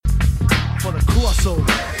crossover.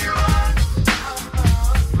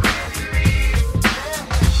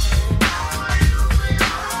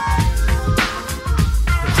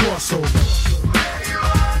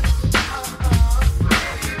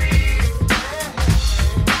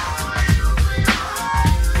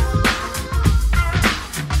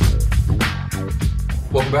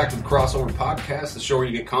 Welcome back to the Crossover Podcast, the show where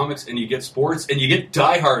you get comics and you get sports and you get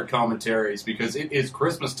Die Hard commentaries because it is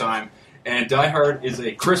Christmas time and Die Hard is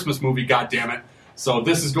a Christmas movie, goddammit. So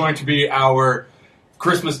this is going to be our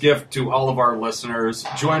Christmas gift to all of our listeners.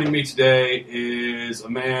 Joining me today is a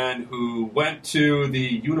man who went to the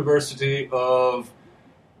University of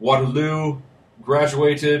Waterloo,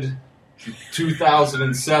 graduated in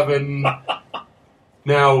 2007,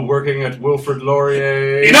 now working at Wilfrid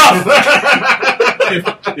Laurier. Enough!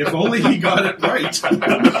 If only he got it right. All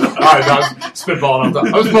right, I was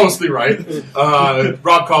spitballing. I was mostly right.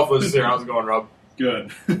 Rob Koffler is here. How's it going, Rob?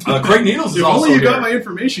 Good. Craig Needles is if also only you here. got my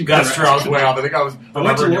information correct. That's true. I was way off. I think I was. I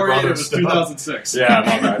went to your Laurier, it brother's was stuff. 2006. Yeah,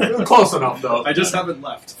 not bad. Close enough, though. I just haven't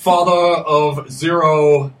left. Father of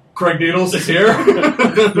zero, Craig Needles is here.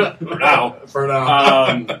 For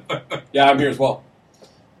now. Yeah, I'm here as well.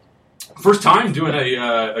 First time doing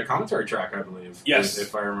a commentary track, I believe. Yes.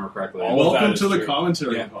 If I remember correctly. Welcome to the true.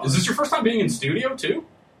 commentary Yeah. pod. Is this your first time being in studio, too?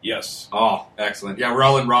 Yes. Oh, excellent. Yeah, we're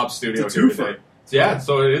all in Rob's studio It's a here twofer. today. Yeah,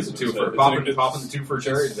 so it is a It's twofer. a- Popping it's- the twofer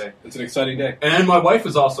cherry today. It's an exciting day. And my wife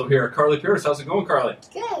is also here, Carly Pierce. How's it going, Carly?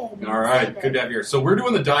 Good. All right, good to have you here. So we're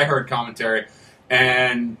doing the Die Hard commentary,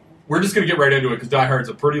 and we're just going to get right into it because Die Hard's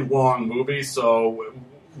a pretty long movie, so...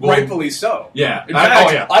 Rightfully so. Yeah. In fact,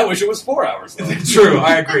 oh, yeah. I wish it was 4 hours long. True,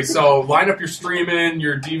 I agree. So line up your streaming,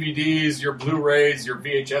 your DVDs, your Blu-rays, your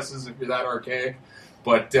VHSs if you're that archaic.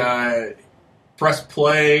 But press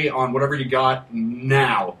play on whatever you got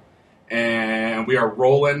now. And we are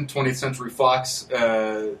rolling. 20th Century Fox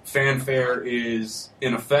fanfare is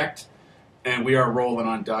in effect. And we are rolling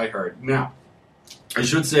on Die Hard. Now, I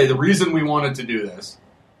should say the reason we wanted to do this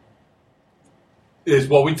is,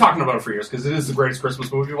 well, we've been talking about it for years because it is the greatest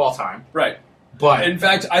Christmas movie of all time. Right. But In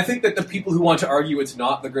fact, I think that the people who want to argue it's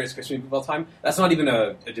not the greatest Christmas movie of all time, that's not even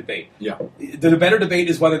a debate. yeah. The better debate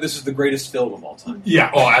is whether this is the greatest film of all time.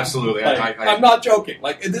 Yeah, oh, absolutely. I'm not joking.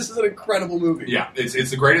 Like, this is an incredible movie. Yeah,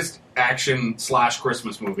 it's the greatest action /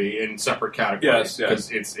 Christmas movie in separate categories. Yes.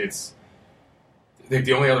 Because it's I think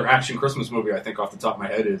the only other action Christmas movie I think off the top of my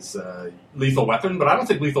head is Lethal Weapon, but I don't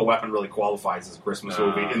think Lethal Weapon really qualifies as a Christmas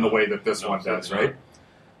movie in the way that this one does, right?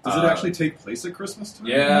 Does it actually take place at Christmas time?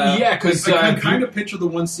 Yeah. Yeah, because I can kind of picture the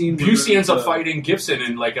one scene where Busey ends up the- fighting Gibson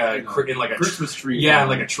in like a Christmas tree. Yeah,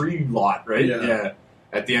 like a tree lot, right? Yeah.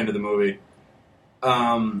 At the end of the movie.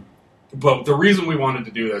 But the reason we wanted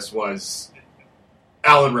to do this was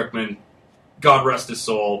Alan Rickman, God rest his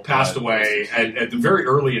soul, passed away at the very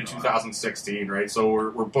early in 2016, right? So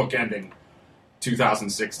we're bookending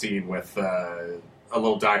 2016 with a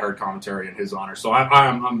little Die Hard commentary in his honor. So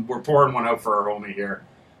we're pouring one out for our homie here.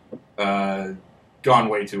 Gone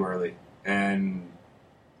way too early, and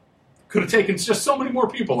could have taken just so many more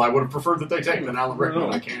people. I would have preferred that they take than Alan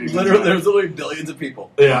Rickman. I can't even Literally, there's literally billions of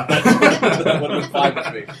people. Yeah. That would have been fine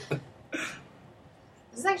with me.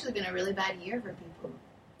 This has actually been a really bad year for people.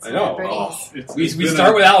 I know. Celebrities. We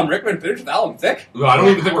start with Alan Rickman, finish with Alan Thicke. Well, I don't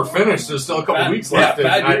even think we're finished. There's still a couple weeks left.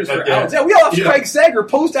 Bad years for yeah. Alan. Yeah, we all have Craig Sager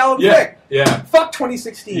post Alan Thicke. Yeah. Fuck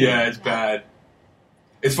 2016. Yeah, it's bad.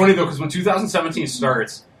 It's funny, though, because when 2017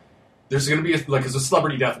 starts, there's going to be, because a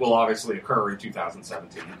celebrity death will obviously occur in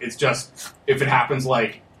 2017. It's just, if it happens,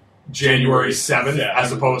 like, January 7th,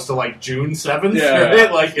 as opposed to, like, June 7th,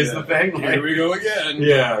 right? Like, is the thing. Like, Here we go again.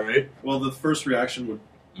 Yeah, right? Well, the first reaction would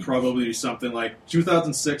probably be something like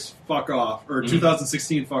 2006, fuck off, or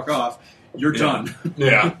 2016, fuck off. You're done.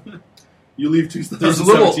 Yeah. You leave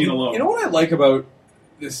 2017 alone. You know what I like about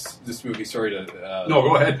this movie? Sorry to... No,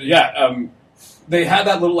 go ahead. Yeah, they had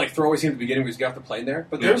that little, like, throwaway scene at the beginning where you get off the plane there,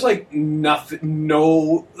 but there's, like, nothing,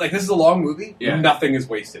 like, this is a long movie, nothing is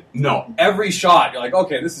wasted. No. Every shot, you're like,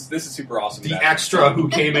 okay, this is super awesome. The extra who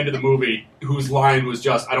came into the movie, whose line was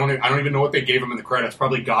just, I don't even know what they gave him in the credits,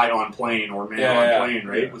 probably guy on plane or man on plane,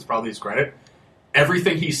 right? Yeah. Was probably his credit.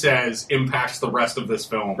 Everything he says impacts the rest of this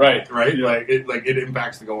film. Right. Yeah. Like, it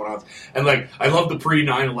impacts the going-ons. And, like, I love the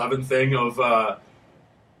pre-9/11 thing of,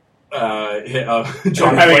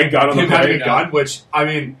 John having a gun on the plane, having a gun, which, I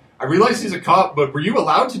mean, I realize he's a cop, but were you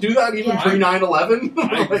allowed to do that even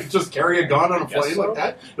pre-9/11? Like, just carry a gun on a plane like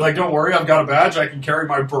that? You're like, don't worry, I've got a badge, I can carry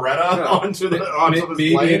my Beretta onto this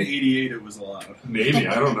Maybe plane. in 88 it was allowed. Maybe,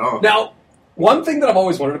 I don't know. Now, one thing that I've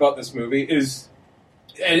always wondered about this movie is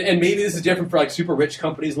And maybe this is different for like super rich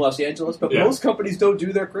companies in Los Angeles, but most companies don't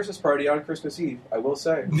do their Christmas party on Christmas Eve, I will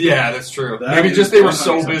say. Yeah, that's true. Maybe just they were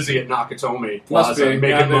so busy at Nakatomi Plaza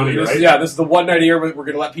making money, right? This is the one night a year we're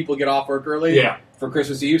going to let people get off work early for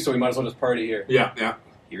Christmas Eve, so we might as well just party here. Yeah.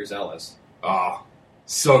 Here's Ellis. Oh,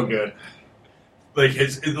 so good. Like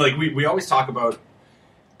we always talk about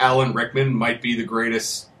Alan Rickman might be the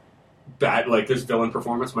greatest this villain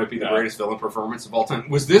performance might be the greatest villain performance of all time.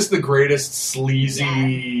 Was this the greatest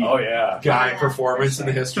sleazy guy performance in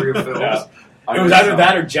the history of films? It was either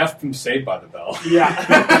that or Jeff from Saved by the Bell. Yeah.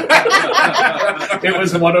 It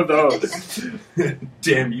was one of those.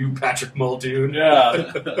 Damn you, Patrick Muldoon.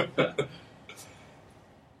 Yeah.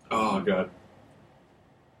 Oh, God.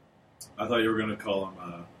 I thought you were going to call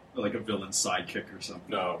him like a villain sidekick or something.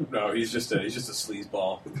 No, he's just a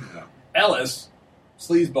sleazeball. Yeah. Ellis,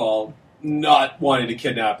 sleazeball, not wanting to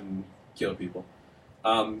kidnap and kill people.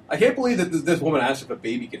 I can't believe that this woman asked if a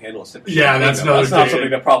baby can handle a sip of champagne. Yeah, that's not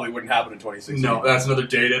something that probably wouldn't happen in 2016. No, that's another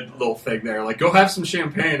dated little thing there. Like, go have some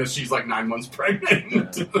champagne as she's like 9 months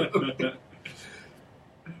pregnant. The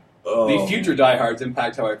future diehards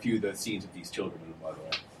impact how I view the scenes of these children, by the way.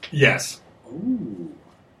 Yes. Ooh,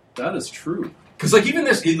 that is true. Because, like, even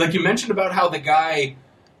this, like you mentioned about how the guy,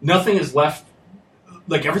 nothing is left,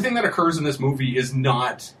 like, everything that occurs in this movie is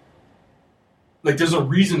not, like, there's a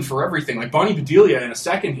reason for everything. Like, Bonnie Bedelia, in a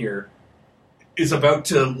second here, is about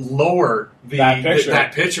to lower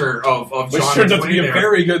that picture of John which turns out to be a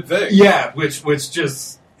very good thing. Yeah, which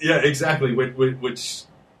just, exactly, which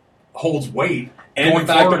holds weight. And the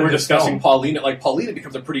fact that we're discussing Paulina, like, Paulina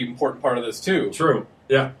becomes a pretty important part of this, too. True,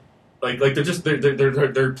 yeah. Like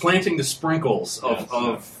they're planting the sprinkles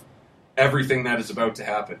of everything that is about to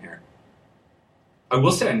happen here. I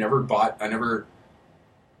will say I never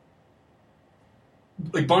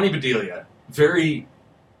like Bonnie Bedelia, very,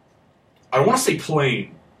 I don't want to say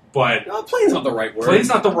plain, but plain's not the right word. Plain's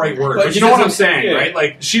not the right word, but you know what I'm saying, right?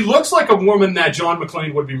 Like, she looks like a woman that John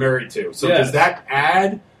McClane would be married to. So does that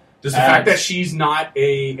add? Does the fact that she's not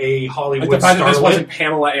a Hollywood starlet... the fact that this wasn't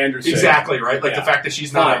Pamela Anderson. Exactly, right? Like, the fact that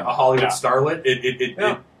she's not a Hollywood starlet, it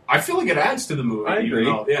I feel like it adds to the movie. I agree.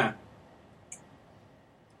 Yeah.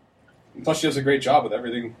 Plus, she does a great job with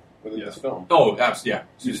everything within this film. Oh, absolutely, yeah.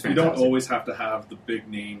 She's fantastic. You don't always have to have the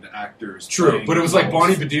big-named actors. True, but it was like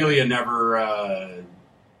Bonnie Bedelia never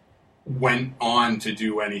went on to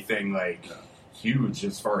do anything, like, huge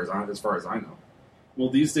as far as I know.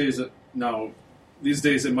 Well, these days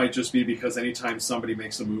it might just be because anytime somebody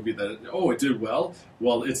makes a movie that, it did well,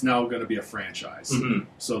 it's now going to be a franchise. Mm-hmm.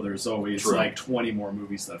 So there's always like 20 more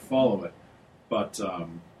movies that follow it. But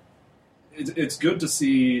it's good to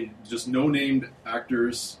see just no-named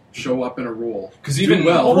actors show up in a role. Because even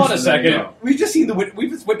hold on a second, we've just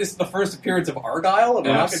witnessed the first appearance of Argyle, and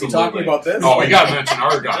we're not going to be talking about this. Oh, we got to mention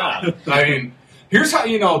Argyle. I mean, here's how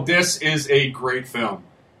you know this is a great film.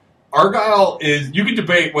 Argyle is, you can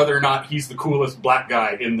debate whether or not he's the coolest black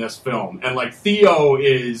guy in this film. And, like, Theo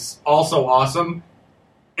is also awesome.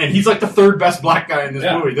 And he's, like, the third best black guy in this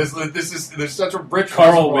movie. There's such a rich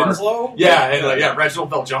Carl Winslow? Yeah, and,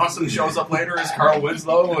 Reginald Bell Johnson shows up later as Carl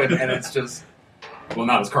Winslow. And it's just, well,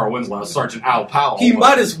 not as Carl Winslow, as Sergeant Al Powell. He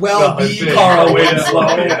might as well be Carl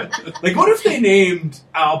Winslow. Like, what if they named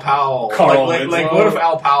Al Powell? Carl like, Winslow. Like, what if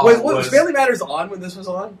Al Powell was Family Matters on when this was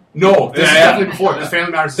on? No, this is definitely before. This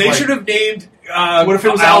Family Matters. They should have named. What if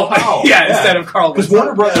it was Al Powell? Instead of Carl Winslow. Because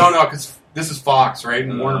Warner Brothers. No, because this is Fox, right?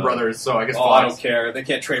 And Warner Brothers. So I guess Fox. I don't care. They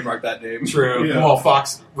can't trademark that name. True. Yeah. Well,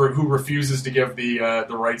 Fox, who refuses to give the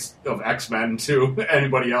rights of X-Men to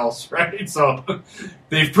anybody else, right? So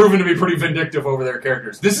they've proven to be pretty vindictive over their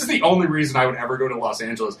characters. This is the only reason I would ever go to Los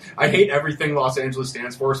Angeles. I hate everything Los Angeles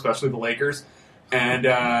stands for, especially the Lakers. And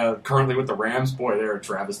currently with the Rams, boy, they're a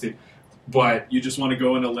travesty. But you just want to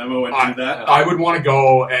go in a limo and do that? I would want to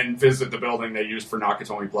go and visit the building they used for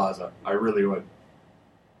Nakatomi Plaza. I really would.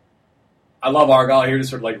 I love Argyle here to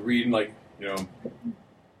sort of like reading, like, you know.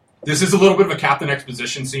 This is a little bit of a Captain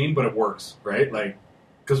Exposition scene, but it works, right? Like,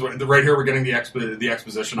 because right here we're getting the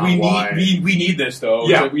exposition on why. We need this, though.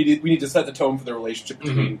 Yeah. So we need to set the tone for the relationship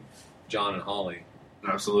between John and Holly.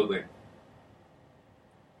 Absolutely.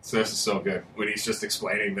 So this is so good when he's just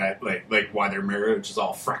explaining that, like why their marriage is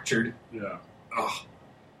all fractured. Yeah. Oh.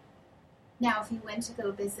 Now, if you went to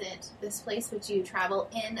go visit this place, would you travel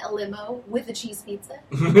in a limo with a cheese pizza?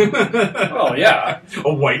 Oh, yeah.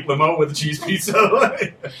 A white limo with a cheese pizza.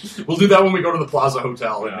 We'll do that when we go to the Plaza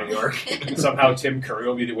Hotel in New York. And somehow Tim Curry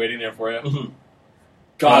will be waiting there for you. Mm-hmm.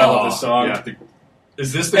 God, I love this song. Yeah.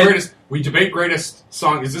 Is this the greatest? We debate greatest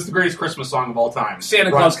song. Is this the greatest Christmas song of all time? Santa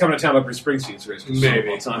Claus Coming to Town by Bruce Springsteen's greatest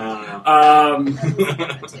Christmas song of all time.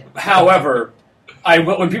 However,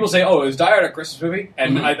 When people say, "Oh, is Die Hard a Christmas movie?"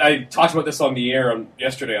 and I talked about this on the air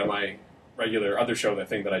yesterday on my regular other show, that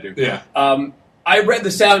thing that I do. Yeah. I read the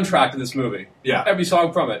soundtrack to this movie. Yeah. Every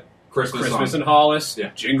song from it. Christmas in Hollis. Yeah.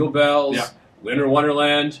 Jingle Bells. Yeah. Winter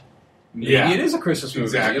Wonderland. Maybe it is a Christmas movie.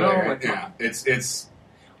 Exactly. You know? Right. Yeah.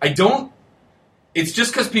 It's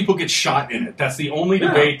just because people get shot in it. That's the only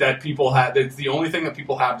debate that people have. It's the only thing that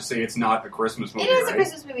people have to say it's not a Christmas movie. It is a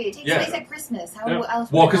Christmas movie. It takes place at Christmas. How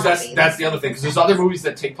else? Well, because that's the other thing. Because there's other movies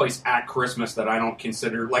that take place at Christmas that I don't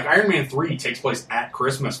consider. Like Iron Man 3 takes place at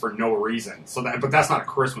Christmas for no reason. But that's not a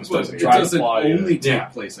Christmas movie. It doesn't only take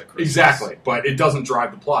place at Christmas. Exactly, but it doesn't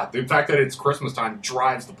drive the plot. The fact that it's Christmas time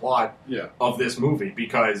drives the plot of this movie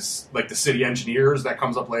because, like, the city engineers that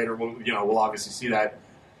comes up later. We'll obviously see that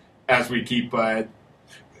as we keep.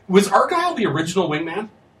 Was Argyle the original wingman?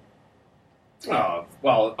 Oh,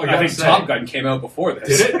 well, I think Top Gun came out before this.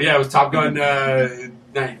 Did it? Yeah, it was Top Gun.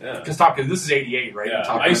 Because Top Gun, this is '88, right? Yeah.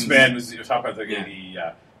 Iceman was Top Gun.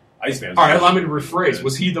 Iceman. All right, allow me to rephrase.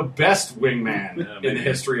 Was he the best wingman in the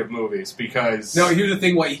history of movies? Because here's the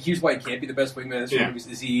thing. Here's why he can't be the best wingman in history of movies.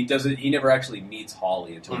 Is he never actually meets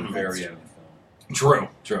Holly until the very end of the film.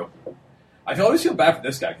 True. I always feel bad for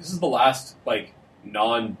this guy because this is the last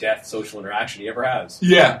non-death social interaction he ever has.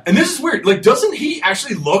 Yeah, and this is weird. Like, doesn't he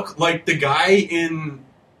actually look like the guy in...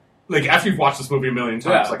 Like, after you've watched this movie a million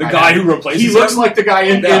times... the guy who replaces him? He looks like the guy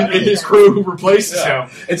in his crew who replaces him.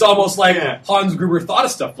 It's almost like Hans Gruber thought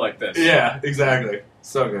of stuff like this. Yeah, exactly.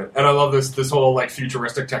 So good. And I love this whole,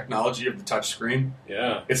 futuristic technology of the touchscreen.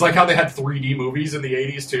 Yeah. It's like how they had 3D movies in the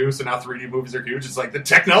 80s, too, so now 3D movies are huge. It's like the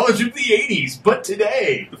technology of the 80s, but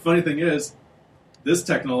today. The funny thing is, this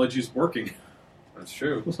technology is working. That's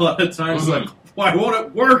true. A lot of times, why won't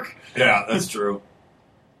it work? Yeah, that's true.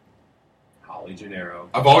 Holly Gennaro.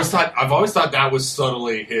 I've always thought that was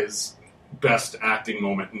subtly his best acting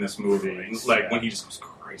moment in this movie. When he just goes,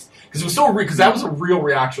 Christ. Because it was so because that was a real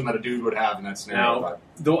reaction that a dude would have in that scenario. Now,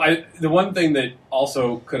 the one thing that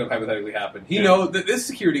also could have hypothetically happened, that this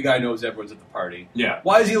security guy knows everyone's at the party. Yeah.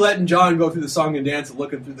 Why is he letting John go through the song and dance and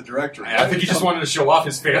looking through the directory? I think he just wanted to show off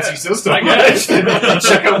his fancy system. I guess.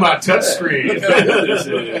 Check out my touchscreen.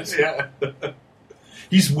 Yeah.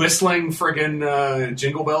 He's whistling friggin'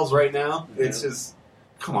 Jingle Bells right now. Yeah. It's just,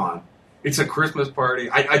 come on. It's a Christmas party.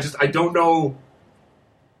 I don't know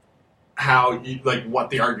how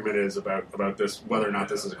what the argument is about this, whether or not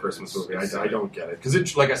this is a Christmas movie. I don't get it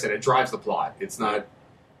because like I said, it drives the plot. It's not.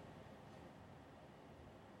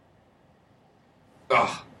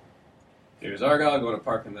 Ugh. Here's Argyle going to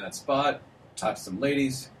park in that spot, talk to some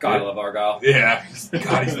ladies. God, I love Argyle. Yeah,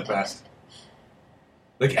 God, he's the best.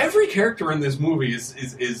 Like every character in this movie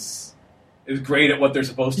is great at what they're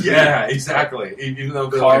supposed to be. Yeah, exactly. Even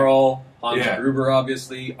though Carl, Hans Gruber,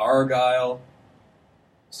 obviously, Argyle,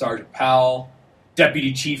 Sergeant Powell,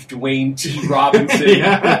 Deputy Chief Dwayne T. Robinson,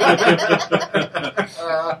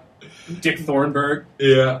 Dick Thornburg.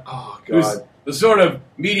 Yeah. Oh, God. Who's the sort of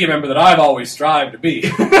media member that I've always strived to be.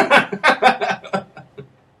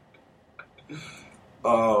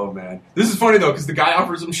 Oh, man. This is funny, though, because the guy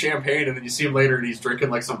offers him champagne, and then you see him later, and he's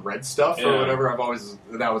drinking, some red stuff or whatever.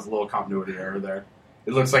 That was a little continuity error there.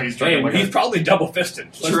 It looks like he's drinking he's probably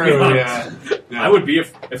double-fisted. True, yeah. I would be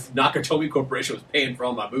if Nakatomi Corporation was paying for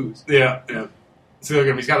all my booze. Yeah. So look at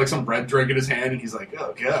him, he's got some red drink in his hand, and he's like,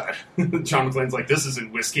 oh, God. John McClane's like, this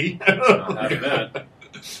isn't whiskey. Not having that.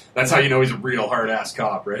 That's how you know he's a real hard-ass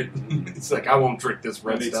cop, right? It's like, I won't drink this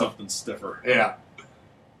red stuff. I need stuff. something stiffer. Yeah.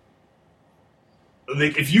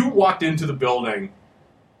 Like, if you walked into the building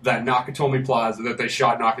that they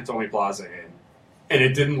shot Nakatomi Plaza in, and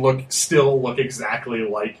it didn't still look exactly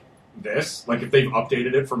like this, like if they've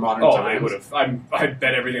updated it for modern times. They would have. I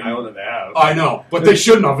bet everything I own that they have. I know, but they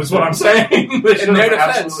shouldn't have, is what I'm saying. In their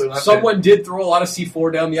defense, someone did throw a lot of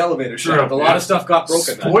C4 down the elevator shaft. A lot of stuff got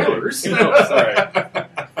broken. Spoilers. Sorry.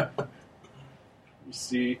 You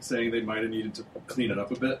see, saying they might have needed to clean it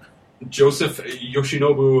up a bit. Joseph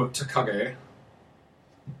Yoshinobu Takage.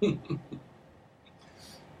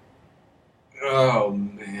 Oh,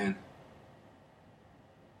 man.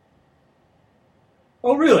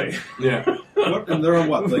 Oh, really? Yeah. And they're on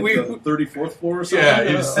what, the 34th floor or something? Yeah,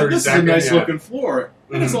 this is a nice-looking floor.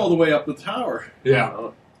 And it's all the way up the tower.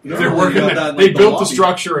 Yeah. They're working they built the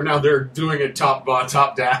structure, and now they're doing it top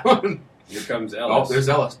down. Here comes Ellis. Oh, there's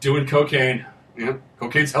Ellis doing cocaine. Yeah,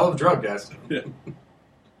 cocaine's a hell of a drug, guys. Yeah.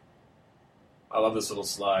 I love this little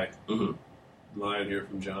sly line here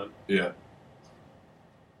from John. Yeah.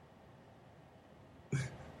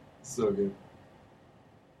 So good.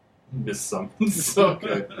 Missed some. So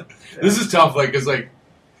good. This is tough, because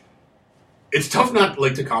It's tough not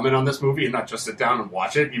like to comment on this movie and not just sit down and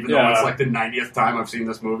watch it, even though it's like the 90th time I've seen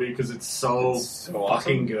this movie because it's so fucking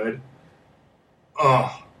awesome. good.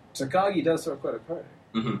 Oh, Takagi does throw quite a party.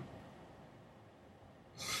 mm-hmm.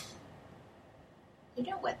 You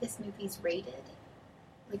know what this movie's rated?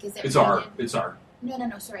 Like, is it? It's rated? R. It's R. No.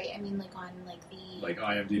 Sorry, I mean like on like the. Like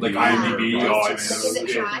IMDb. Like Yeah. IMDb. or Oh, Rotten it's Like, is it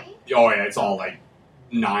Tomatoes. high? Oh yeah, it's all like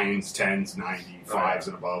 9s, 10s, 95s, Right.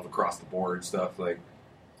 and above across the board stuff. Like,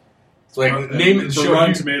 it's like And name for show Rotten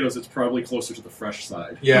you, Tomatoes, it's probably closer to the fresh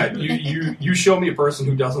side. yeah, you show me a person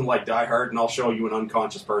who doesn't like Die Hard, and I'll show you an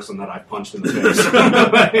unconscious person that I've punched in the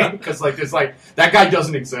face. Because it's like that guy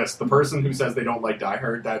doesn't exist. The person who says they don't like Die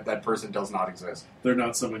Hard, that person does not exist. They're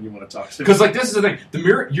not someone you want to talk to. Because like this is the thing,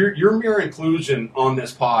 your mere inclusion on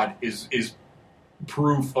this pod is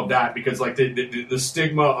proof of that. Because like the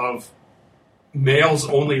stigma of males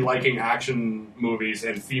only liking action movies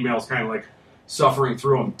and females kind of like suffering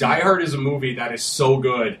through them. Die Hard is a movie that is so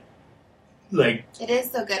good. Like, It is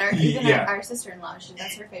so good. Our sister-in-law,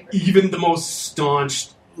 that's her favorite. even the most staunch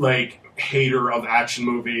like hater of action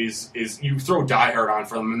movies is you throw Die Hard on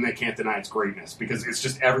for them and they can't deny its greatness because it's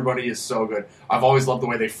just everybody is so good. I've always loved the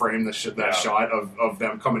way they frame that shot of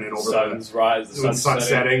them coming in over Sun's rise, the sun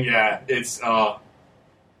setting. Yeah, it's And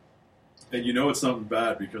you know it's something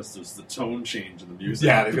bad because there's the tone change in the music.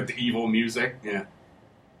 yeah, they've got the evil music. Yeah.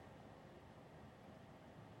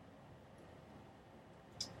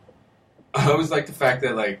 I always like the fact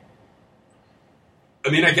that, like, I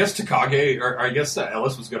mean, I guess Takagi, or I guess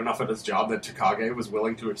Ellis was good enough at his job that Takagi was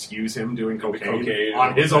willing to excuse him doing cocaine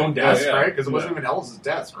on his own desk, right? Because it wasn't even Ellis's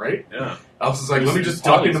desk, right? Yeah. Ellis is like, let me just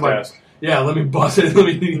talk into my desk. yeah, let me bust it, let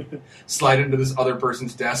me slide into this other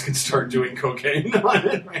person's desk and start doing cocaine on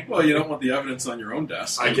it. Right? Well, you don't want the evidence on your own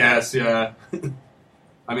desk. I guess, yeah.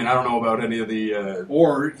 I mean, I don't know about any of the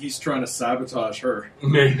Or he's trying to sabotage her.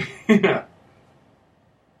 maybe. Yeah.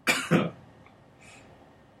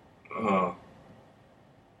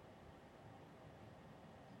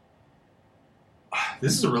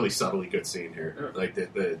 This is a really subtly good scene here. Like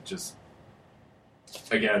the just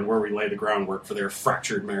again where we lay the groundwork for their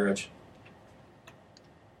fractured marriage.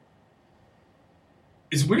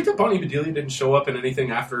 Is it weird that Bonnie Bedelia didn't show up in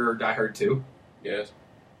anything after Die Hard 2? Yes.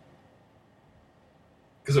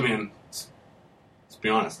 Because I mean, let's be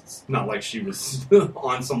honest, it's not like she was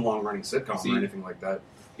on some long-running sitcom or anything like that.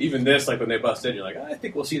 Even this, like when they bust in, you're like, I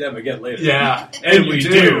think we'll see them again later. Yeah, And we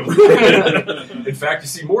do. In fact, you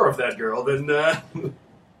see more of that girl than. Do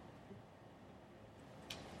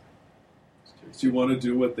you want to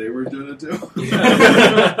do what they were going to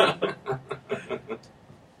do?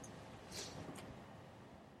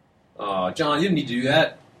 Oh, John, you didn't need to do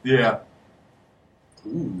that. Yeah.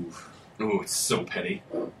 Ooh. Ooh, it's so petty.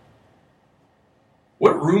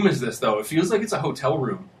 What room is this, though? It feels like it's a hotel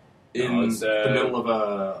room in No, it's, the middle of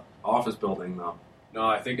a office building, though. No,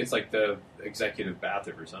 I think it's like the executive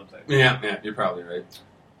bathroom or something. Yeah, you're probably right.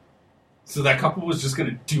 So that couple was just going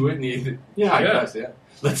to do it in the... Yeah, I guess, yeah.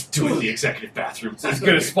 Let's do it in the executive bathroom. It's as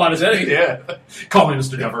good a spot as any. Yeah. Call me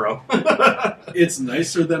Mr. Devereaux. It's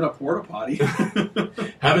nicer than a porta potty.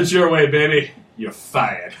 Have it your way, baby. You're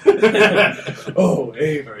fired. Oh,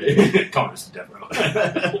 Avery. Call me Mr.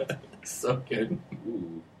 Devereaux. So good.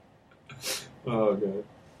 Ooh. Oh, God.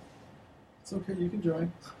 It's okay, you can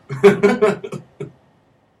join.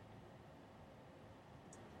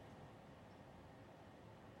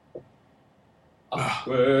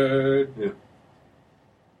 Awkward. Yeah.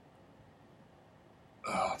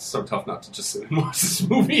 Oh, it's so tough not to just sit and watch this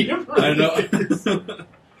movie. I know.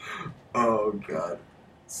 Oh, God.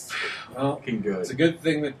 It's Well, fucking good. it's a good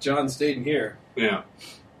thing that John stayed in here. Yeah.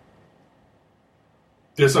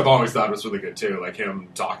 This I've always thought was really good, too. Like him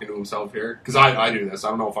talking to himself here. Because I do this. I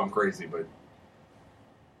don't know if I'm crazy, but...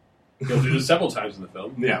 He'll do this several times in the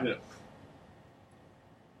film. Yeah.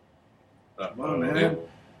 Come on, man.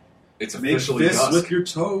 It's Make officially this dusk. with your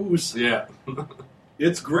toes. Yeah.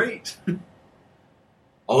 It's great.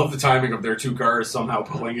 I love the timing of their two cars somehow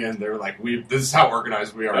pulling in. They're like, this is how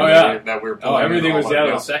organized we are. Oh, yeah. That we're Oh, pulling everything in was all down our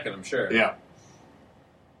in a stuff. second, I'm sure. Yeah.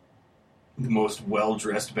 The most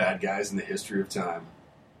well-dressed bad guys in the history of time.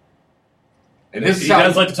 And this He is how,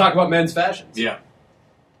 does like to talk about men's fashions. yeah.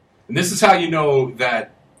 And this is how you know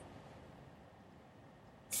that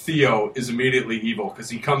Theo is immediately evil, because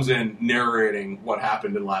he comes in narrating what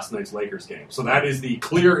happened in last night's Lakers game. So that is the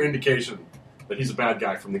clear indication that he's a bad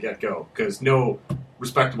guy from the get-go, because no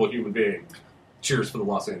respectable human being cheers for the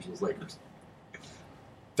Los Angeles Lakers.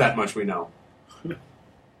 That much we know.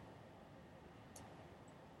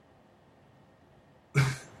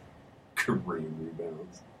 Kareem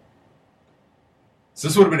rebounds. So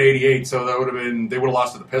this would have been 88, so that would have been... They would have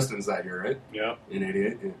lost to the Pistons that year, right? Yeah. In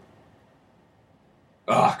 88, yeah.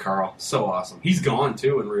 Ah, Carl. So awesome. He's gone,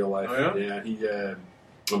 too, in real life. Oh, yeah? He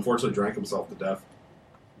unfortunately drank himself to death.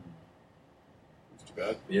 That's too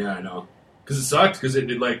bad. Yeah, I know. Because it sucked, because it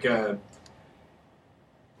did, like... what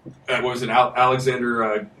was it?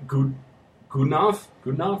 Alexander Godunov?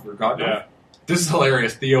 Godunov or Godunov? Yeah. This is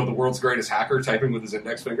hilarious. Theo, the world's greatest hacker, typing with his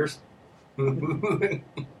index fingers.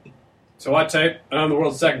 So I type, and I'm the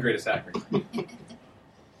world's second greatest hacker.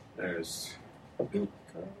 There's... I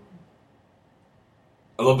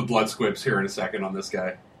love the blood squibs here in a second on this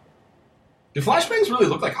guy. Do flashbangs really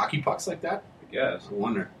look like hockey pucks like that? I guess. I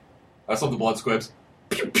wonder. I just love the blood squibs.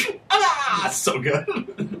 Pew, pew, ah, it's so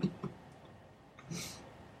good.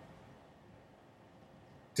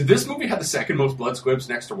 Did this movie have the second most blood squibs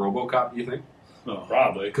next to RoboCop, do you think? Oh.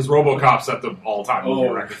 Probably. Because RoboCop's at the all-time movie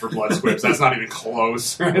Oh. record for blood squibs. That's not even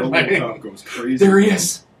close. Right? RoboCop goes crazy. There he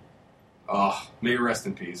is. Oh, may he rest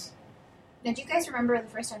in peace. Did you guys remember the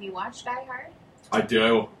first time you watched Die Hard? I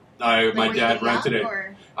do. Like, My were you dad rented young, it.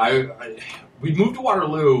 or- We'd moved to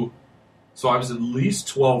Waterloo, so I was at least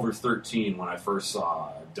 12 or 13 when I first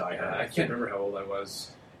saw Die Hard. I can't remember how old I was.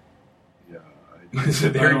 Yeah. So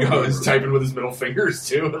there he goes, typing with his middle fingers,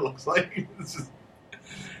 too, it looks like. It's just...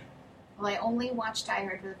 Well, I only watched Die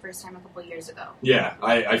Hard for the first time a couple years ago. Yeah,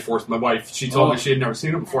 I forced my wife. She told me she had never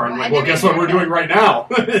seen it before. I'm I like, well, never guess what we're heard of doing it. right now?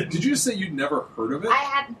 Did you say you'd never heard of it?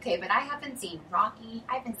 But I haven't seen Rocky.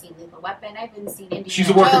 I haven't seen Lethal Weapon. I haven't seen Indiana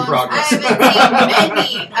She's a work in Jones. progress. I haven't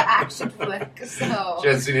seen many action flicks. So She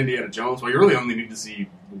hasn't seen Indiana Jones. Well, you really only need to see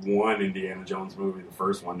one Indiana Jones movie, the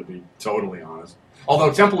first one, to be totally honest.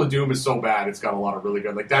 Although Temple of Doom is so bad, it's got a lot of really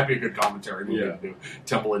good... Like, that'd be a good commentary movie to do.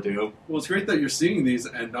 Temple of Doom. Well, it's great that you're seeing these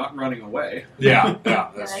and not running away. Yeah,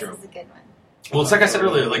 that's yeah, true. this is a good one. Well, it's like I said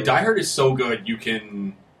earlier, like, Die Hard is so good, you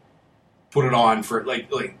can put it on for,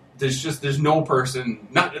 like there's no person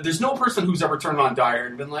who's ever turned on Die Hard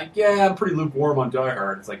and been like, yeah, I'm pretty lukewarm on Die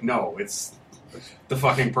Hard. It's like, no, it's the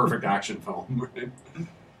fucking perfect action film. Right?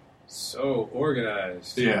 So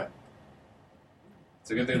organized. Yeah. It's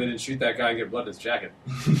a good thing they didn't shoot that guy and get blood in his jacket.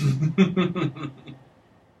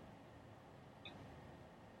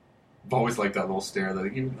 I've always liked that little stare. That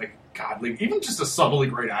even even just a subtly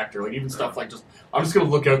great actor. Like even stuff like just I'm just gonna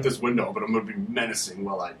look out this window, but I'm gonna be menacing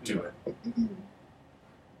while I do it.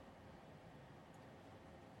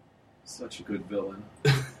 Such a good villain.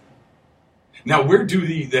 Now, where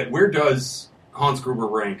does Hans Gruber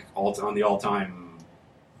rank on the all-time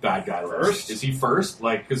bad guy list? First? Is he first?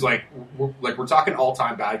 Like, because we're talking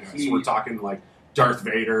all-time bad guys. So we're talking like Darth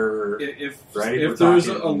Vader. If Right? We're there's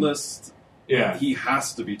talking- a list, Yeah, he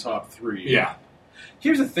has to be top 3. yeah.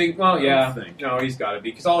 Here's the thing. Well, yeah. think. No, he's got to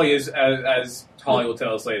be. Because all he is, as Holly will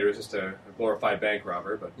tell us later, is just a glorified bank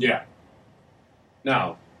robber. But Yeah.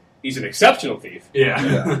 now, he's an exceptional thief. Yeah.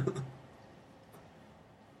 Yeah.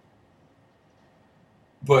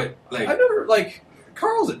 But like, I've never,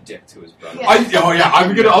 Carl's a dick to his brother. Yeah.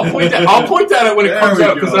 I'll point that out when it There comes we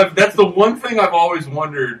out go. because that's the one thing I've always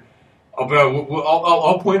wondered about.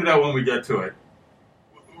 I'll point it out when we get to it.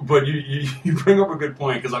 But you bring up a good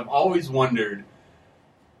point because I've always wondered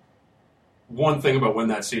one thing about when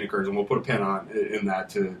that scene occurs, and we'll put a pin on in that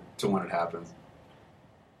to when it happens.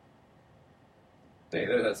 Hey,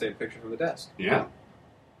 there's that same picture from the desk. Yeah.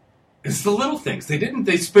 It's the little things.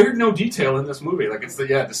 They spared no detail in this movie. Like it's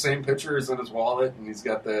the same picture is in his wallet, and he's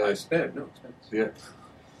got I the spared no expense. yeah.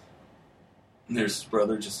 And there's his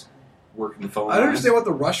brother just working the phone. I don't lines. understand what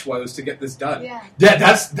the rush was to get this done. Yeah. Yeah,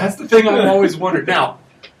 that's the thing I've always wondered. Now,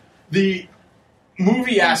 the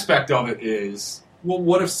movie aspect of it is Well,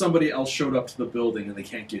 what if somebody else showed up to the building and they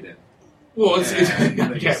can't get in? well, it's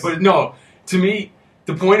yeah, but no. To me,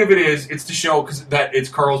 the point of it is it's to show that it's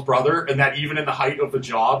Carl's brother, and that even in the height of the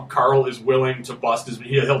job, Carl is willing to bust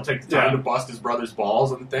he'll take the time to bust his brother's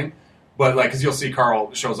balls and the thing. But because you'll see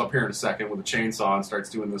Carl shows up here in a second with a chainsaw and starts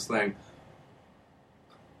doing this thing.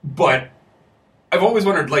 But I've always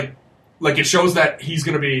wondered, like it shows that he's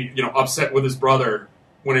going to be upset with his brother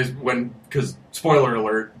because spoiler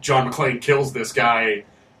alert, John McClane kills this guy.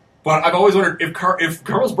 But I've always wondered if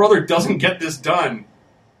Carl's brother doesn't get this done,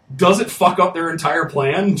 does it fuck up their entire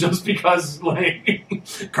plan just because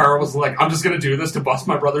Carl was like, I'm just going to do this to bust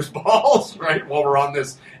my brother's balls, right? While we're on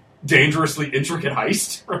this dangerously intricate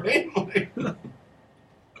heist, right?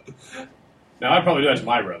 Now, I'd probably do that to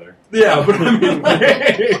my brother. Yeah, but I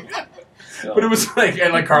mean, So, but it was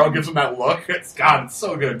and Carl gives him that look. It's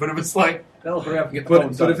so good. But it was like, that'll hurry up and get the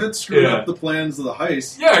phone But if done. it screwed Yeah. up the plans of the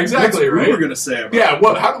heist, yeah, exactly, what's right? Gruber going to say about Yeah,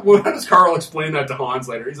 it? how does Carl explain that to Hans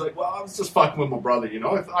later? He's like, well, I was just fucking with my brother,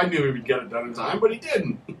 I knew he would get it done in time, but he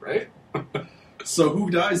didn't, right? So who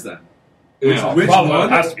dies then? Yeah. Which Probably one?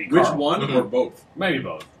 has to be Which Carl. one Mhm. or both? Maybe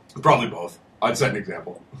both. Probably both. I'd set an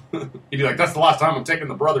example. He'd be like, "That's the last time I'm taking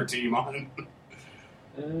the brother team on."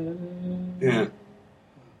 Yeah.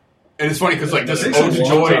 And it's funny because like this It takes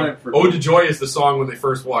a long time for- Ode to Joy is the song when they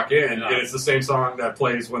first walk in, Yeah. and it's the same song that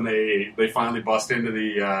plays when they finally bust into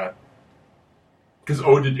the. Because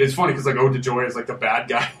it's funny because like Ode to Joy is like the bad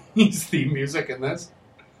guy's theme music in this.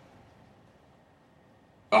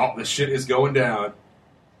 Oh, the shit is going down.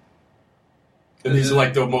 And these are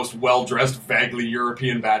like the most well-dressed, vaguely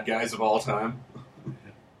European bad guys of all time.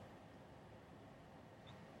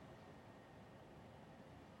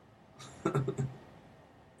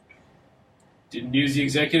 Didn't use the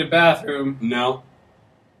executive bathroom. No.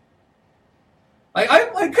 Like,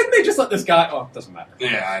 couldn't they just let this guy? Oh, it doesn't matter.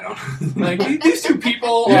 Yeah, I don't. Like these two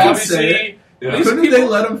people, You can obviously. say Yeah. These Couldn't people- they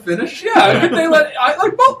let him finish? Yeah, couldn't they let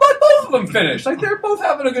both of them finish? Like they're both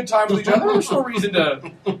having a good time with each other. There's no reason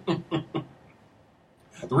to.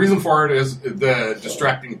 The reason for it is the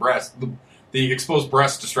distracting breast. The exposed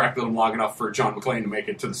breast distracted them long enough for John McClane to make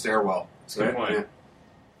it to the stairwell. That's a good point. Yeah.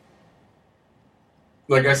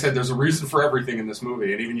 Like I said, there's a reason for everything in this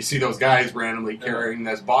movie, and even you see those guys randomly carrying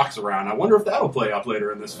this box around. I wonder if that'll play up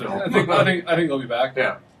later in this film. I think they'll be back.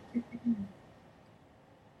 Yeah.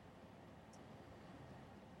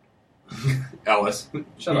 Ellis.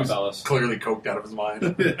 Shut up, who's Ellis. Clearly coked out of his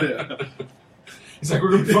mind. Yeah. He's like,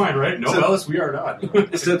 we're going to be fine, right? No, So- Ellis, we are not.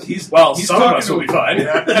 Except he's Well, he's some of talking us to will be fine.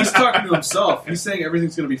 Yeah. He's talking to himself. He's saying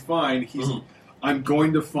everything's going to be fine. He's Mhm. I'm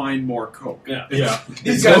going to find more coke. Yeah. Yeah.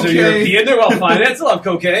 These It's guys are okay. European. They're well financed. They'll have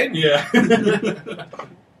cocaine. Yeah.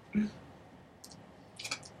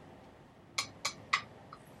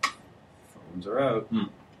 Phones are out.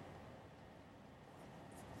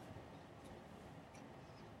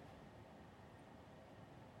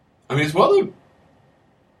 I mean, it's well,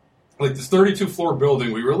 like this 32-floor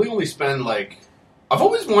building, we really only spend like. I've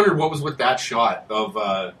always wondered what was with that shot of.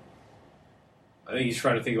 I think he's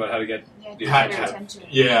trying to think about how to get. Yeah, Yeah, get their yeah. attention.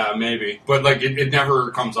 Yeah, maybe, but like it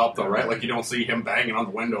never comes up though, right? Like you don't see him banging on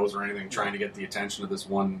the windows or anything, trying to get the attention of this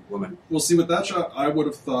one woman. Well, see, with that shot, I would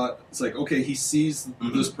have thought it's like, okay, he sees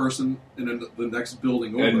Mhm. this person in the next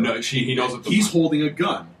building over. And he knows that He's holding a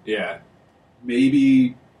gun. Yeah,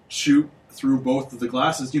 Maybe shoot through both of the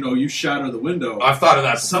glasses. You know, you shatter the window. I've thought of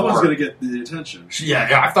that. Someone's before. going to get the attention.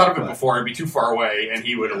 Yeah, I've thought of it But- before. It'd be too far away, and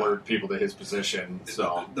he would alert people to his position,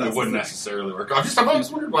 so That's it wouldn't the thing. necessarily work. I've always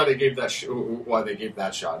wondered why they gave that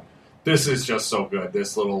shot. This is just so good.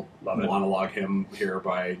 This little Love it. monologue hymn here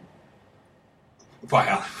by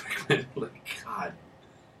Alan Rickman. Like, God,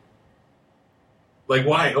 like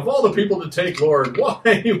why of all the people to take, Lord,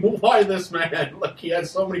 why this man? Like he had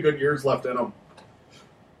so many good years left in him.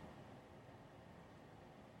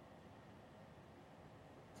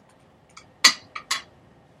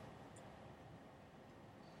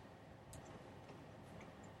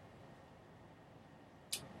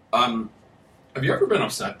 Have you ever been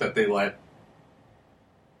upset that they let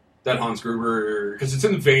that Hans Gruber, because it's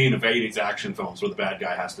in the vein of 80s action films where the bad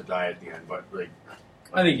guy has to die at the end, but like,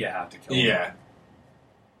 I think you have to kill him. yeah.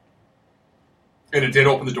 And it did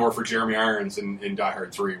open the door for Jeremy Irons in Die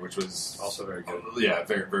Hard 3, which was Also very good. Yeah,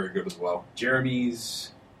 very, very good as well.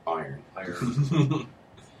 Jeremy's Iron. Iron.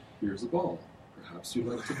 Here's a ball. Perhaps you'd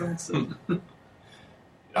like to bounce it.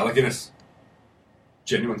 Alec Guinness.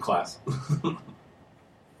 Genuine class.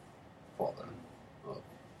 Well done. Oh,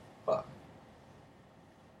 fuck.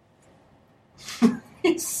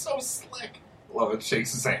 He's so slick. Love it.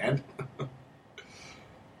 Shakes his hand.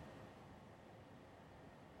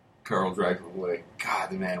 Carl drags him away.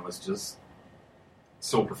 God, the man was just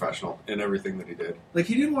so professional in everything that he did. Like,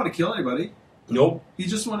 he didn't want to kill anybody. Nope. He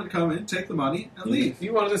just wanted to come in, take the money, and leave.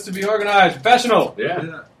 You wanted this to be organized, professional. Yeah.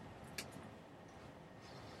 Yeah.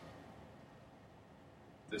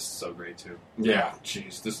 This is so great too. Yeah.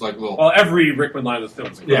 Jeez. This like little. Well, every Rickman line of the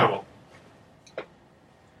film is incredible.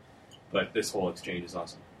 But this whole exchange is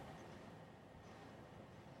awesome.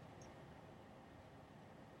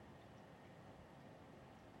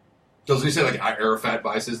 Doesn't he say like Arafat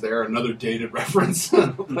buys his there? Another dated reference,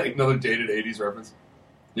 like another dated '80s reference.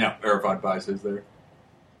 Yeah, Arafat buys his there.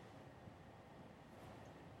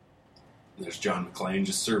 There's John McClane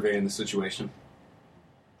just surveying the situation.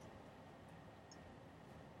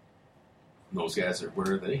 And those guys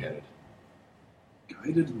where are they headed?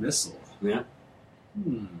 Guided missile. Yeah.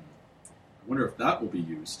 I wonder if that will be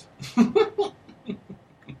used.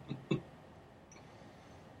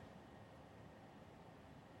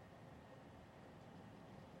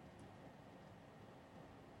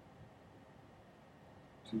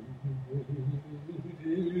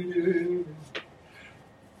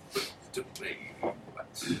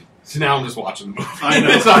 So now I'm just watching the movie. I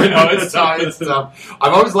know. It's tough.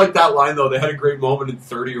 I've always liked that line, though. They had a great moment in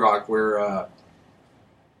 30 Rock where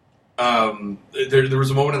there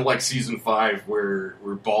was a moment in, like, season 5 where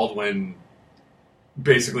Baldwin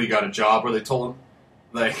basically got a job where they told him,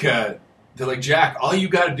 like, they're like, Jack, all you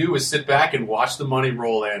got to do is sit back and watch the money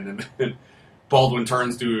roll in. And Baldwin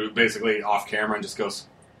turns to basically off camera and just goes,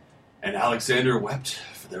 and Alexander wept,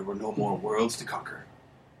 for there were no more worlds to conquer.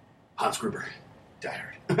 Hans Gruber, Die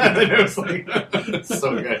Hard. And it was like,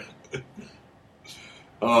 so good.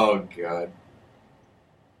 Oh, God.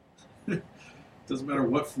 Doesn't matter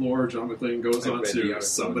what floor John McClane goes on to,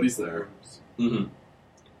 somebody's there. Mm-hmm.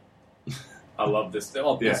 I love this.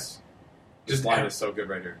 Oh, this. This line is so good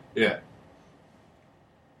right here. Yeah.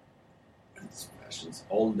 Fashions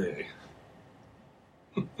all day.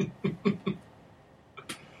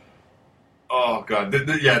 Oh, God.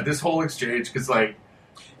 This whole exchange, because, like...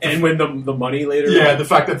 And when the money later... Yeah, the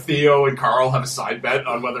fact that Theo and Carl have a side bet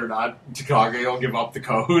on whether or not Takagi will give up the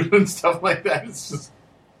code and stuff like that. It's just...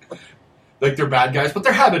 Like, they're bad guys, but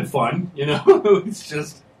they're having fun, you know? It's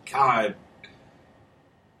just... God...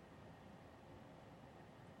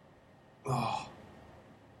 Oh,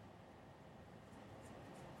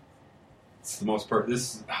 it's the most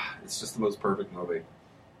it's just the most perfect movie.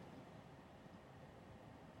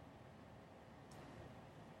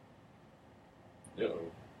 Uh-oh.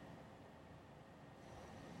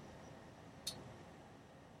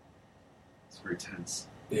 It's very tense.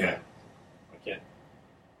 Yeah. I can't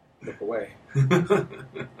look away.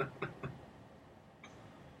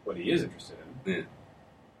 What he is interested in. Yeah.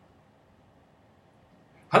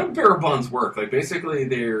 How do bearer bonds work? Like, basically,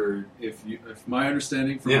 they're... If my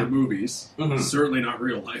understanding from the movies, certainly not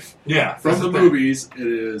real life. Yeah. From the movies, it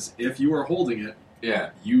is, if you are holding it,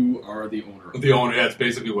 you are the owner. The owner, that's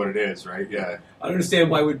basically what it is, right? Yeah. I don't understand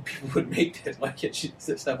why people would make it like it should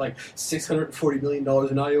just have like $640 million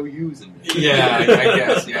in IOUs in it. Yeah, I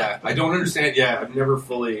guess, yeah. I don't understand, I've never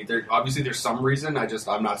fully... Obviously, there's some reason,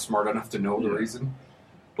 I'm not smart enough to know the reason.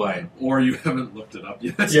 But, or you haven't looked it up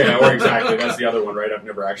yet. Yeah, or exactly. That's the other one, right? I've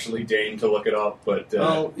never actually deigned to look it up, but...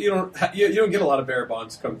 you don't get a lot of bearer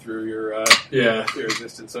bonds come through your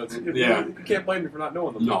existence, so you can't blame me for not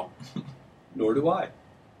knowing them. No. Nor do I.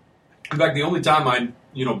 In fact, the only time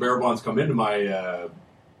bearer bonds come into my...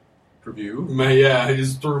 Purview?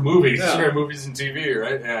 Is through movies. Yeah. Movies and TV,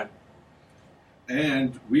 right? Yeah.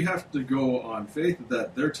 And we have to go on faith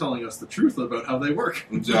that they're telling us the truth about how they work.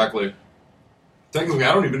 Exactly. Technically,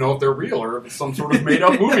 I don't even know if they're real or if it's some sort of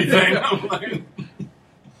made-up movie thing.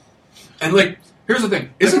 And, like, here's the thing.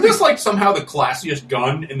 Isn't this, like, somehow the classiest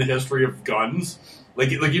gun in the history of guns?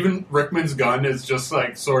 Like even Rickman's gun is just,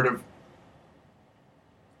 like, sort of...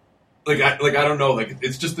 I don't know. Like,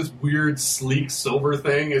 it's just this weird, sleek, silver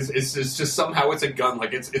thing. It's just somehow it's a gun.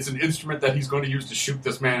 Like, it's an instrument that he's going to use to shoot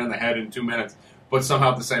this man in the head in 2 minutes. But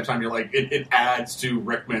somehow at the same time, you're like, it adds to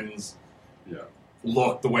Rickman's...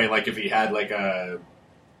 look the way, like, if he had, like, a...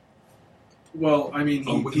 Well, I mean,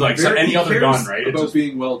 any other gun, right? About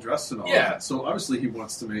being well-dressed and all Yeah. that. So, obviously, he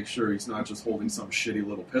wants to make sure he's not just holding some shitty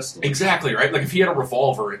little pistol. Exactly, right? Like, if he had a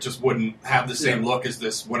revolver, it just wouldn't have the same look as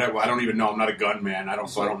this, whatever. I don't even know. I'm not a gunman. I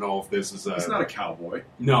don't know if this is a... He's not a cowboy.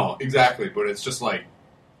 No, exactly, but it's just, like...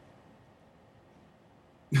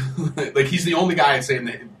 like, he's the only guy, I'd say,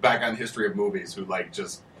 back on history of movies who, like,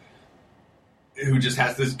 who just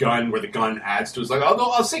has this gun where the gun adds to his... Like,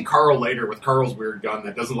 I'll say Carl later with Carl's weird gun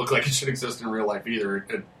that doesn't look like it should exist in real life either.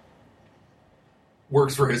 It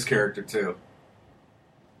works for his character, too.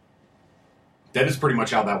 That is pretty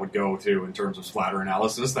much how that would go, too, in terms of splatter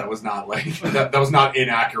analysis. That was not, like... that was not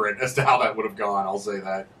inaccurate as to how that would have gone, I'll say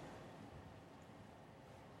that.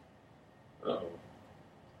 Uh-oh.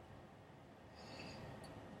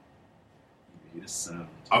 He made a sound.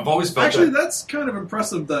 I've always felt Actually, that's kind of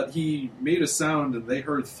impressive that he made a sound and they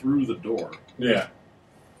heard through the door. Yeah.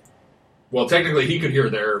 Well, technically, he could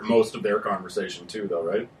hear most of their conversation, too, though,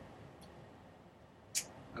 right?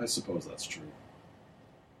 I suppose that's true.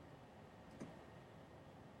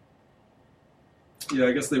 Yeah,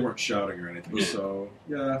 I guess they weren't shouting or anything, so,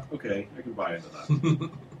 yeah, okay, I can buy into that.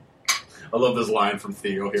 I love this line from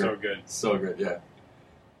Theo here. So good. So good, yeah.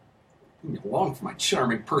 Along for my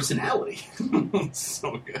charming personality.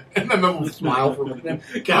 So good. And then the little smile from him.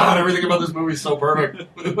 God, everything about this movie is so perfect.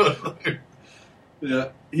 Yeah,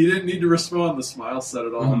 he didn't need to respond. The smile said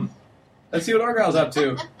it all. Mm. Let's see what Argyle's up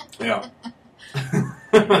to. Yeah.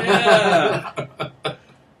 Yeah.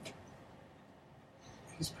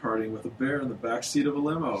 He's partying with a bear in the backseat of a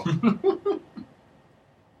limo.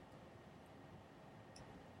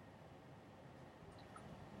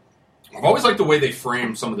 I've always liked the way they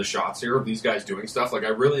frame some of the shots here of these guys doing stuff. Like, I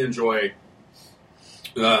really enjoy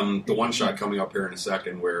the one shot coming up here in a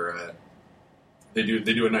second where they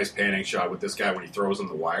do a nice panning shot with this guy when he throws him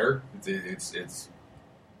the wire. It's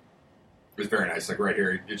very nice. Like right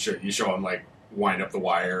here, you show him like wind up the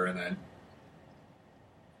wire, and then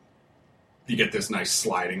you get this nice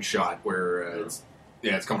sliding shot where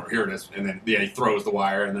it's coming. Here it is, and then he throws the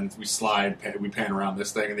wire, and then we pan around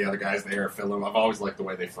this thing, and the other guy's there filling. I've always liked the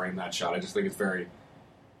way they frame that shot. I just think it's very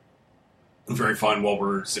fun while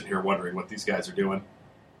we're sitting here wondering what these guys are doing,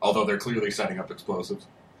 although they're clearly setting up explosives.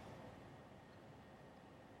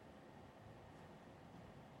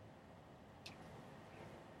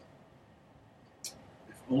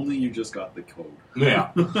 If only you just got the code.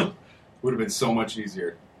 Yeah, would have been so much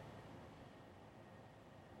easier.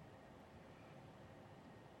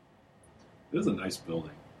 It is a nice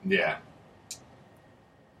building. Yeah.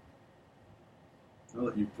 Now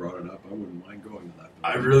that you've brought it up, I wouldn't mind going to that building.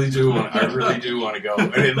 I really do want to go,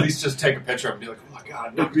 and at least just take a picture and be like, "Oh my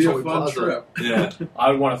god, it'd be a fun trip." Yeah,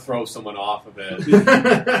 I would want to throw someone off of it.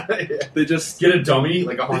 Yeah. They just Get a dummy,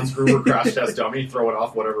 like a Hans Gruber crash test dummy, throw it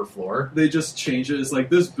off whatever floor. They just change it. It's like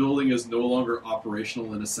this building is no longer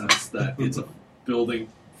operational in a sense that it's a building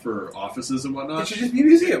for offices and whatnot. It should just be a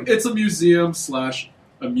museum. It's a museum /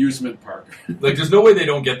 amusement park. Like, there's no way they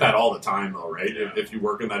don't get that all the time, though, right? Yeah. If you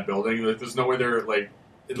work in that building, like, there's no way they're like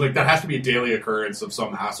that has to be a daily occurrence of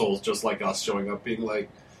some assholes just like us showing up, being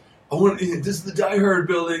like, this is the Die Hard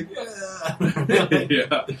building. Yeah.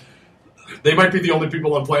 Yeah. They might be the only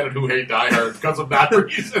people on planet who hate Die Hard because of that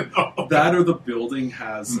reason. That or the building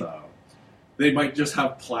has. They might just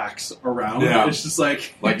have plaques around. Yeah. It's just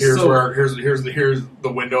like here's the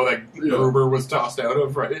window that Gruber was tossed out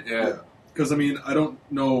of, right? Yeah. Because I mean, I don't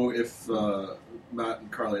know if Matt and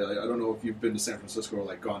Carly, I don't know if you've been to San Francisco or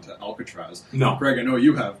like gone to Alcatraz. No. Greg, I know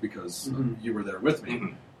you have because you were there with me.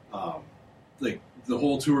 Mm-hmm. Like the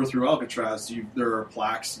whole tour through Alcatraz, there are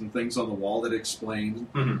plaques and things on the wall that explain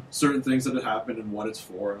certain things that had happened and what it's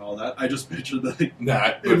for and all that. I just pictured that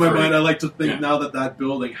in my mind. I like to think now that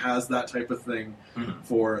building has that type of thing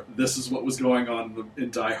for this is what was going on in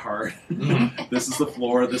Die Hard. This is the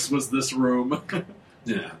floor. This was this room.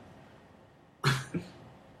 Yeah.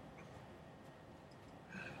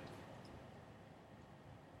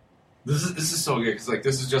 This is so good because like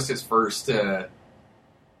this is just his first, the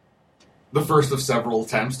first of several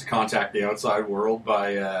attempts to contact the outside world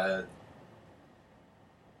by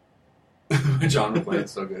John McClane.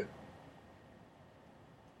 It's so good.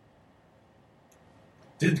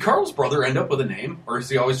 Did Carl's brother end up with a name, or is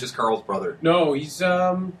he always just Carl's brother? No, he's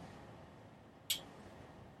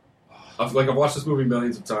I've watched this movie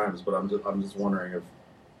millions of times, but I'm just wondering if.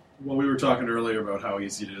 Well, we were talking earlier about how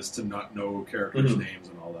easy it is to not know characters' names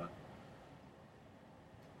and all that.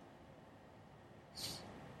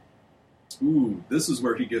 Ooh, this is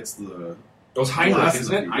where he gets the. It was Heinrich,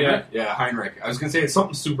 isn't it? Yeah. Yeah, Heinrich. I was going to say it's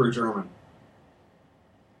something super German.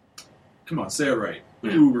 Come on, say it right.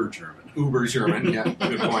 Yeah. Uber German. Uber German, yeah,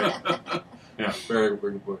 good point. Yeah, very,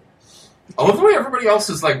 very good point. I love the way everybody else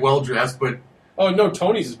is like well dressed, but oh no,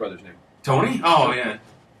 Tony's his brother's name. Tony? Oh yeah,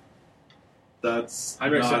 that's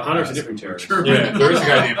Heinrich's a different terrorist. Yeah, there is a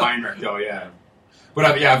guy named Heinrich, though. Yeah, but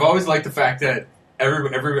I've always liked the fact that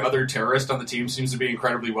every other terrorist on the team seems to be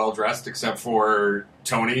incredibly well dressed, except for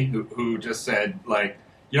Tony, who just said like,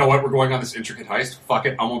 you know what, we're going on this intricate heist. Fuck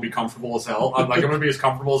it, I'm gonna be comfortable as hell. I'm gonna be as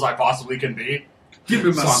comfortable as I possibly can be. Give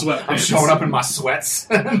me my sweat. I'm showing up in my sweats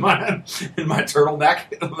and my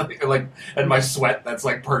turtleneck, like and my sweat that's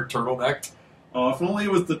like part turtleneck. Oh, if only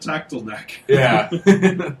it was the tactile neck. Yeah,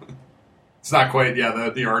 it's not quite.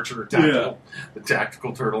 Yeah, the Archer tactical, the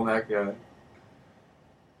tactical turtleneck. Yeah,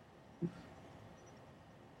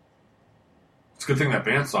 it's a good thing that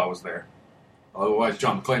bandsaw was there. Otherwise,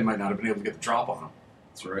 John McClane might not have been able to get the drop on him.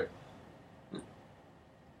 That's right.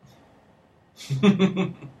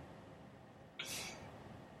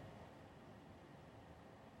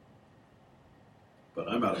 But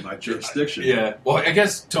I'm out of my jurisdiction. Yeah. Well, I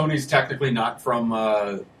guess Tony's technically not from.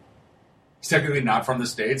 He's technically not from the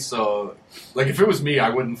States, so like if it was me, I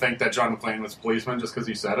wouldn't think that John McClane was a policeman just because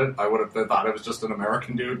he said it. I would have thought it was just an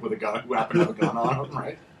American dude with a gun who happened to have a gun on him,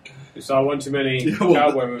 right? You saw one too many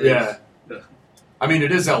cowboy movies. Yeah. I mean,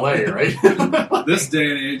 it is L.A., right? This day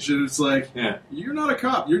and age, it's like, yeah. You're not a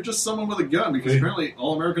cop. You're just someone with a gun, because apparently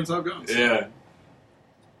all Americans have guns. Yeah.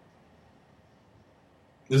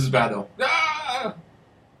 This is bad, though. Ah!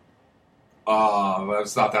 I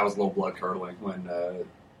just thought that was low blood curdling when...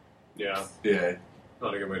 Yeah. Yeah.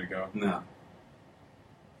 Not a good way to go. No.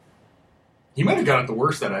 He might have got it the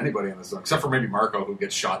worst out of anybody in this song, except for maybe Marco, who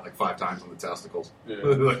gets shot like 5 times in the testicles. Yeah.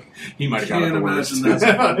 Like, he might have got it the worst. Can't imagine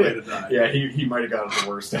that's a way to die. Yeah, he might have got it the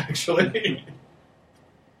worst, actually.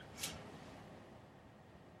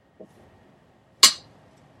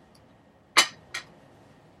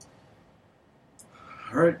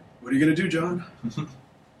 All right, what are you going to do, John?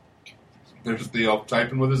 There's Theo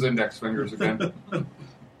typing with his index fingers again.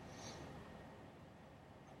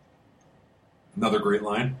 Another great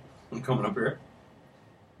line coming up here.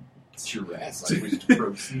 It's your ass. I wish to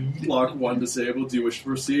proceed. Lock 1 disabled. Do you wish to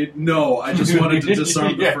proceed? No, I just wanted to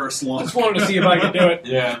disarm the first lock. Just wanted to see if I could do it.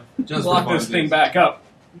 Yeah. Just lock this thing back up.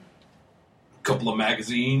 Couple of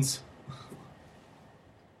magazines.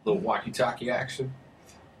 Little walkie-talkie action.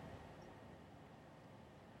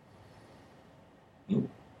 Ooh,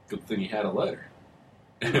 good thing he had a lighter.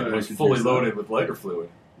 And it was fully loaded with lighter fluid.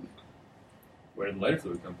 Where did the lighter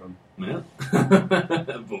fluid come from? Yeah.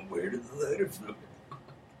 But where did the lighter fluid?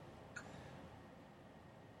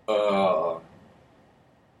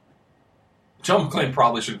 John McClane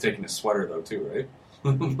probably should have taken his sweater though too, right?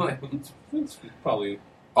 It's probably.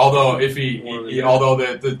 Although if although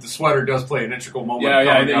the sweater does play an integral moment.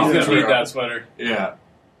 Yeah, he's going to need that sweater. Yeah.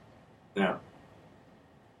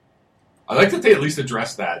 I like that they at least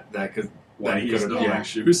addressed that because Why he could have wearing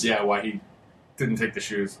shoes. Yeah, why he didn't take the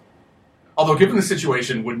shoes. Although, given the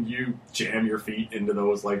situation, wouldn't you jam your feet into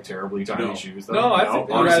those like terribly tiny shoes? Though? No, I think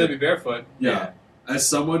I'd rather be barefoot. Yeah. As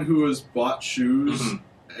someone who has bought shoes,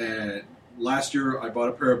 and last year I bought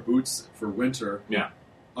a pair of boots for winter. Yeah.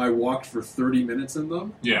 I walked for 30 minutes in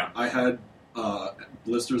them. Yeah. I had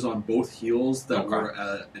blisters on both heels that were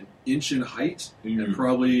an inch in height and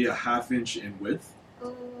probably a half inch in width.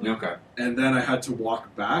 Okay. And then I had to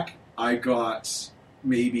walk back. I got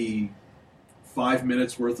maybe 10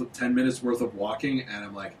 minutes worth of walking, and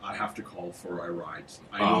I'm like, I have to call for a ride.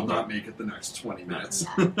 I will not make it the next 20 minutes.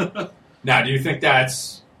 Now, do you think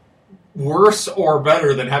that's worse or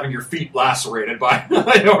better than having your feet lacerated by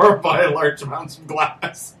large amounts of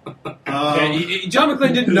glass? John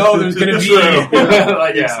McClane didn't know there was going to be.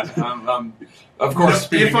 Of course,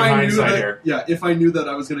 speaking in hindsight here. Yeah, if I knew that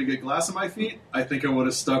I was going to get glass in my feet, I think I would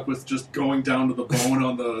have stuck with just going down to the bone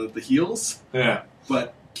on the heels. Yeah.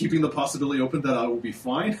 But keeping the possibility open that I will be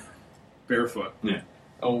fine, barefoot. Yeah.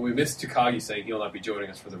 Oh, we missed Takagi saying he'll not be joining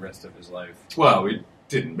us for the rest of his life. Well, we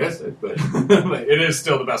didn't miss it, but it is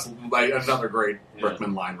still the best. Like, another great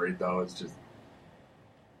Rickman line read, though. It's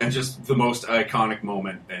just the most iconic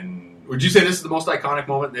moment. And would you say this is the most iconic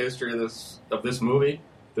moment in the history of this movie?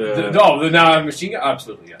 The now I have a machine gun?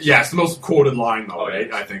 Absolutely, yes. Yeah, it's the most quoted line, though, right?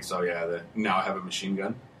 Yes. I think so, yeah. The now I have a machine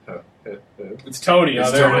gun. It's Tony.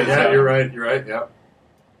 It's there Tony. it is. Yeah, you're right, yeah.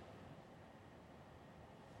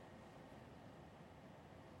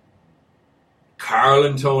 Carl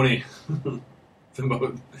and Tony.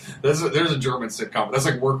 There's a German sitcom. That's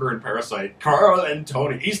like Worker and Parasite. Carl and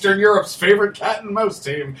Tony. Eastern Europe's favorite cat and mouse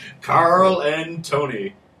team. Carl and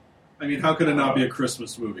Tony. I mean, how could it not be a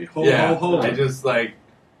Christmas movie? Ho, Yeah, ho, ho. I just like...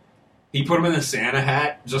 He put him in the Santa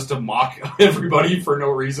hat just to mock everybody for no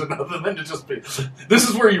reason other than to just be... This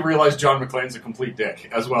is where you realize John McClane's a complete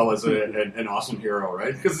dick, as well as an awesome hero,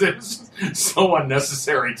 right? Because it was just so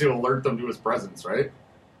unnecessary to alert them to his presence, right?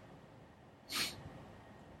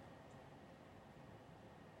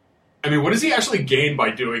 I mean, what does he actually gain by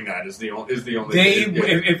doing that? Is the only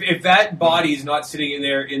If that body's not sitting in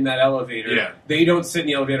there in that elevator, they don't sit in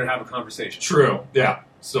the elevator and have a conversation. True. Yeah.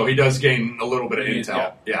 So he does gain a little bit of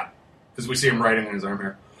intel. Yeah. Because we see him writing in his arm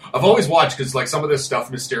here. I've always watched because like some of this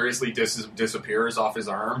stuff mysteriously disappears off his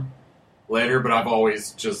arm later, but I've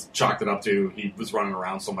always just chalked it up to he was running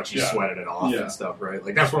around so much he sweated it off and stuff, right?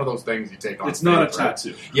 Like that's one of those things you take on. It's faith, not a right?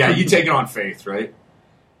 tattoo. Yeah, you take it on faith, right?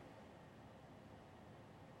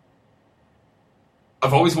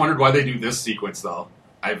 I've always wondered why they do this sequence, though.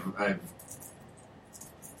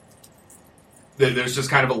 There's just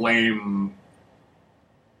kind of a lame...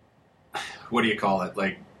 What do you call it?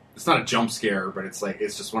 Like, it's not a jump scare, but it's like,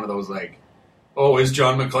 it's just one of those, like, oh, is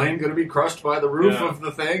John McClane going to be crushed by the roof of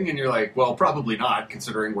the thing? And you're like, well, probably not,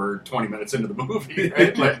 considering we're 20 minutes into the movie,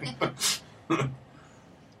 right? Like...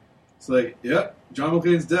 It's like, John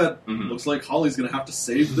McClane's dead. Mm-hmm. Looks like Holly's going to have to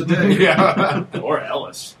save the day. Yeah. Or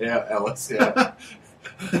Ellis. Yeah, Ellis, yeah.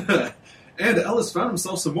 And Ellis found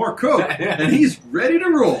himself some more coke, and he's ready to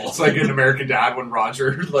roll. It's like in American Dad when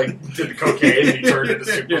Roger did the cocaine and he turned into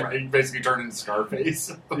Superman. He basically turned into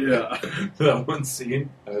Scarface. Yeah. That one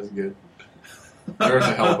scene, that was good. There's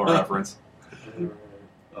a hell of a reference.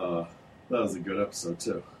 That was a good episode,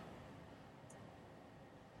 too.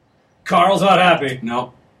 Carl's not happy.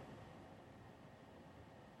 No.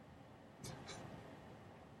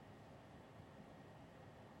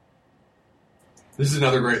 There's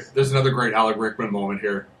another great Alec Rickman moment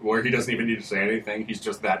here where he doesn't even need to say anything. He's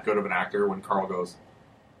just that good of an actor when Carl goes,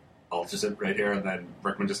 I'll just sit right here, and then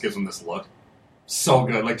Rickman just gives him this look. So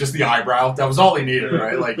good. Like, just the eyebrow. That was all he needed,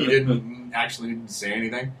 right? Like, he didn't actually need to say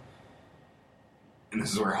anything. And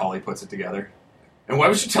this is where Holly puts it together. And why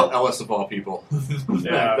would you tell Ellis, of all people,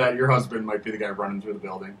 that your husband might be the guy running through the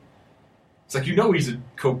building? It's like, he's a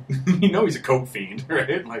coke fiend,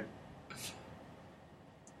 right? Like,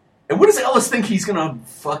 and what does Ellis think he's gonna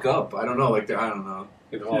fuck up? I don't know. Like, I don't know.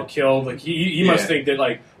 Get them all killed. Like he must think that,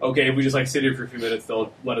 like, okay, if we just like sit here for a few minutes,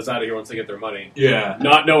 they'll let us out of here once they get their money. Yeah.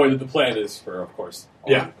 Not knowing that the plan is for, of course,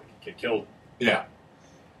 all yeah, get killed. Yeah.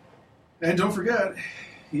 And don't forget,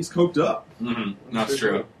 he's coked up. Mm-hmm. That's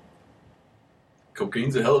true.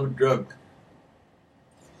 Cocaine's a hell of a drug.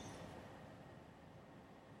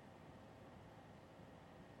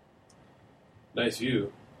 Nice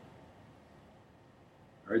view.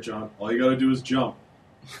 All right, John. All you got to do is jump.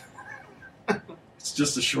 It's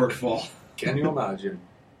just a short fall. Can you imagine?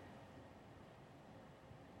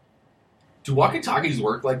 Do walkie-talkies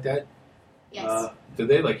work like that? Yes. Do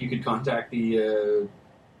they? Like, you could contact the... Oh,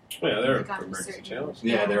 yeah, there are Got emergency certain- channels.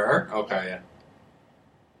 Yeah, there are? Okay,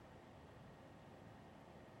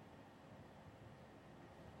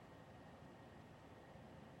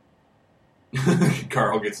 yeah.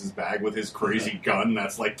 Carl gets his bag with his crazy gun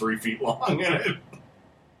that's like 3 feet long in it.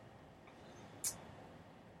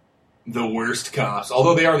 The worst cops.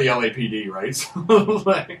 Although they are the LAPD, right? So,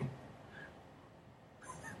 like,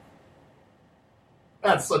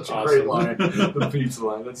 that's such a great line. The pizza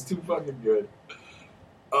line. That's too fucking good.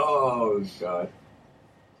 Oh, God.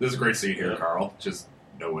 This is a great scene here, Carl. Just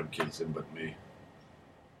no one kills him but me.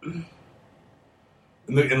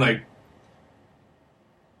 And like,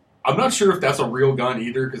 I'm not sure if that's a real gun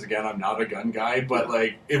either, because again, I'm not a gun guy, but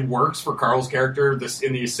like, it works for Carl's character this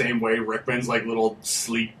in the same way Rickman's like little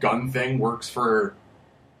sleek gun thing works for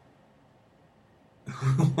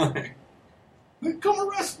like, come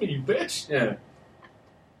arrest me, you bitch. Yeah.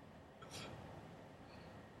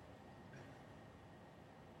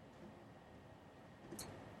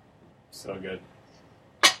 So good.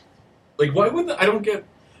 Like, why wouldn't I don't get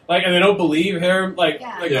like, and they don't believe him. Like,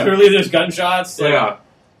 Yeah. Clearly there's gunshots. Like, yeah.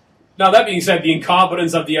 Now, that being said, the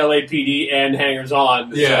incompetence of the LAPD and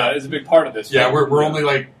hangers-on is a big part of this. Yeah, we're only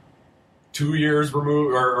like 2 years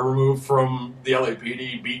removed from the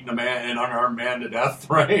LAPD beating an unarmed man to death,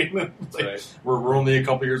 right? Like, right. We're only a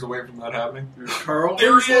couple years away from that happening. Carl.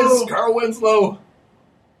 There he is, Carl Winslow,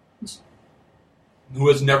 who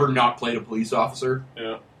has never not played a police officer.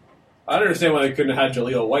 Yeah. I don't understand why they couldn't have had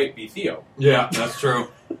Jaleel White be Theo. Yeah, that's true.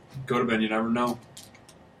 Could have been, you never know.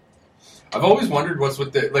 I've always wondered what's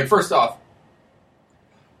with the... Like, first off,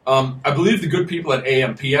 I believe the good people at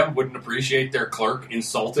AM/PM wouldn't appreciate their clerk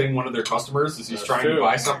insulting one of their customers as he's trying to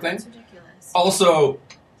buy something. That's ridiculous. Also,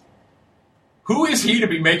 who is he to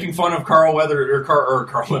be making fun of Carl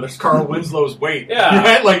Winslow's weight? Yeah.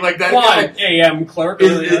 Right? Like that Why? guy AM clerk?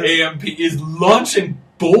 is AMP is launching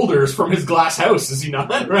boulders from his glass house, is he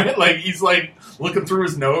not? Right? Like, he's like looking through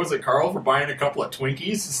his nose at Carl for buying a couple of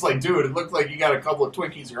Twinkies. It's like, dude, it looked like you got a couple of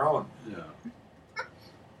Twinkies your own. Yeah.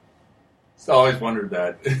 I always wondered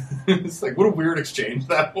that. It's like, what a weird exchange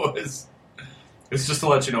that was. It's just to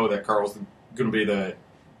let you know that Carl's going to be the...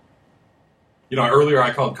 You know, earlier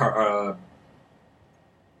I called Argyle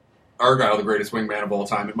the greatest wingman of all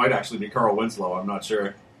time. It might actually be Carl Winslow. I'm not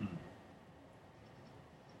sure.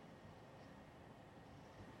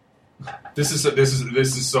 This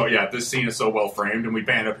scene is so well framed, and we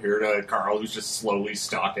pan up here to Carl, who's just slowly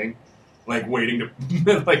stalking, like waiting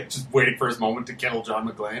for his moment to kill John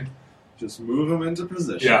McClane. Just move him into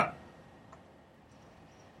position. Yeah.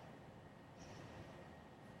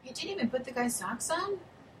 You didn't even put the guy's socks on?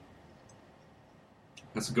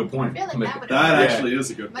 That's a good point. I feel like That actually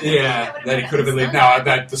is a good point. Yeah, that he could have been like, now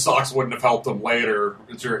that the socks wouldn't have helped him later.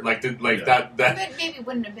 That But maybe it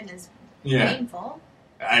wouldn't have been as painful.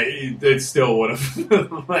 It still would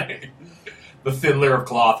have. Like, the thin layer of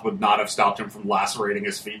cloth would not have stopped him from lacerating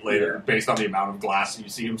his feet later, based on the amount of glass you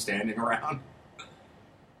see him standing around.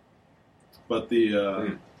 But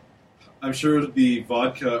I'm sure the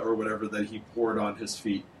vodka or whatever that he poured on his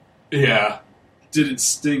feet, didn't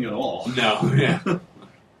sting at all. No, yeah.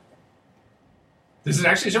 Does it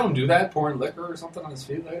actually show him do that, pouring liquor or something on his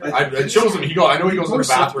feet later? It shows him. I know he goes to the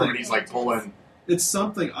bathroom and he's like pulling. It's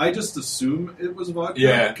something. I just assume it was vodka.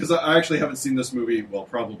 Yeah. Because I actually haven't seen this movie, well,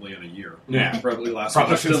 probably in a year. Yeah. Probably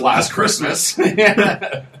since last Christmas.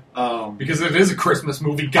 Yeah. Because it is a Christmas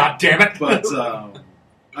movie, God damn it. But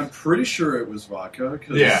I'm pretty sure it was vodka.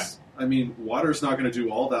 Because, I mean, water's not going to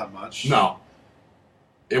do all that much. No.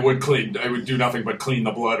 It would do nothing but clean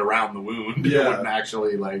the blood around the wound. Yeah. It wouldn't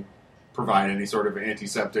actually like provide any sort of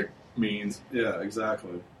antiseptic means. Yeah,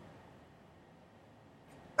 exactly.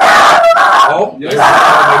 Oh, Yeah.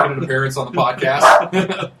 there's making an appearance on the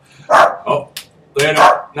podcast. Oh,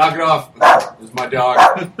 Lando, knock it off. This is my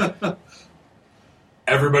dog.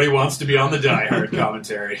 Everybody wants to be on the Die Hard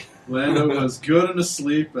commentary. Lando was good and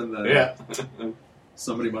asleep, and then Yeah.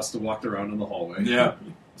 somebody must have walked around in the hallway. Yeah.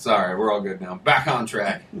 Sorry, we're all good now. Back on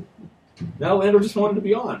track. Now Lando just wanted to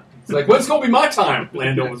be on. It's like, when's going to be my time?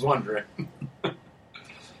 Lando was wondering.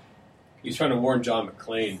 He's trying to warn John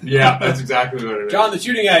McClane. Yeah, that's exactly what it is. John, they're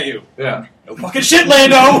shooting at you. Yeah. No fucking shit,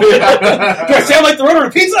 Lando! Do I sound like the runner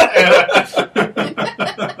of pizza?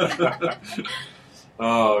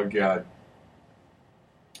 Oh, God.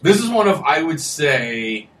 This is one of, I would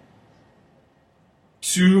say,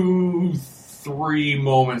 2-3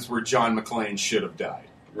 moments where John McClane should have died.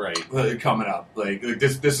 Right. Coming up. Like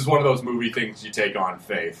this is one of those movie things you take on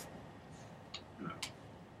faith.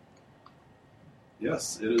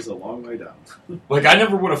 Yes, it is a long way down. Like, I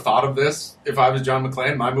never would have thought of this if I was John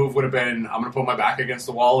McClane. My move would have been, I'm going to put my back against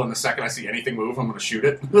the wall, and the second I see anything move, I'm going to shoot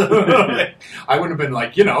it. I wouldn't have been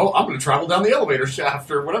like, I'm going to travel down the elevator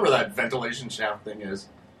shaft, or whatever that ventilation shaft thing is.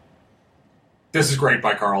 This is great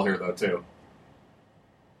by Carl here, though, too.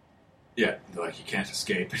 Yeah, like, he can't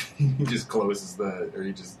escape. He just closes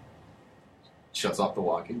he just shuts off the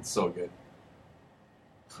walkie. It's so good.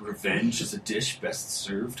 Revenge is a dish best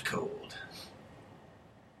served cold.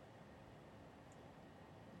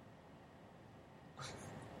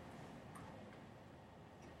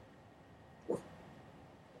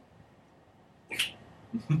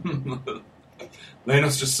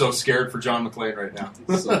 Lano's just so scared for John McClane right now.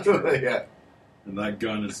 It's so true. Yeah. And that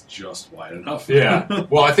gun is just wide enough. Yeah.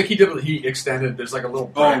 Well, I think he extended, there's like a little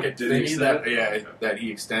bracket did he thingy extend it? that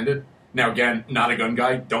he extended. Now, again, not a gun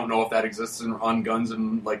guy. Don't know if that exists on guns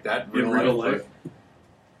and like that In real life.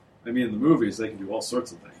 I mean, in the movies, they can do all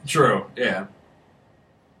sorts of things. True, yeah.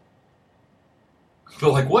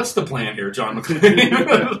 But, like, what's the plan here, John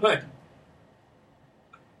McClane? Like,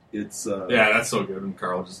 It's yeah, that's so good. And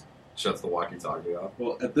Carl just shuts the walkie-talkie off.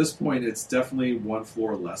 well, at this point, it's definitely one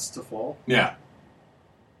floor less to fall. Yeah.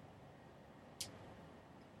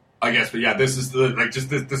 I guess, but yeah, this is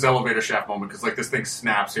this elevator shaft moment, because, like, this thing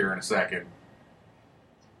snaps here in a second.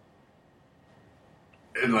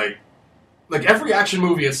 And, like every action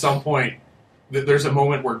movie at some point, there's a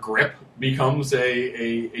moment where grip becomes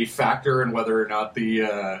a factor in whether or not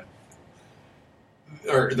the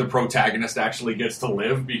protagonist actually gets to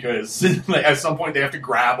live, because like, at some point they have to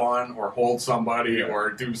grab on or hold somebody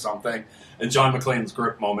or do something. And John McClane's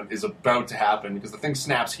grip moment is about to happen because the thing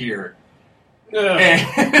snaps here.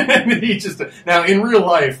 And he just... Now, in real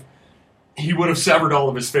life, he would have severed all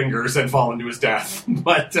of his fingers and fallen to his death.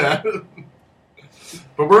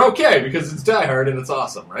 But we're okay because it's Die Hard and it's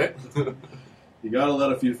awesome, right? You gotta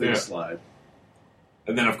let a few things slide.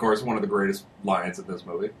 And then, of course, one of the greatest lines of this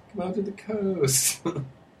movie. Come out to the coast.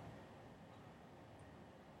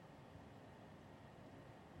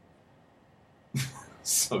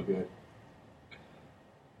 So good.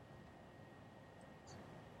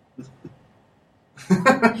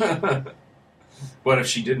 But if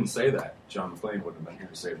she didn't say that, John McClane wouldn't have been here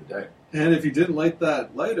to save the day. And if he didn't light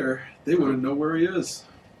that lighter, they wouldn't know where he is.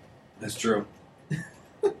 That's true.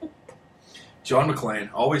 John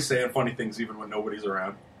McClane, always saying funny things even when nobody's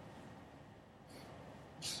around.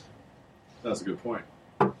 That's a good point.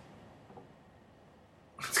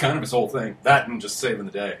 It's kind of his whole thing. That and just saving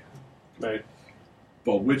the day. Right.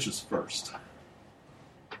 But which is first?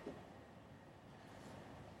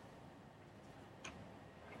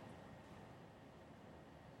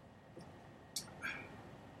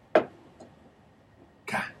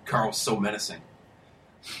 God, Carl's so menacing.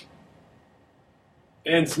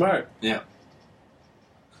 And smart. Yeah.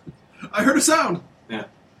 I heard a sound! Yeah.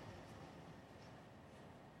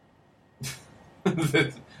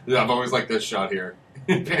 I've always liked this shot here.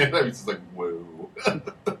 It's just like, whoa.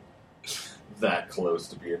 That close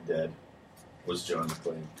to being dead was John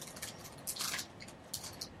McClane.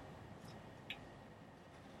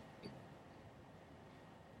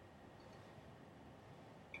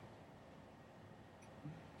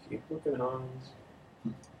 Keep looking, Hans.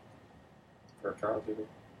 For Carl, people.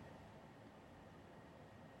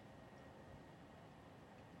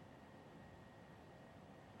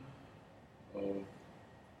 Oh.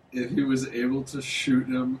 If he was able to shoot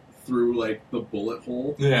him through, like, the bullet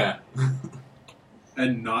hole Yeah.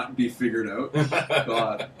 and not be figured out,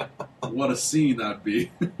 God, what a scene that'd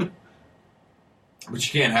be. But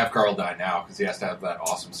you can't have Carl die now because he has to have that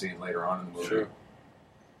awesome scene later on in the movie. Sure.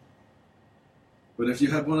 But if you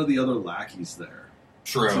had one of the other lackeys there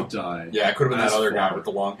True. to die... Yeah, it could have been that as other guy Flark. with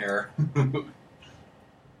the long hair.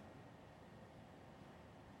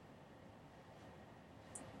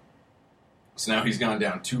 So now he's gone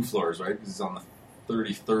down 2 floors, right? Because he's on the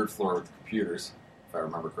 33rd floor with the computers, if I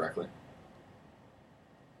remember correctly.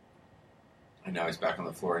 And now he's back on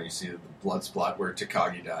the floor, and you see the blood spot where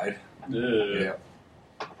Takagi died. Yeah.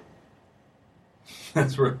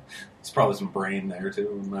 That's where... There's probably some brain there, too,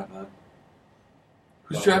 and whatnot.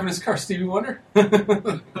 Who's driving his car? Stevie Wonder?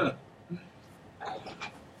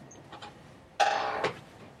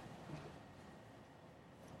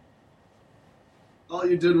 All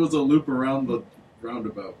you did was a loop around the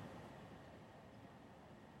roundabout.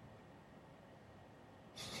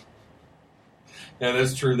 Yeah,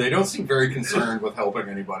 that's true. They don't seem very concerned with helping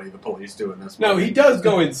anybody, the police do in this No, movie. he does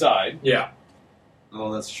go inside. Yeah.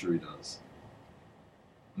 Oh, that's true, he does.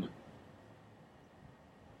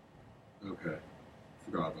 Okay.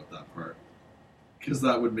 Forgot about that part. Because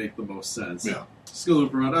that would make the most sense. Yeah. Just go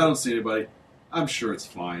loop around. I don't see anybody. I'm sure it's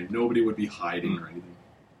fine. Nobody would be hiding or anything.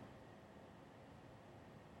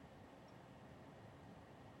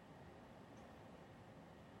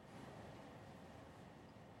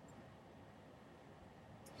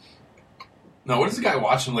 No, what is the guy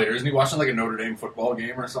watching later? Isn't he watching like a Notre Dame football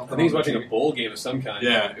game or something? I think he's on watching TV? a bowl game of some kind.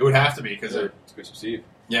 Yeah, it would have to be because It's Christmas Eve.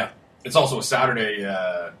 yeah, it's also a Saturday.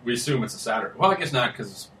 We assume it's a Saturday. Well, I guess not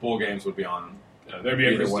because bowl games would be on. There'd be a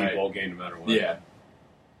Either Christmas way. Eve bowl game no matter what. Yeah,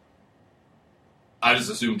 I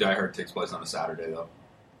just assume Die Hard takes place on a Saturday though.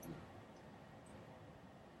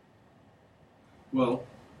 Well,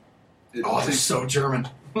 it Oh, they're so German.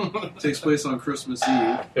 takes place on Christmas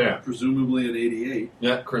Eve, Yeah, presumably in '88.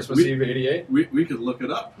 yeah. Christmas We- Eve '88. We could look it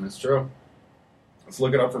up. That's true. Let's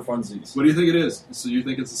look it up for funsies. What do you think it is? So you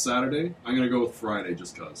think it's a Saturday? I'm going to go with Friday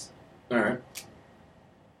just because. All right.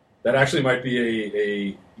 That actually might be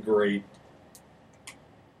a great.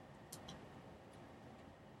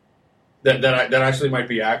 That actually might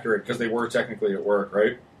be accurate because they were technically at work,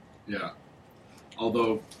 right? Yeah.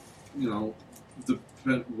 Although,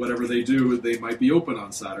 whatever they do, they might be open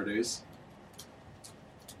on Saturdays.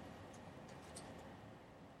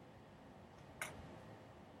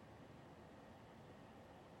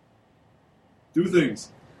 Do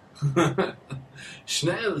things.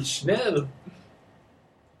 Schnell.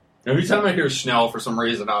 Every time I hear Schnell, for some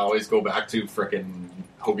reason, I always go back to frickin'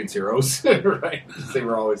 Hogan's Heroes, right? 'Cause they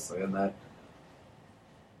were always saying that.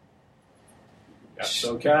 Got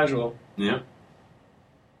so casual. Yeah.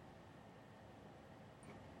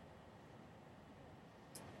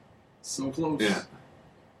 So close. Yeah.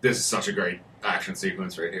 This is such a great action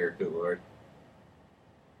sequence right here. Good lord.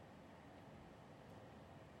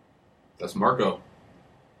 That's Marco.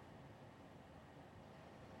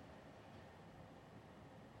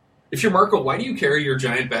 If you're Marco, why do you carry your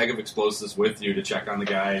giant bag of explosives with you to check on the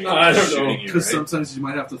guy I don't know. shooting you, Because right? sometimes you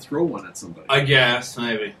might have to throw one at somebody. I guess,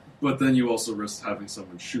 maybe. But then you also risk having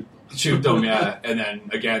someone shoot them. Shoot them, yeah. And then,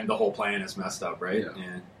 again, the whole plan is messed up, right?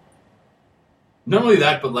 Yeah. Not only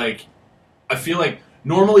that, but, like, I feel like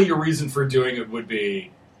normally your reason for doing it would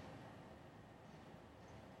be...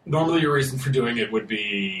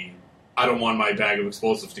 I don't want my bag of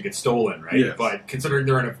explosives to get stolen, right? Yes. But considering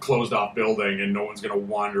they're in a closed-off building and no one's going to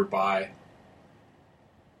wander by...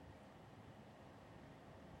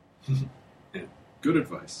 Good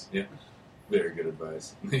advice. Very good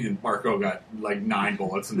advice. Marco got, like, 9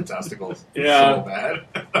 bullets in the testicles. Yeah. So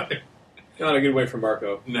bad. Not a good way for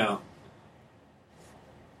Marco. No.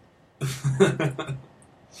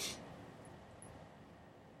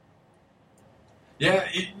 Yeah,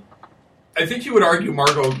 I think you would argue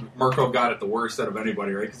Marco got it the worst out of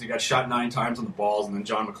anybody, right? Because he got shot 9 times on the balls, and then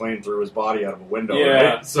John McClane threw his body out of a window,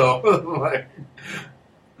 Yeah. right? So, like...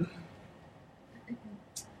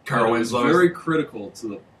 Carl It's Winslow's... very critical to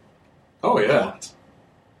the Oh, yeah. plot.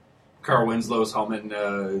 Carl Winslow's home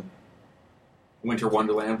in Winter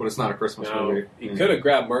Wonderland, but it's not a Christmas movie. He could have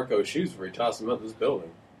grabbed Marco's shoes before he tossed them out this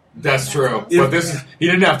building. That's true. If- But he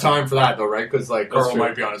didn't have time for that, though, right? Because, like, That's Carl true.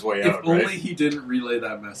 might be on his way If out, only right? he didn't relay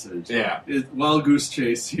that message. Yeah. Wild goose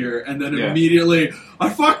chase here, and then Yeah. immediately, I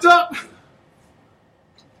fucked up!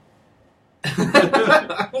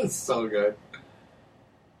 That's so good.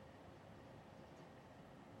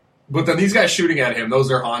 But then these guys shooting at him,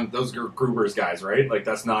 those are Gruber's guys, right? Like,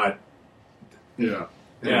 that's not... Yeah.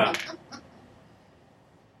 Yeah.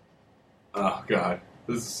 Oh, God.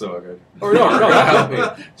 This is so good. Or no.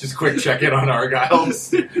 Argyle. Just quick check-in on Argyle.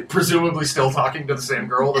 Presumably still talking to the same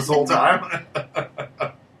girl this whole time.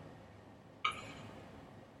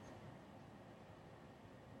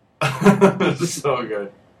 This is so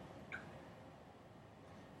good.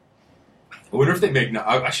 I wonder if they make...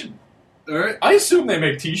 I should... All right. I assume they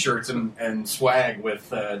make T-shirts and swag with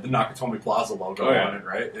the Nakatomi Plaza logo on it,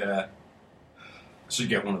 right? Yeah. I should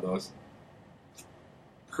get one of those.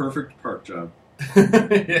 Perfect park job.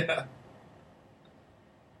 Yeah.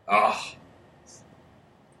 Oh.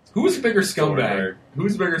 Who's a bigger scumbag?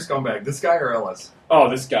 Who's a bigger scumbag? This guy or Ellis? Oh,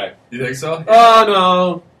 this guy. You think so?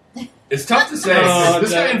 Oh, no. It's tough to say.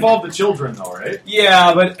 This guy involved the children, though, right?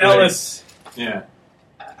 Yeah, but Ellis... Yeah.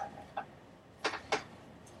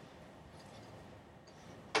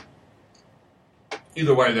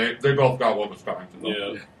 Either way, they both got what was coming to them.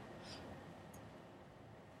 Yeah.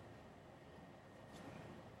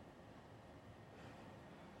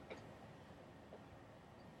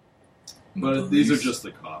 But these are just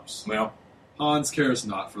the cops. Well, Hans cares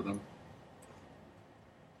not for them.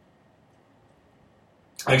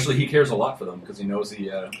 actually, he cares a lot for them because he knows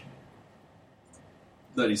he...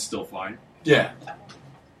 That he's still fine. Yeah.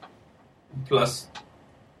 Plus,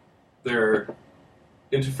 their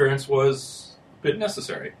interference was a bit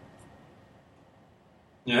necessary.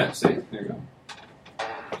 Yeah, see? There you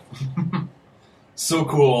go. So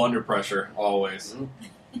cool under pressure, always.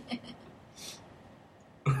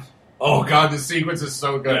 Oh, God, this sequence is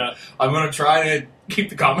so good. Yeah. I'm going to try to keep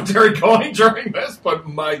the commentary going during this, but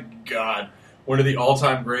my God. One of the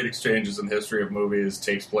all-time great exchanges in the history of movies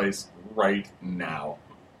takes place right now.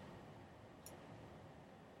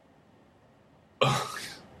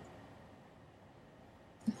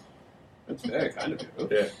 That's very kind of you.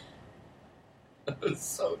 Yeah. It's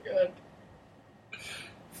so good.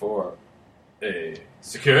 For a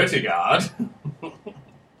security guard.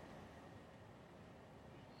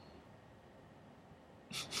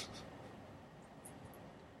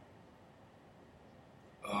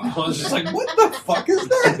 I was just like, what the fuck is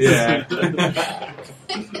that? Yeah.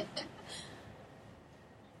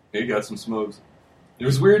 He got some smokes. It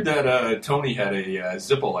was weird that Tony had a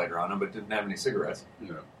Zippo lighter on him, but didn't have any cigarettes.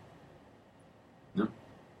 Yeah. Yep.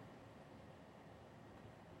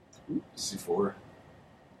 C4.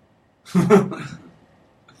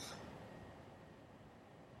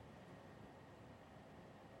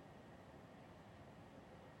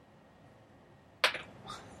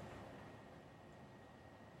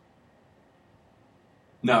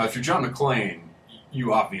 Now, if you're John McClane,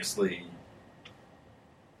 you obviously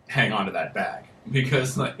hang on to that bag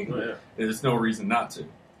because, there's no reason not to.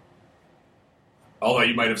 Although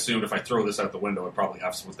you might have assumed if I throw this out the window, it probably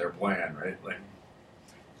F's with their plan, right? Like,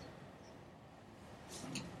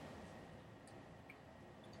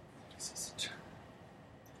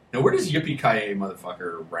 now, where does Yippee-ki-yay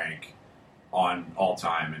motherfucker rank on all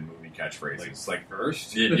time in movie catchphrases? Like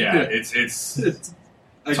first? Yeah, it's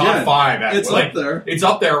Again, top 5. It's like, up there. It's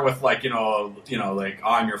up there with like like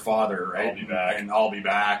I'm your father, right? I'll be back. And I'll be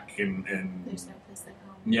back, and There's no place like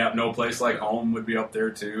home. yeah, No Place Like Home would be up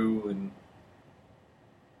there too, and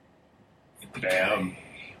Bam.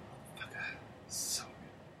 So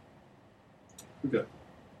Okay.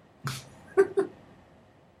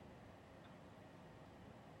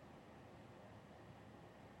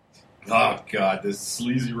 oh God, this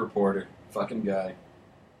sleazy reporter, fucking guy,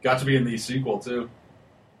 got to be in the sequel too.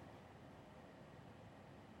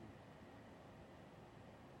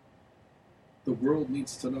 The world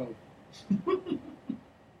needs to know.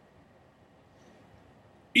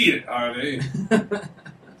 Eat it, Harvey.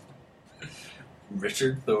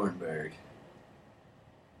 Richard Thornburg.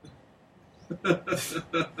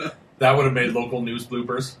 That would have made local news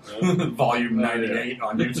bloopers. Volume 98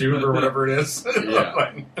 on YouTube or whatever it is.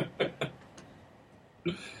 Yeah.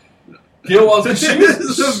 Gil was she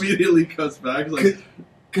was Just immediately cuts back like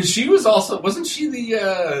because she was also wasn't she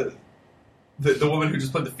the woman who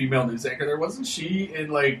just played the female news anchor there? Wasn't she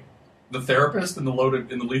in like the therapist in the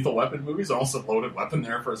Lethal Weapon movies? Also Loaded Weapon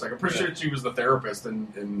there for a second. I'm pretty sure she was the therapist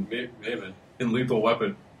in Lethal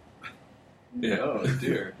Weapon. Yeah. Oh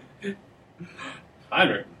dear.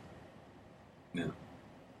 Heinrich. Yeah.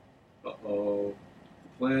 uh-oh. The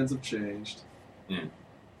plans have changed. Yeah.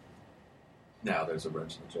 Now there's a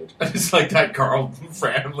wrench in the change. It's like that Carl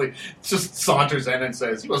randomly just saunters in and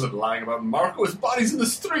says, he wasn't lying about Marco, his body's in the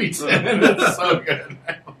streets. And it's so good.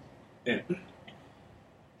 Yeah.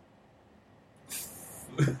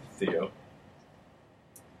 Theo.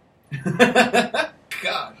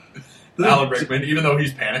 God. Alan Rickman, even though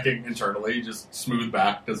he's panicking internally, just smooth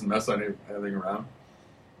back, doesn't mess anything around.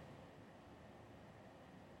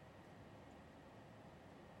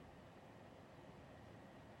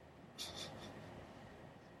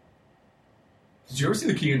 Did you ever see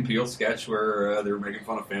the Key and Peele sketch where they were making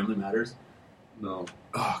fun of Family Matters? No.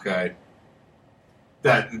 Oh, God.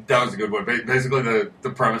 That was a good one. Basically,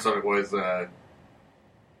 the premise of it was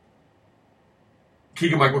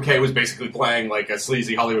Keegan-Michael Kay was basically playing like a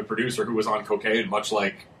sleazy Hollywood producer who was on cocaine, much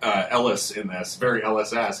like Ellis in this, very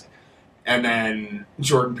Ellis-esque. And then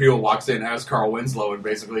Jordan Peele walks in as Carl Winslow and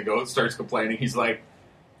basically starts complaining. He's like,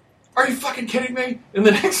 "Are you fucking kidding me? In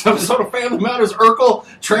the next episode of Family Matters, Urkel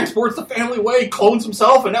transports the family away, clones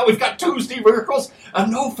himself, and now we've got 2 Steve Urkels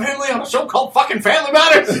and no family on a show called fucking Family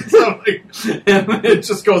Matters." So, and it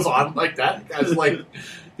just goes on like that. The guy's like,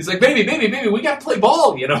 he's like, baby, we gotta play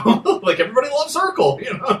ball, you know? Like, everybody loves Urkel,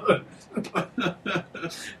 you know?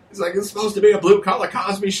 He's like, it's supposed to be a blue-collar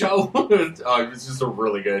Cosby show. It was just a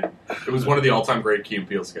really good... It was one of the all-time great Key and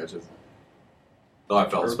Peele sketches. Oh, I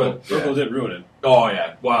felt Urkel did ruin it. Oh,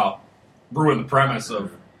 yeah. Wow. Ruined the premise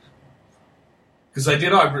of... Because I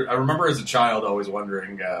remember as a child always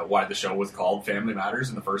wondering why the show was called Family Matters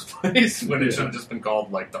in the first place, when it should have just been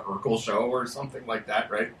called, like, The Urkel Show or something like that,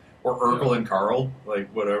 right? Or Urkel and Carl,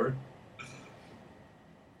 like, whatever.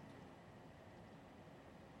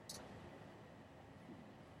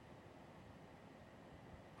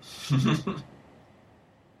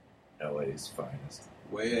 LA's finest.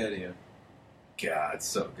 Way ahead of you. God, it's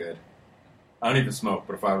so good. I don't even smoke,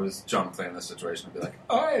 but if I was John McClane in this situation, I'd be like,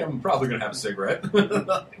 I am probably going to have a cigarette.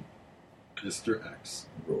 Mr. X.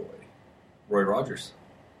 Roy Rogers.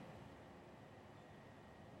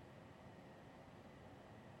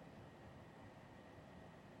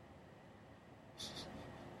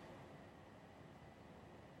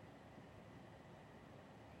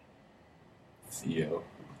 Theo.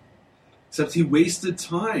 Except he wasted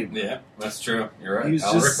time. Yeah, that's true. You're right. He was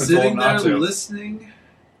Al just Rickman sitting told him there not to. listening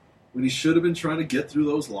when he should have been trying to get through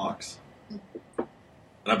those locks. And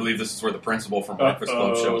I believe this is where the principal from Breakfast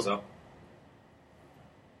Club shows up.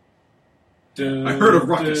 I heard a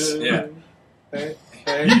ruckus. Yeah. Hey.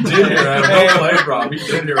 You did hear that. Well played, Rob. You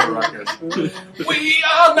did hear a ruckus. We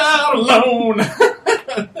are not alone.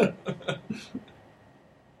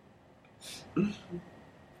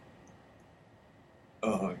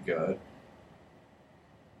 Oh, God.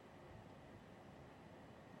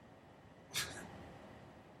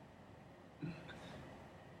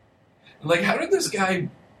 Like, how did this guy...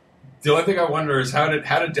 The only thing I wonder is how did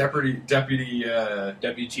Deputy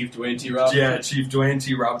Chief Dwayne T. Robinson? Yeah, Chief Dwayne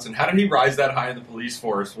T. Robinson. How did he rise that high in the police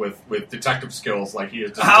force with detective skills like he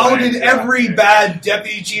is? How did every bad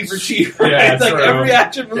deputy chief or chief? Right? Yeah, It's like true. every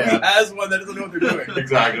action movie has one that doesn't know what they're doing.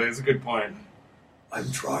 Exactly, it's a good point.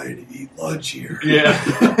 I'm trying to eat lunch here. Yeah.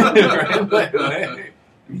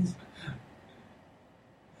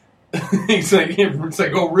 It's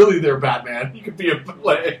like, oh, really there, Batman? You could be a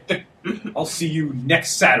play. I'll see you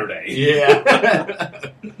next Saturday.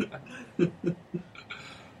 Yeah.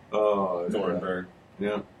 Oh, Thornburg.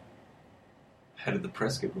 Yeah. How did the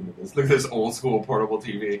press get into this? Look at this old school portable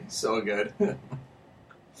TV. So good.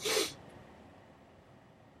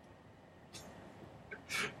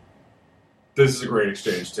 This is a great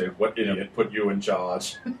exchange, too. What idiot put you in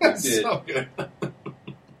charge? So good.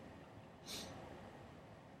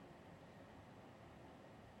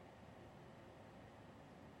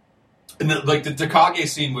 And the Takage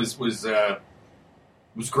scene was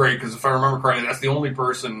great, because if I remember correctly, that's the only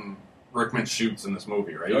person Rickman shoots in this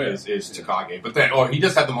movie, right? Oh, yeah. Is Takage. But then, he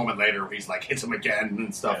just had the moment later where he's like, hits him again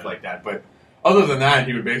and stuff like that. But other than that,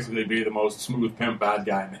 he would basically be the most smooth pimp bad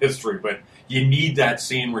guy in history. But you need that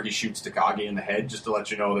scene where he shoots Takage in the head just to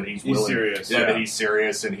let you know that he's willing. Serious. Yeah, that he's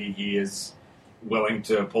serious and he is willing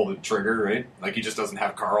to pull the trigger, right? Like, he just doesn't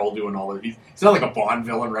have Carl doing all of it. He's not like a Bond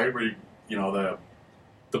villain, right? Where,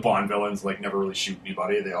 the Bond villains, like, never really shoot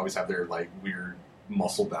anybody. They always have their, like, weird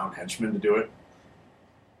muscle-bound henchmen to do it.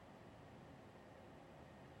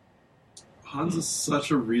 Hans is such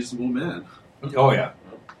a reasonable man. Oh, yeah.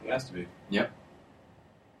 Well, he has to be. Yep.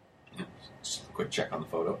 Just a quick check on the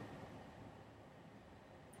photo.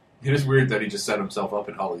 It is weird that he just set himself up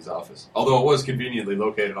in Holly's office. Although it was conveniently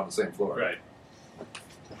located on the same floor. Right.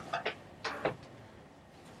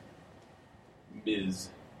 Ms.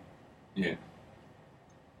 Yeah.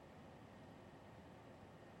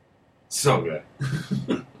 So good.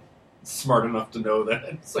 Smart enough to know that.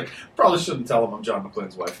 It's like, probably shouldn't tell him I'm John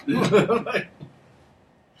McClane's wife.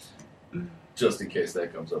 Just in case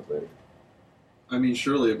that comes up later. I mean,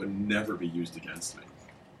 surely it would never be used against me.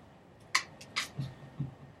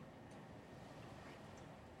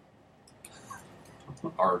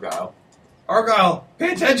 Argyle,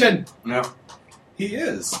 pay attention! Yeah. He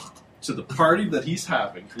is. To the party that he's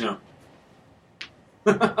having. Yeah.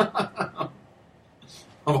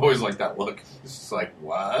 I've always liked that look. It's just like,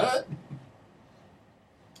 what?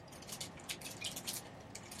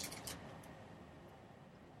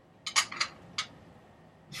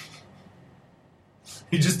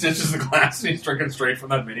 He just ditches the glass and he's drinking straight from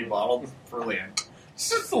that mini bottle. Brilliant. It's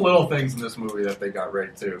just the little things in this movie that they got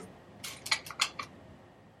right, too.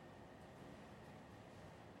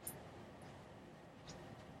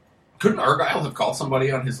 Couldn't Argyle have called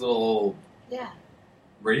somebody on his little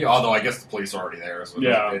radio? Although I guess the police are already there. So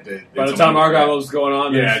yeah. By the time Argyle was going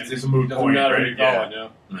on, it's a moot point. Right? Yeah.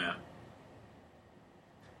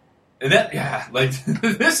 And that, like,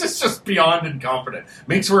 this is just beyond incompetent.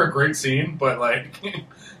 Makes for a great scene, but, like,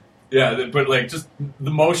 but, like, just the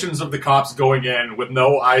motions of the cops going in with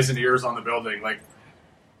no eyes and ears on the building, like,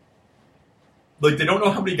 they don't know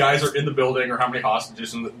how many guys are in the building or how many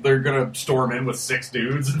hostages, and they're gonna storm in with 6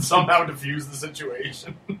 dudes and somehow defuse the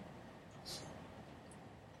situation.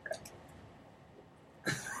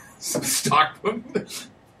 Some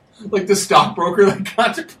like the stockbroker that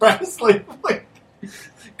got depressed, like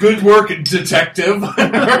good work, detective.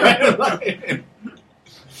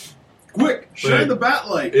 Quick, shine the bat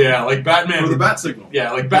light. Yeah, like Batman. Or the bat signal.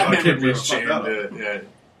 Yeah, like Batman would be ashamed.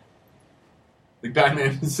 Like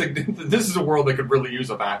Batman, this is a world that could really use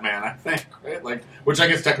a Batman, I think, right? Like, which I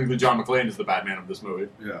guess technically John McClane is the Batman of this movie.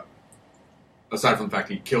 Yeah. Aside from the fact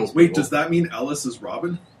he kills people. Wait, does that mean Ellis is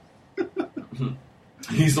Robin?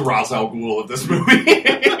 He's the Ra's al Ghul of this movie.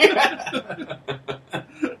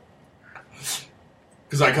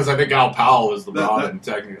 Because I think Al Powell is the Robin,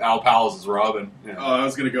 technically. Al Powell is Robin. Yeah. Oh, I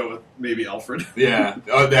was going to go with maybe Alfred. Yeah.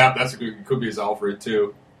 Oh, that's could be his Alfred,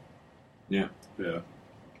 too. Yeah. Yeah.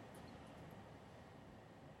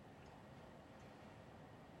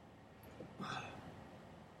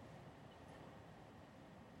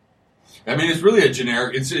 I mean, it's really a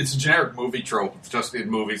generic. It's a generic movie trope. It's just in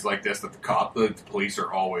movies like this that the police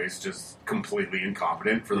are always just completely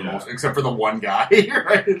incompetent for the most, except for the one guy,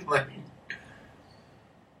 right? Like,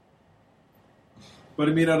 but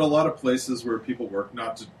I mean, at a lot of places where people work,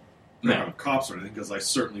 not to pick on cops or anything, because I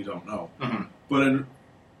certainly don't know. Mm-hmm. But in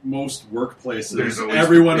most workplaces,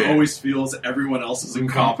 everyone always feels everyone else is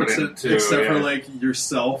incompetent too, except for like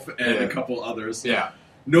yourself and a couple others. Yeah.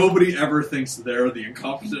 Nobody ever thinks they're the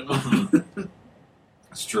incompetent one.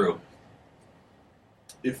 It's true.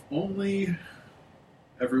 If only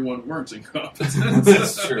everyone weren't incompetent.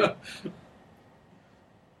 That's true.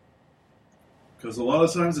 Because a lot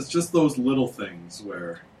of times it's just those little things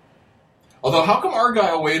where... Although, how come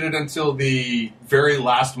Argyle waited until the very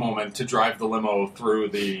last moment to drive the limo through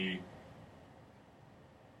the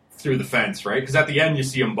fence, right? Because at the end you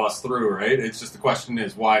see him bust through, right? It's just the question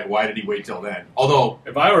is why did he wait till then? Although,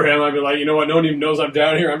 if I were him, I'd be like, you know what? No one even knows I'm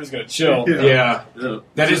down here. I'm just going to chill. Yeah.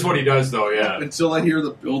 That is what he does, though. Yeah. Until I hear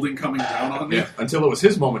the building coming down on me. Yeah. Until it was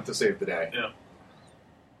his moment to save the day. Yeah.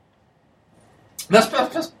 That's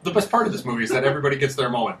the best part of this movie is that everybody gets their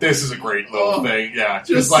moment. This is a great little thing. Yeah.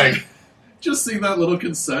 Just like just seeing that little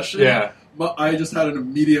concession. Yeah. I just had an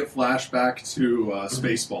immediate flashback to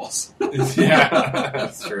Spaceballs. Yeah,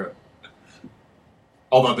 that's true.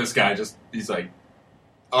 Although this guy he's like,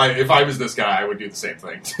 if I was this guy, I would do the same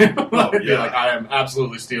thing too. I'd be like, I am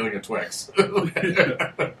absolutely stealing a Twix.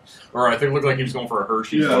 Or I think it looked like he was going for a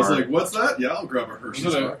Hershey bar. I was like, what's that? Yeah, I'll grab a Hershey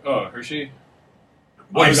bar. Oh, Hershey?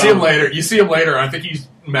 Well, you see him later. I think he's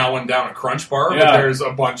mowing down a Crunch bar, but there's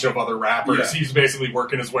a bunch of other rappers. Yeah. He's basically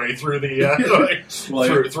working his way through the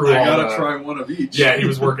through I all gotta try one of each. Yeah, he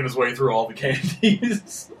was working his way through all the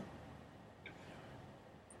candies.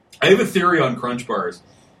 I have a theory on Crunch bars.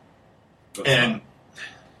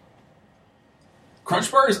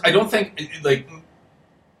 Crunch bars, I don't think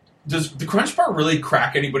does the Crunch bar really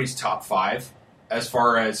crack anybody's top 5? As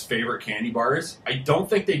far as favorite candy bars, I don't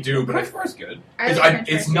think they do. But Crunch bar's good.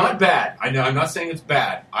 It's not bad. I know. I'm not saying it's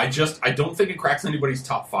bad. I don't think it cracks anybody's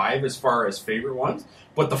top 5 as far as favorite ones.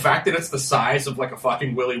 But the fact that it's the size of like a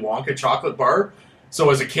fucking Willy Wonka chocolate bar, so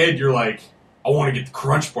as a kid you're like, I want to get the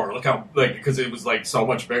Crunch bar. Look how because it was like so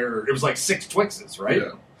much bigger. It was like 6 Twixes, right?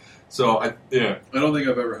 Yeah. So I don't think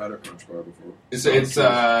I've ever had a Crunch bar before. It's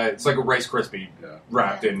like a Rice Krispie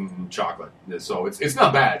wrapped in chocolate. So it's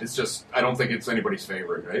not bad. It's just I don't think it's anybody's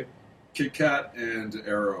favorite, right? Kit Kat and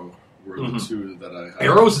Aero were the two that I had.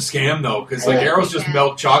 Aero's a scam though, because Aero's just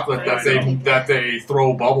milk chocolate that they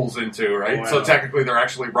throw bubbles into, right? Oh, so technically they're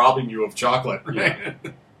actually robbing you of chocolate, right?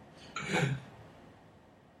 Yeah.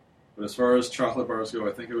 But as far as chocolate bars go,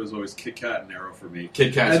 I think it was always Kit Kat and Aero for me.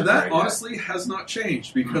 Kit Kat, and that honestly has not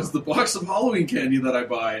changed because the box of Halloween candy that I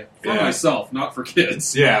buy for myself, not for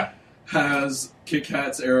kids, has Kit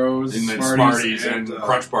Kats, Aeros, and Smarties, and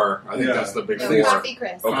Crunch Bar. I think that's the big four. Coffee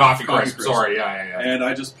Crisp. Oh, Coffee Crisp. Sorry, yeah. And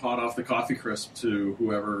I just pawn off the Coffee Crisp to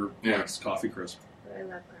whoever likes Coffee Crisp. I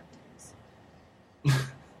love Coffee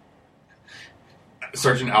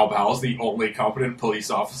Sergeant Al Powell is the only competent police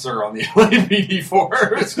officer on the LAPD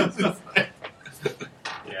force.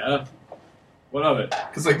 Yeah. What of it?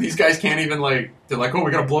 Because like these guys can't even like. They're like, oh,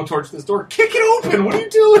 we gotta blowtorch this door. Kick it open. What are you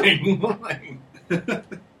doing?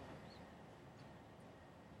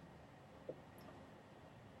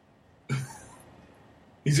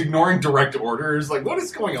 He's ignoring direct orders. Like, what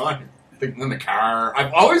is going on? In the car.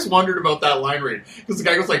 I've always wondered about that line read. Because the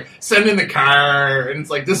guy goes like, send in the car. And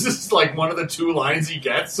it's like, this is like one of the 2 lines he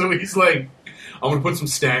gets. So he's like, I'm going to put some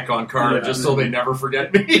stank on car just so they never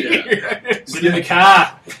forget me. Send in the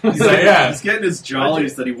car. He's like, He's getting his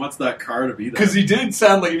jollies that he wants that car to be there. Because he did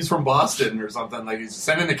sound like he was from Boston or something. Like, he's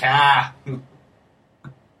sending the car.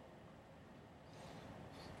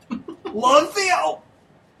 Love Theo.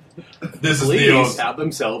 This is Please Theo's. have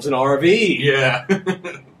themselves an RV. Yeah.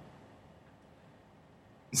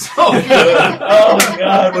 So good. Oh my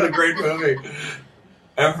god, what a great movie.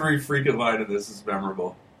 Every freaking line of this is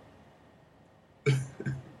memorable. And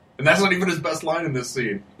that's not even his best line in this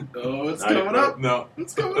scene. Oh, it's coming up. No.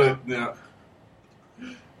 It's coming up. No.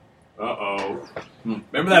 Uh-oh.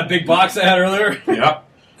 Remember that big box I had earlier? Yep.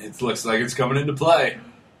 It looks like it's coming into play.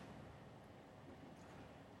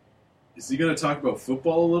 Is he going to talk about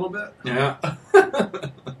football a little bit? Yeah.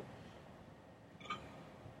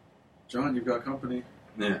 John, you've got company.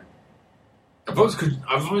 Yeah. I've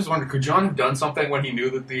always wondered, could John have done something when he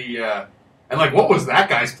knew that and like, what was that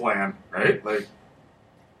guy's plan, right? Like,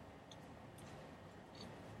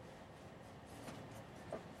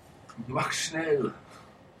 mach schnell.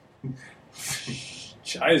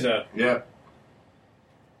 Scheiße. Yeah.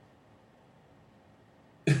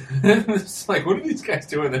 It's like, what are these guys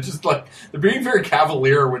doing? They're just like, they're being very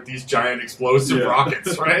cavalier with these giant explosive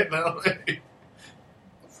rockets, right?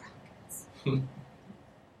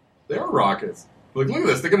 They are rockets. Like, look at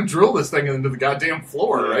this. They're going to drill this thing into the goddamn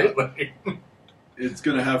floor, right? Like, it's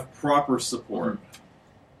going to have proper support.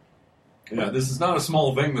 Yeah, this is not a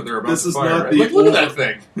small thing that they're about This to is fire. not Right? the Like, look at that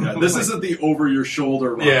thing. Yeah, this isn't the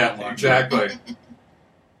over-your-shoulder rocket Yeah, launcher. exactly.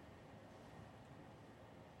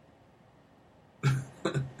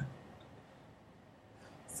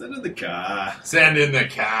 Send in the car. Send in the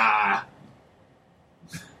car.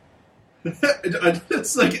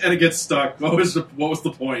 It's like, and it gets stuck. What was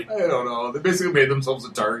the point? I don't know. They basically made themselves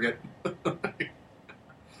a target.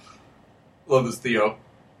 Love this Theo.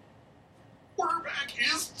 Quarterback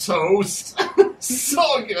is toast.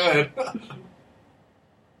 So good.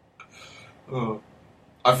 Oh.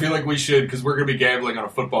 I feel like we should, because we're going to be gambling on a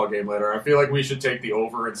football game later, I feel like we should take the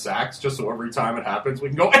over in sacks, just so every time it happens we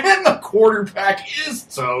can go, and the quarterback is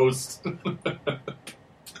toast.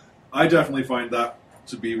 I definitely find that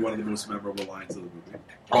to be one of the most memorable lines of the movie.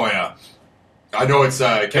 Oh, yeah. I know it's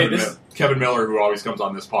Kevin Miller, who always comes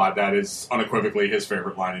on this pod. That is unequivocally his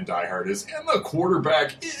favorite line in Die Hard is, and the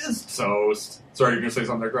quarterback is toast. Sorry, you're going to say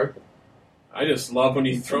something there, Greg? I just love when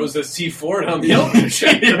he throws that C4 down the elevator.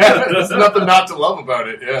 Yeah, there's nothing not to love about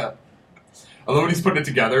it, yeah. I love when he's putting it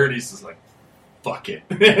together and he's just like, fuck it.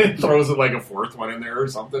 Throws it like a fourth one in there or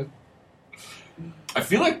something. I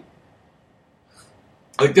feel like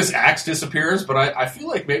this axe disappears, but I feel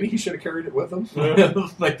like maybe he should have carried it with him. Yeah.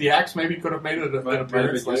 Like the axe maybe could have made it an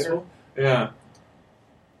appearance later. Useful. Yeah.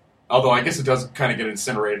 Although I guess it does kind of get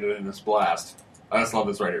incinerated in this blast. I just love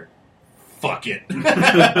this right here. Fuck it.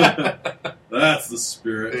 That's the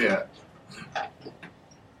spirit. Yeah.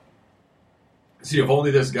 See, if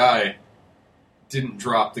only this guy didn't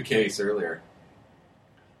drop the case earlier.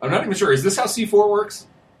 I'm not even sure. Is this how C4 works?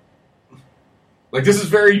 Like, this is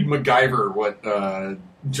very MacGyver, what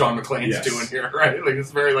John McClane's doing here, right? Like,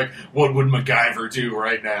 it's very like, what would MacGyver do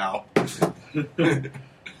right now? A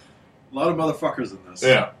lot of motherfuckers in this.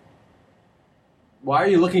 Yeah. Why are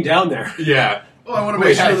you looking down there? Yeah. Well, I want to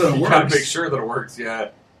make sure that it you works. gotta make sure that it works, yeah.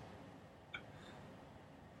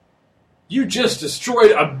 You just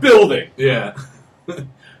destroyed a building. Yeah.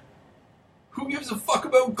 Who gives a fuck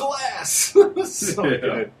about glass? So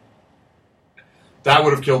good. That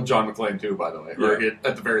would have killed John McClane too, by the way. Or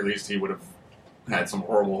at the very least, he would have had some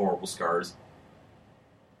horrible, horrible scars.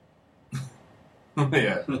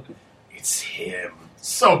 Yeah. It's him.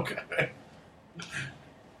 So good.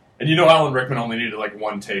 And you know Alan Rickman only needed like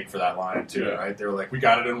one take for that line too, right? They were like, we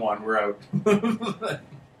got it in one, we're out.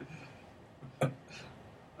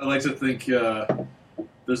 I like to think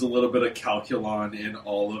there's a little bit of calculon in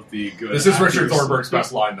all of the good This is actors. Richard Thornburg's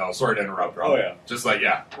best line, though. Sorry to interrupt, Rob. Oh, yeah. Just like,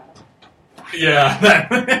 yeah.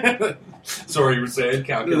 Yeah. Sorry, you were saying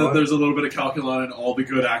calculon? There's a little bit of calculon in all the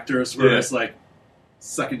good actors where it's like,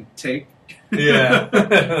 second take. Yeah.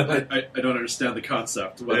 I don't understand the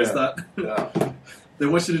concept. What is that? Yeah. They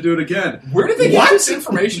want you to do it again. Where did they get this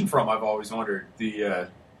information from? I've always wondered.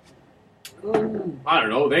 I don't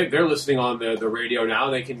know. They're listening on the radio now.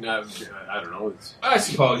 They can, I don't know. I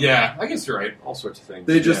suppose, yeah. I guess you're right. All sorts of things.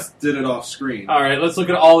 They just did it off screen. All right, let's look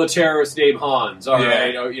at all the terrorists named Hans. All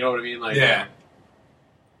right, you know what I mean? Like, yeah.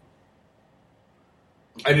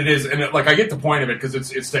 And it is, and I get the point of it because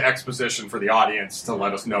it's the exposition for the audience to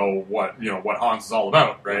let us know what Hans is all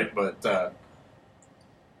about, right? But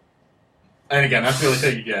and again, that's the only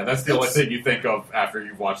thing. Yeah, that's the only thing you think of after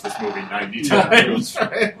you've watched this movie 90 times,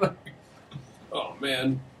 right? Oh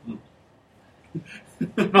man,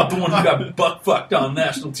 not the one who got butt fucked on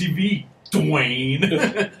national TV,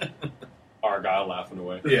 Dwayne. Argyle laughing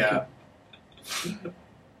away. Yeah.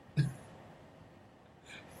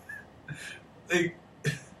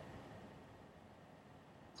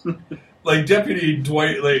 Like Deputy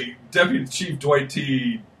Chief Dwayne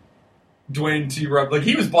T. Rupp, like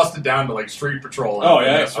he was busted down to like street patrol.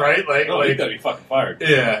 This, right? Like, he gotta be fucking fired.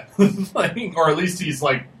 Yeah, or at least he's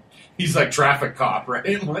like traffic cop,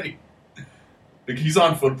 right? Like he's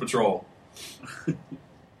on foot patrol.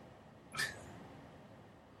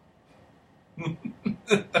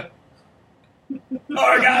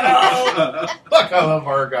 Argyle! Fuck, I love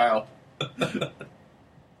Argyle.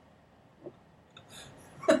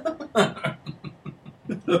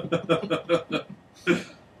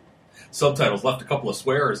 Subtitles left a couple of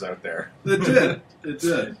swears out there. It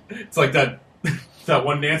did. It's like that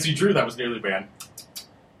one Nancy Drew that was nearly banned.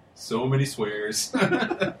 So many swears.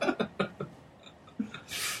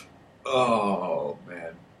 Oh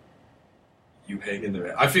man, you hang in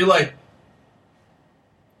there. I feel like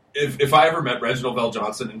if I ever met Reginald Vell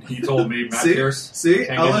Johnson and he told me Matt Pierce, see,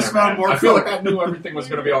 Ellis found more. I feel like I knew everything was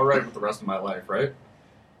going to be all right with the rest of my life, right?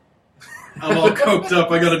 I'm all coked up.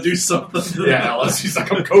 I got to do something. Yeah, Ellis. He's like,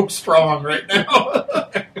 I'm coke strong right now.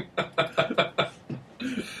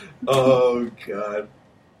 Oh God.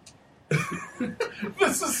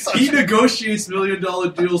 This is he negotiates $1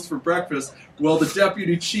 million deals for breakfast, while the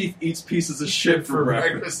deputy chief eats pieces of shit for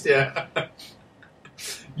breakfast. Yeah.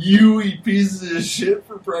 You eat pieces of shit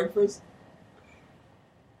for breakfast?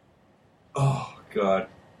 Oh, God.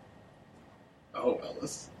 Oh,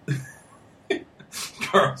 Ellis.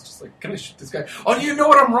 Carl's just like, can I shoot this guy? Oh, you know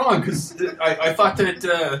what? I'm wrong, because I thought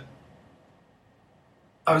that...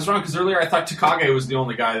 I was wrong, because earlier I thought Takage was the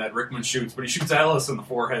only guy that Rickman shoots, but he shoots Ellis in the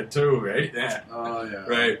forehead, too, right? Yeah. Oh, yeah.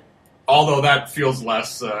 Right. Although that feels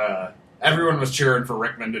less... everyone was cheering for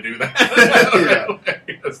Rickman to do that.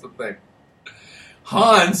 Yeah. That's the thing.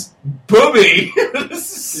 Hans, Booby,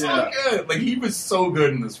 this is so good. Like, he was so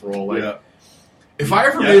good in this role. Like, if I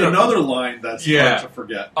ever made another line that's hard to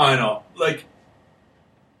forget. I know. Like,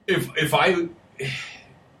 if I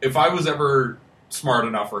was ever smart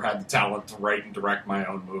enough or had the talent to write and direct my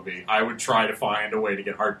own movie, I would try to find a way to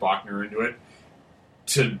get Hart Bachner into it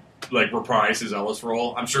to, like, reprise his Ellis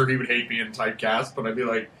role. I'm sure he would hate being typecast, but I'd be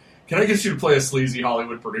like, can I get you to play a sleazy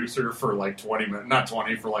Hollywood producer for, like, 20 minutes? Not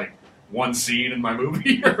 20, for, like, one scene in my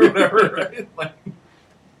movie or whatever, right? Like,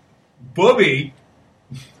 Booby,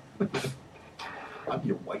 I'm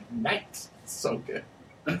your white knight. It's so good.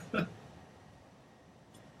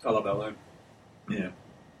 I love that line. Yeah.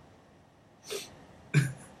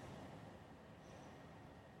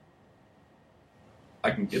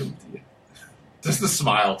 I can get him to you. Just the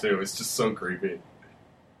smile, too. It's just so creepy.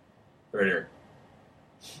 Right here.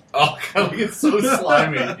 Oh, God, it's so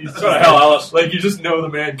slimy. He's just, what the hell, Alice? Like, you just know the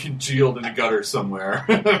man congealed in a gutter somewhere.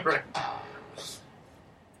 Right.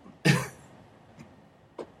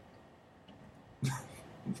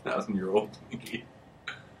 1,000-year-old Twinkie.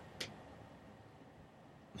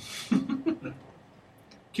 Can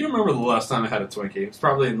you remember the last time I had a Twinkie? It was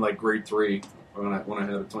probably in, like, grade 3 when I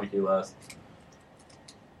had a Twinkie last.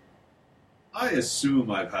 I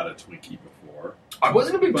assume I've had a Twinkie before. I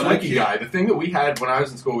wasn't a big Twinkie guy. The thing that we had when I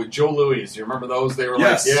was in school with Joe Louis, do you remember those? They were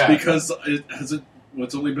because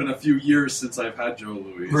it's only been a few years since I've had Joe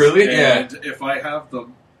Louis. Really? And if I have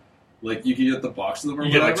them, like, you can get the box of them or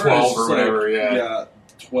you whatever. You get like 12 or whatever, Yeah,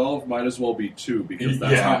 12 might as well be 2 because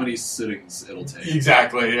that's how many sittings it'll take.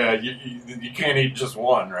 Exactly, yeah. You can't eat just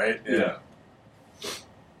one, right? Yeah.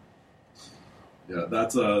 Yeah,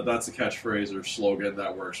 that's a catchphrase or slogan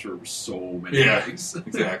that works for so many things.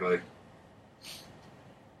 Exactly.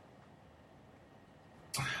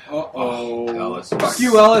 Uh-oh. Ellis. Fuck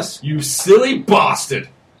you, Ellis. You silly bastard.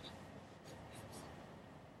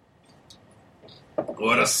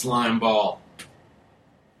 What a slime ball.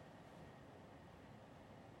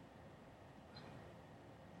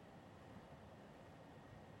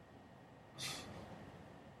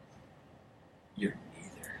 You're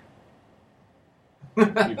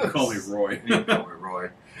neither. You can call me Roy. You can call me Roy.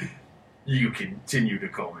 You continue to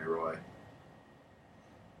call me Roy.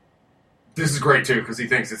 This is great too because he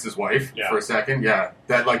thinks it's his wife Yeah. for a second. Yeah,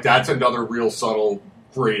 that's another real subtle,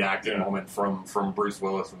 great acting moment from Bruce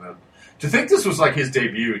Willis. And to think this was like his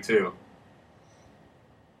debut too.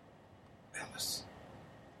 Ellis.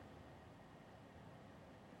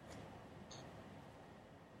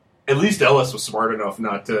 At least Ellis was smart enough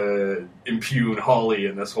not to impugn Hawley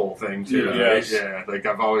in this whole thing too. Yeah. Right? Yes. Yeah, like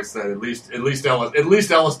I've always said, at least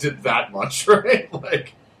Ellis did that much, right?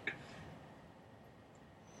 Like.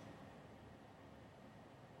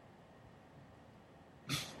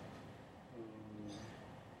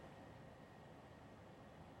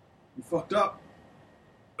 You fucked up.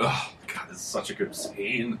 Oh God, this is such a good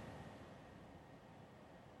scene.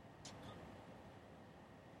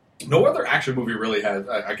 No other action movie really has.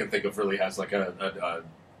 I can think of really has like a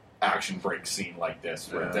action break scene like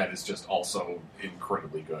this, where that is just also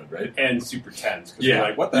incredibly good, right? And super tense. Because Yeah. you're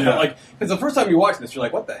like, what the hell? Like, because the first time you watch this, you're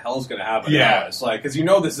like, what the hell is going to happen? Yeah. It's like, because you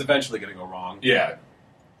know this is eventually going to go wrong. Yeah.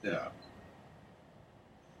 Yeah.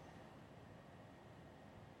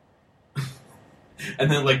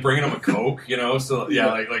 And then like bringing him a Coke, you know. So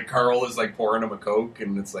like Carl is like pouring him a Coke,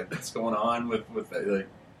 and it's like, what's going on with that? Like.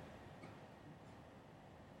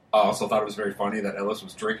 I also thought it was very funny that Ellis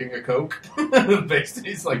was drinking a Coke. Basically,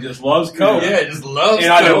 he's like He just loves Coke. Yeah, he just loves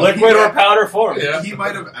in either Coke. liquid or powder form. Yeah. He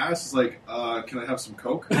might have asked, like, can I have some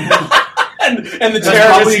Coke? and the That's terrorist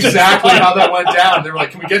probably just- exactly how that went down. They were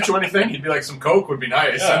like, "Can we get you anything?" He'd be like, "Some Coke would be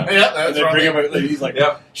nice." Yeah. That's And then probably, bring him. He's like,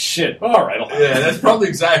 Yep. shit. All right. I'll have Yeah, it." that's probably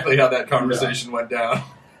exactly how that conversation went down.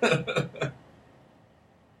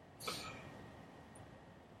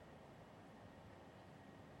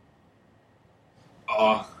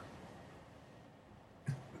 Oh.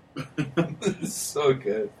 It's so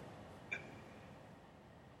good.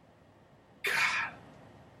 God.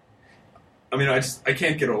 I mean, I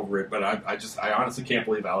can't get over it, but I honestly can't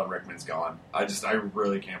believe Alan Rickman's gone. I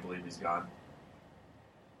really can't believe he's gone.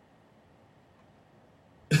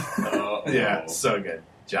 Yeah, so good.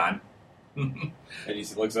 John. And he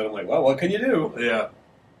looks at him like, well, what can you do? Yeah.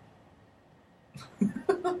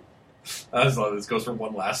 I just love this. Goes for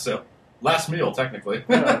one last sip. Last meal, technically.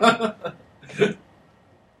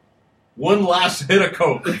 One last hit of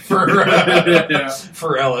Coke for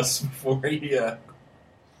for Ellis before he.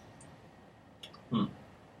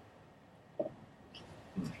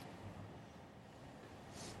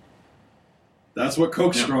 That's what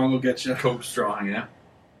Coke Strong will get you. Coke Strong, yeah.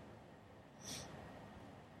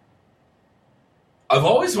 I've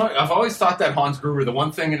always thought that Hans Gruber, the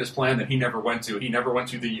one thing in his plan that he never went to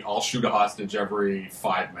the I'll shoot a hostage every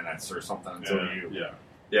 5 minutes or something until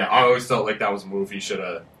Yeah, I always felt like that was a move he should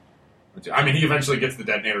have. I mean, he eventually gets the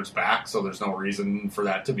detonators back, so there's no reason for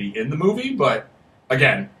that to be in the movie. But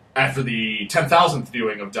again, after the 10,000th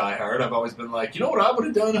viewing of Die Hard, I've always been like, you know what I would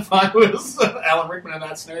have done if I was Alan Rickman in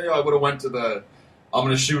that scenario? I would have went to the I'm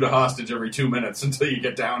going to shoot a hostage every 2 minutes until you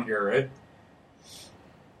get down here, right?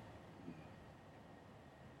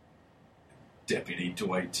 Deputy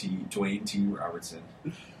Dwayne T. Robertson.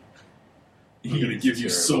 I'm going to give you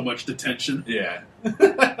so much detention. Yeah.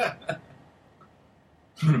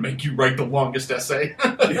 I'm going to make you write the longest essay.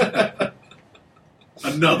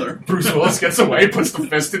 Another. Bruce Willis gets away, puts the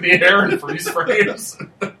fist in the air, and freeze frames.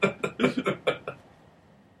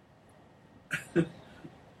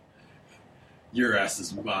 Your ass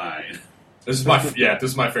is mine. This is my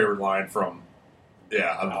favorite line from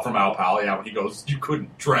Al Pal. Yeah, when he goes, "You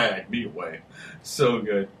couldn't drag me away." So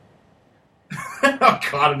good. Oh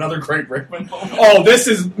God, another great Rickman moment. Oh, this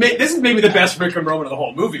is maybe the best Rickman moment of the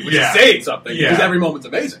whole movie, which is saying something because every moment's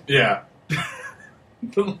amazing. Yeah.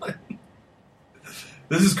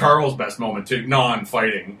 This is Carl's best moment too,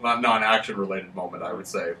 non-fighting, non-action related moment, I would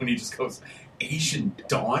say, when he just goes, "Asian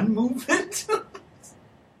Dawn movement."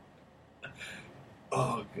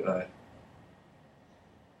 Oh God.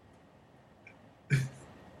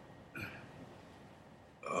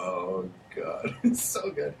 Oh God, it's so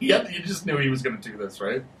good. Yeah, you just knew he was going to do this,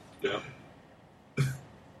 right? Yeah.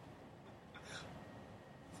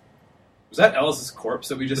 Was that Ellis's corpse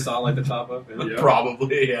that we just saw like the top of? Yeah.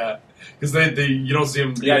 Probably, yeah. Because they you don't see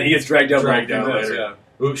him. Yeah, he gets dragged down later. Yeah.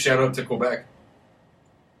 Ooh, shout out to Quebec.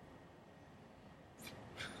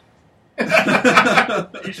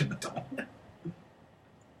 Asian Dawn.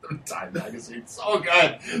 Time magazine, so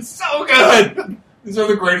good, so good. These are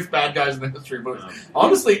the greatest bad guys in the history of movies.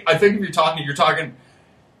 Honestly, I think if you're talking.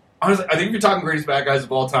 Honestly, I think if you're talking greatest bad guys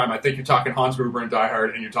of all time, I think you're talking Hans Gruber and Die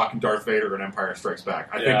Hard, and you're talking Darth Vader and Empire Strikes Back.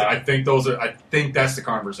 I think that's the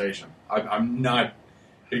conversation. I'm not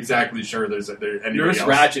exactly sure there's anybody Nurse else.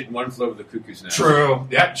 Ratched in One Flew Over the Cuckoo's Nest. True.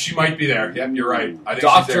 Yeah, she might be there. Yeah, you're right. I think she's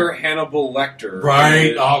Dr. there. Hannibal Lecter.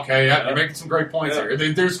 Right. Okay. Yeah, you're making some great points Yeah.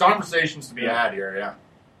 here. There's conversations to be had here. Yeah.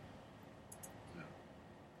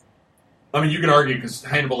 I mean, you could argue because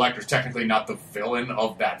Hannibal Lecter's technically not the villain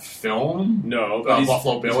of that film. No, but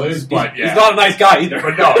Buffalo Bill is, but yeah, he's not a nice guy either.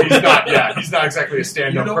 But no, he's not. Yeah, he's not exactly a You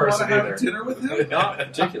stand-up don't want person to have either. dinner with him? Not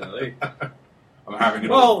particularly. I'm having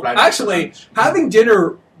Well, actually, having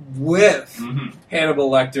dinner with hmm Hannibal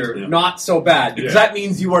Lecter, Yeah. not so bad, because Yeah. that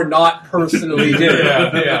means you are not personally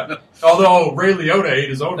dinner. yeah. Although Ray Liotta ate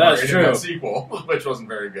his own That's brain in true. that sequel, which wasn't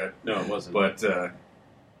very good. No, it wasn't. But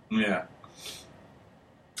yeah,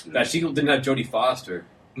 That sequel didn't have Jodie Foster.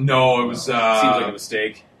 no, it was Seems like a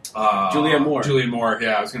mistake. Julianne Moore. Julianne Moore.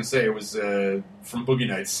 Yeah, I was going to say it was from Boogie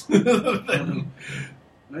Nights.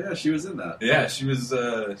 Oh, yeah, she was in that. Yeah, she was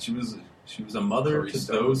a mother Clarice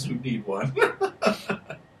to those who need one.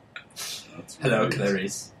 That's Hello, right.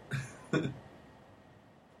 Clarice.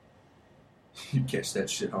 You catch that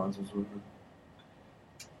shit, Hans was with me.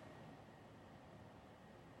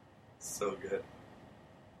 So good.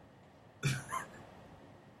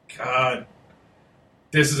 God,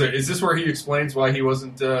 is this where he explains why he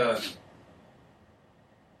wasn't?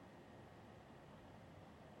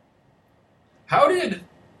 How did?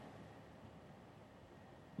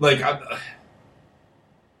 Like, I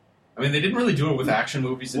mean, they didn't really do it with action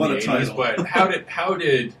movies in What the a 80s, title. but how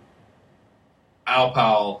did Al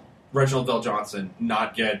Powell, Reginald Del Johnson,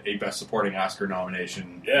 not get a Best Supporting Oscar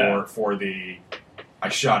nomination Yeah. for the "I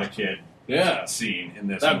shot a kid" Yeah. scene in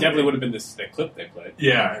this? That movie? definitely would have been the clip they played.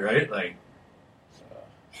 Yeah, right. Like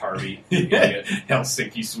Harvey.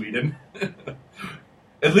 Helsinki, Sweden.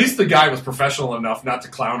 At least the guy was professional enough not to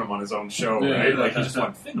clown him on his own show, Yeah. right? Like he just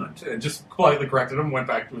went Finland and just politely corrected him, went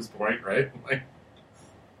back to his point, right? Like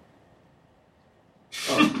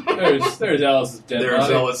There's Alice's dead there's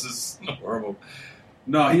body. Ellis's horrible.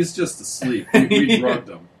 No, he's just asleep. We drugged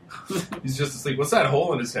him. He's just asleep. What's that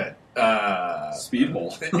hole in his head?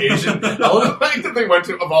 Speedball. Asian. I love the fact that they went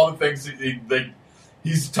to, of all the things,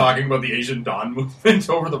 he's talking about the Asian Dawn movement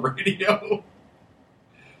over the radio.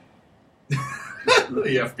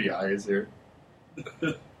 The FBI is here.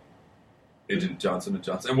 Agent Johnson &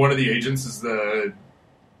 Johnson. And one of the agents is the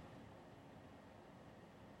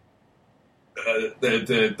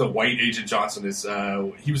white Agent Johnson is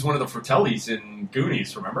he was one of the Fratellis in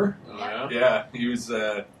Goonies, remember? Oh, yeah? Yeah, he was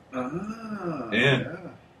Yeah.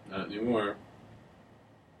 Not anymore.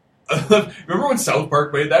 remember when South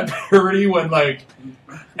Park made that parody when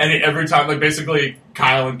every time basically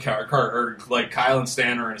Kyle and Kyle and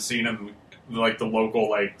Stan are in a scene and the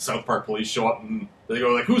local South Park police show up and they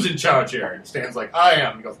go who's in charge here? And Stan's like, I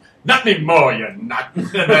am. He goes, not anymore, you're not. And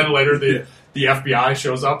then later the FBI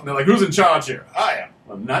shows up and they're like, who's in charge here? I am.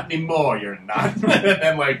 Well, not anymore, you're not. And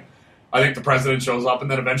then I think the president shows up and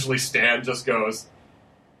then eventually Stan just goes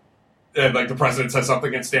and the president says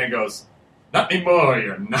something and Stan goes, not anymore,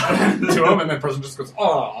 you're not, to him, and then the person just goes,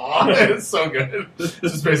 "Aw," it's so good.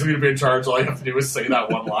 Just basically to be in charge, all you have to do is say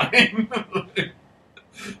that one line,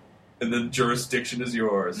 and then jurisdiction is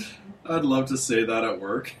yours. I'd love to say that at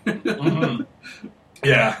work. Mm-hmm.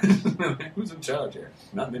 Yeah, who's in charge here?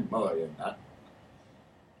 Not anymore, you're not.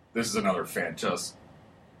 This is another fan.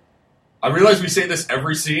 I realize we say this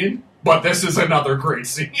every scene, but this is another great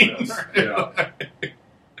scene. Yes, yeah.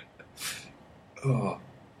 Oh.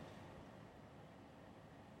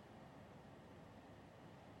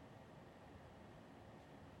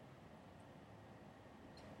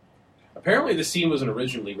 Apparently, the scene wasn't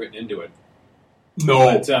originally written into it.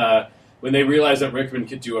 No. But when they realized that Rickman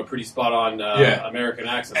could do a pretty spot-on American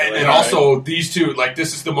accent, and also these two,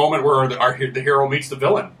 this is the moment where the hero meets the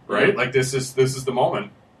villain, right? Mhm. This is the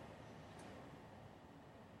moment.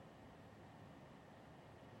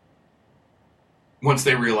 Once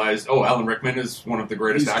they realized, Alan Rickman is one of the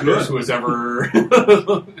greatest He's actors good. who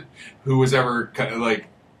was ever kind of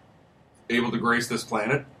able to grace this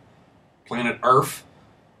planet Earth.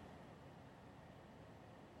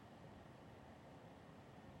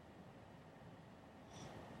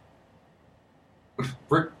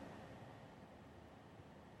 Rick.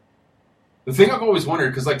 The thing I've always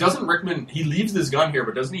wondered, because doesn't Rickman, he leaves this gun here,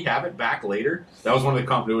 but doesn't he have it back later? That was one of the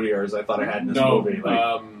continuity errors I thought I had in this movie.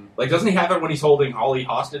 Doesn't he have it when he's holding Ollie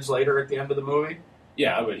hostage later at the end of the movie?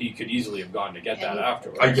 yeah, but he could easily have gone to get that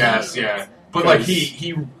afterwards. I guess, yeah. But Because-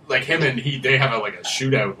 they have a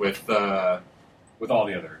shootout with all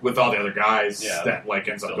the other. other guys Yeah. that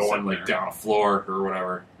ends up Still going sitting there. down a floor or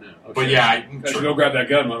whatever. Yeah, But yeah, I should go grab that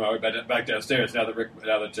gun on my way back downstairs. Now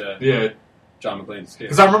that yeah. John McClane's escaped.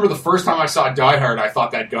 Because I remember the first time I saw Die Hard, I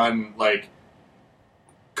thought that gun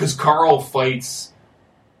because Carl fights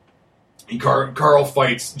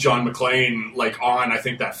John McClane like on I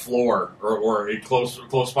think that floor or a close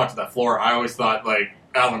spot to that floor. I always thought like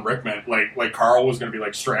Alan Rickman like Carl was going to be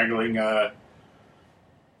like strangling.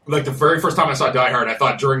 Like the very first time I saw Die Hard, I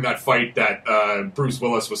thought during that fight that Bruce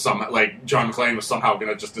Willis was John McClane was somehow going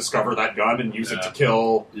to just discover that gun and use it to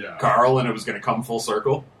kill Carl, and it was going to come full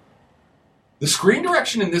circle. The screen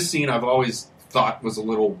direction in this scene I've always thought was a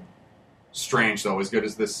little strange, though, as good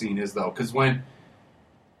as this scene is, though, because when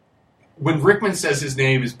Rickman says his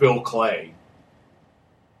name is Bill Clay,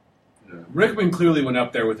 Rickman clearly went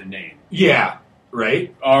up there with a name. Yeah,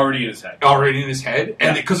 right. Already in his head,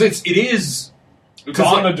 and because it is. It's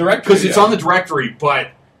on the directory. Because it's on the directory,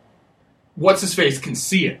 but what's-his-face can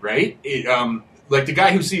see it, right? Like, the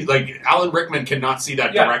guy who sees... Like, Alan Rickman cannot see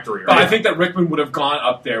that directory, right? But I think that Rickman would have gone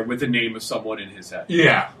up there with the name of someone in his head.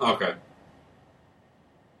 Yeah, okay.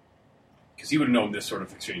 Because he would have known this sort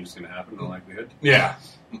of exchange is going to happen, in all likelihood. Yeah,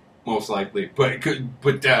 most likely. But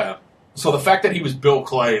so the fact that he was Bill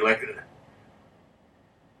Clay, like...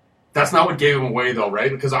 That's not what gave him away, though, right?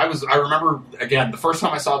 Because I remember, again, the first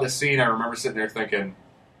time I saw this scene, I remember sitting there thinking,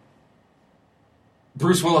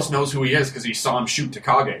 Bruce Willis knows who he is because he saw him shoot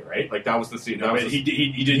Takagi, right? Like, that was the scene. No, he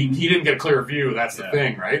didn't get a clear view, that's the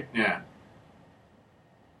thing, right? Yeah.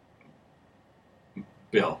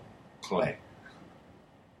 Bill Clay.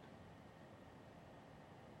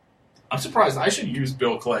 I'm surprised. I should use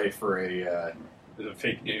Bill Clay for as a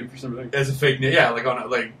fake name for something? As a fake name, yeah, like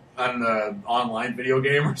on an online video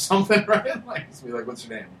game or something, right? Like, just be like, what's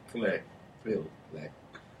your name? Clay. Bill Clay.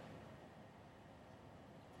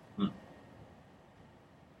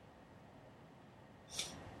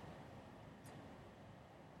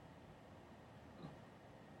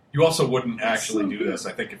 You also wouldn't actually do this,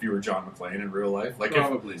 I think, if you were John McClane in real life. Like,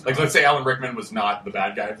 Probably not. Like, let's say Alan Rickman was not the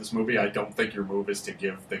bad guy of this movie. I don't think your move is to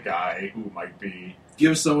give the guy who might be...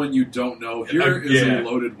 Give someone you don't know. Here is a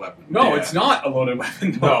loaded weapon. No, it's not a loaded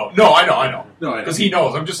weapon. No, I know. No, because he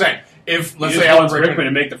knows. I'm just saying, if, let's say Alan Rickman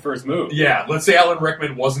to make the first move. Yeah, let's say Alan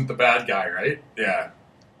Rickman wasn't the bad guy, right? Yeah.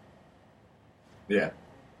 Yeah.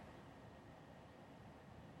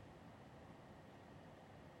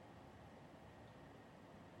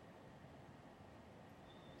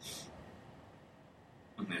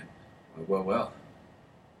 Well.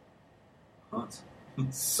 Hans.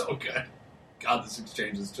 So good. God, this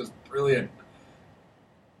exchange is just brilliant.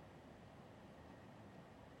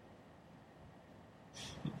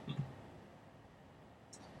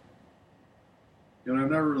 You know,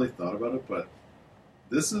 I've never really thought about it, but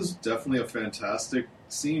this is definitely a fantastic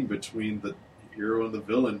scene between the hero and the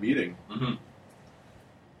villain meeting. Mm-hmm.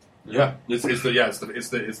 Yeah, it's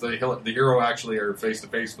the hero actually are face to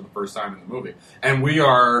face for the first time in the movie, and we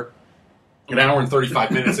are an hour and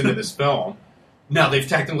 35 minutes into this film. Now they've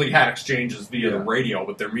technically had exchanges via the radio,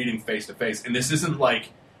 but they're meeting face to face, and this isn't like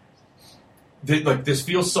this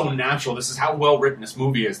feels so natural. This is how well written this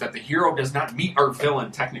movie is, that the hero does not meet our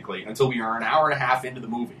villain technically until we are an hour and a half into the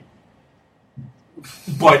movie,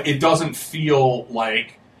 but it doesn't feel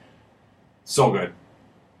like so good.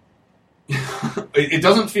 It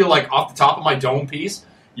doesn't feel like off the top of my dome piece.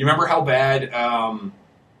 You remember how bad?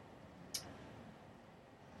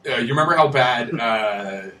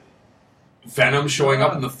 Venom showing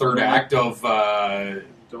up in the third act of?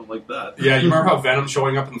 Don't like that. Yeah, you remember how Venom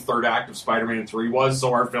showing up in the third act of Spider-Man 3 was?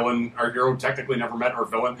 So our hero technically never met our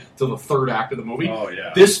villain till the third act of the movie. Oh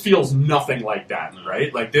yeah. This feels nothing like that,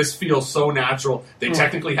 right? Like this feels so natural. They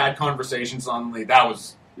technically had conversations on the. That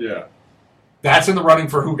was That's in the running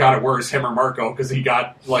for who got it worse, him or Marco, because he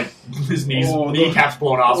got like his kneecaps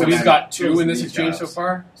blown off. So he's got 2 in this exchange so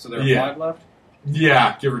far. So there are 5 left.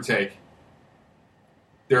 Yeah, give or take.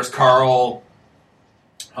 There's Carl,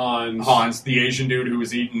 Hans, the Asian dude who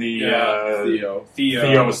was eating the Theo.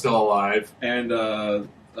 Theo is still alive, and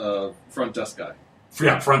front desk guy.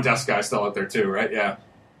 Yeah, front desk guy still out there too, right? Yeah.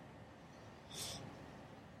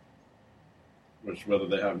 Which, whether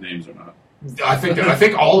they have names or not. I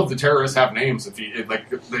think all of the terrorists have names.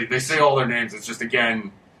 They say all their names. It's just,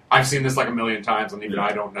 again, I've seen this like a million times, and even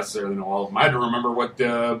I don't necessarily know all of them. I had to remember what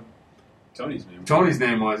Tony's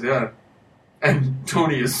name was. Yeah, and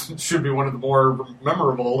Tony should be one of the more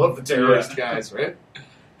memorable of the terrorist guys, right?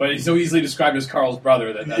 But he's so easily described as Carl's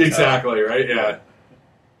brother that's exactly right. Yeah.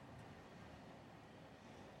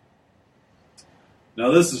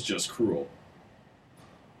 Now this is just cruel.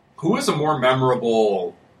 Who is a more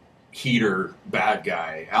memorable Heater bad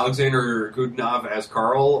guy? Alexander Godunov as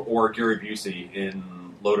Carl or Gary Busey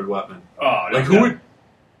in Loaded Weapon? Oh, like who would?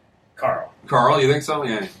 Carl. Carl, you think so?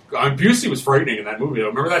 Yeah. Busey was frightening in that movie.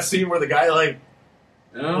 Remember that scene where the guy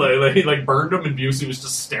Yeah. Like he like burned him, and Busey was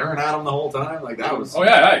just staring at him the whole time. Like that was. Oh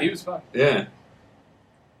yeah, he was fine. Yeah.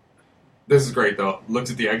 This is great though.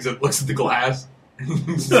 Looks at the exit, looks at the glass.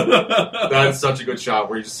 That's such a good shot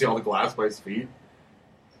where you just see all the glass by his feet.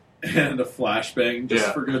 And a flashbang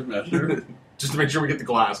just for good measure. Just to make sure we get the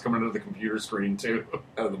glass coming out of the computer screen too,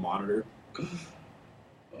 out of the monitor.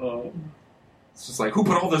 It's just like, who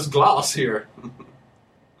put all this glass here?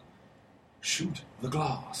 Shoot the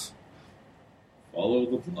glass. Follow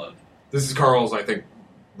the blood. This is Carl's, I think,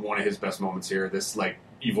 one of his best moments here. This like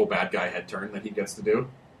evil bad guy head turn that he gets to do,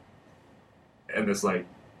 and this like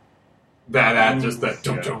that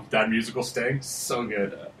that musical sting, so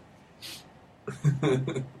good.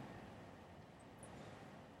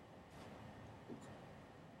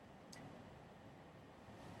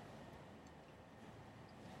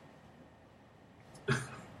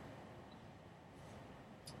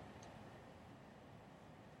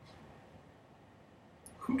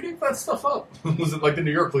 Who gave that stuff up? Was it like the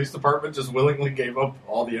New York Police Department just willingly gave up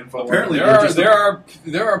all the info? Apparently,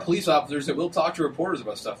 there are police officers that will talk to reporters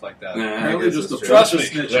about stuff like that. Apparently, just trust me.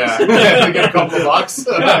 Yeah, they get a couple of bucks.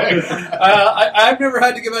 I've never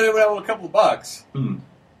had to give anyone a couple of bucks,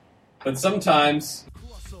 but sometimes.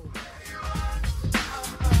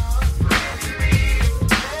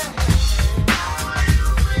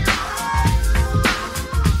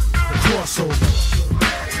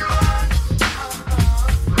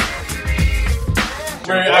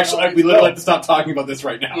 Actually, we literally have to stop talking about this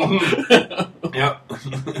right now. Yep.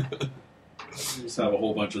 Just have a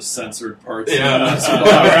whole bunch of censored parts. Yeah.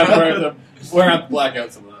 We're going to have to black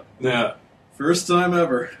out some of that. Yeah. First time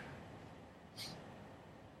ever.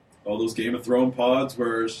 All those Game of Thrones pods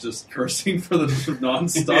where it's just cursing for the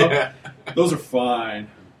nonstop. Yeah. Those are fine.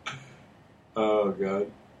 Oh,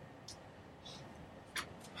 God.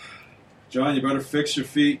 John, you better fix your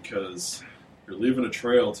feet because you're leaving a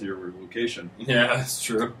trail to your location. Yeah, that's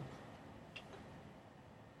true.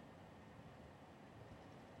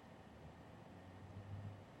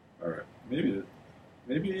 All right. Maybe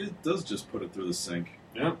it does just put it through the sink.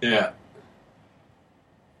 Yeah. Yeah.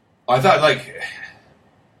 I thought, like...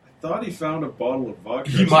 I thought he found a bottle of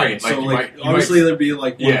vodka. He might. So, Like, obviously there'd be,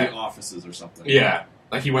 like, one Yeah. of the offices or something. Yeah.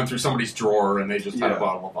 Like, he went through somebody's drawer and they just had a Yeah.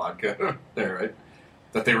 bottle of vodka there, right?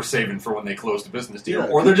 That they were saving for when they closed a business deal. Yeah.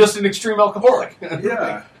 Or they're just an extreme alcoholic.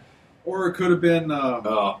 Yeah. Or it could have been...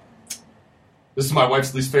 This is my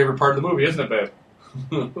wife's least favorite part of the movie, isn't it,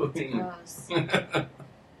 babe? Gross.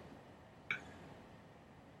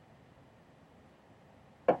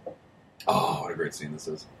 Oh, what a great scene this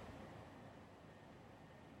is.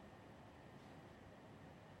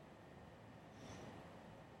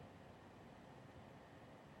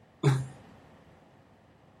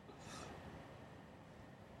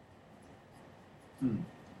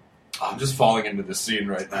 I'm just falling into this scene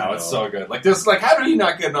right now. It's so good. Like this, like how did he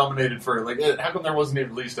not get nominated for? Like, how come there wasn't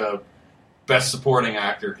at least a Best Supporting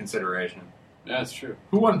Actor consideration? Yeah, that's true.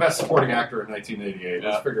 Who won Best Supporting Actor in 1988?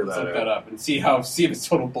 Let's figure Let's that look out. that up and see if it's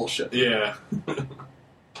total bullshit. Yeah.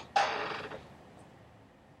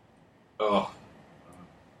 Oh.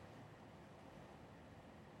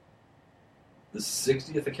 The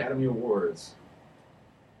 60th Academy Awards.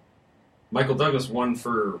 Michael Douglas won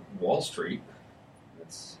for Wall Street.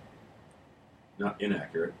 That's not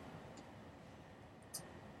inaccurate.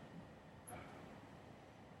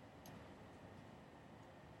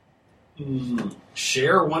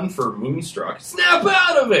 Cher won for Moonstruck. Snap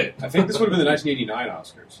out of it! I think this would have been the 1989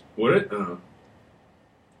 Oscars. Would it?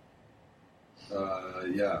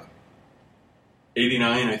 Yeah.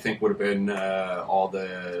 89, I think, would have been all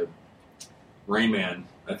the Rain Man.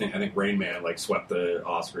 I think Rain Man like swept the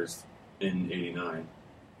Oscars in 89.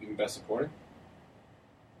 Even Best Supporting?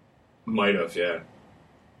 Might have, yeah.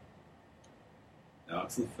 Now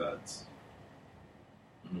it's the feds.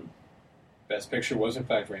 Best Picture was, in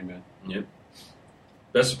fact, Rain Man. Yep.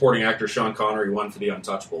 Best Supporting Actor Sean Connery won for The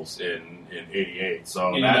Untouchables in 88. So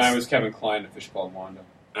 89 was Kevin Kline, A Fish Called Wanda.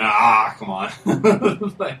 Come on.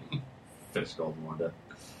 Fish Called Wanda.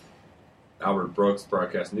 Albert Brooks,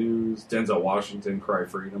 Broadcast News. Denzel Washington, Cry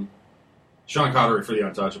Freedom. Sean Connery for The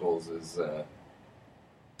Untouchables is...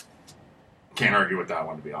 can't argue with that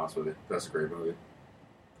one, to be honest with you. That's a great movie.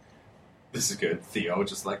 This is good. Theo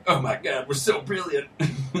just like, oh my god, we're so brilliant.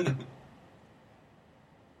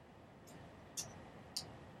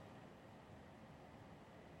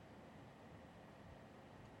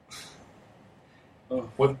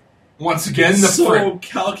 What? Once again, the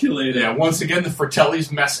calculated. Yeah, once again, the Fratellis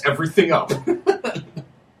mess everything up.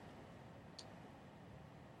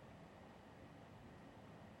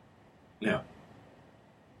 Yeah.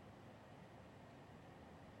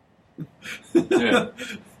 Yeah.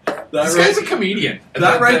 This guy's a comedian.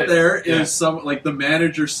 That right there is some like the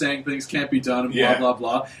manager saying things can't be done and blah blah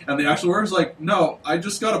blah, and the actual worker's like, "No, I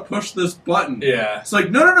just got to push this button." Yeah, it's like,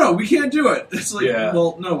 no, we can't do it. It's like,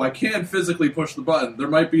 well, no, I can physically push the button. There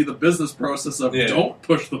might be the business process of don't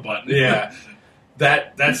push the button. Yeah,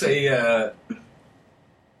 that's a.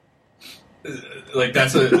 Like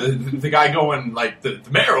that's the guy going like the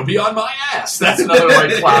mayor will be on my ass. That's another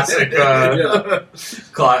like classic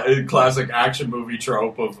classic action movie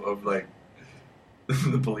trope of like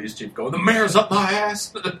the police chief going, the mayor's up my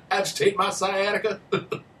ass, agitate my sciatica.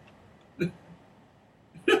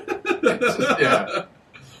 Yeah.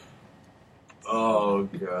 Oh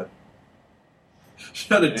god.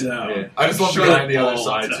 Shut it down. Yeah. I just love the guy on the other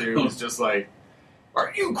side too. He's just like,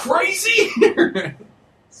 are you crazy?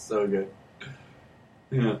 So good.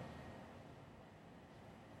 Yeah.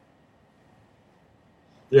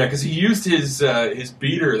 Yeah, because he used his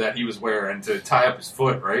beater that he was wearing to tie up his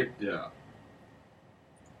foot, right? Yeah.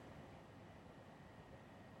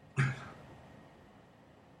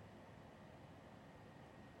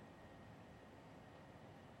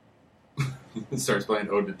 Starts playing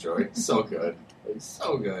Ode to Joy. So good. It's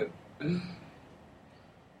so good.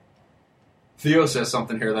 Theo says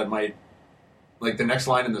something here that might... Like, the next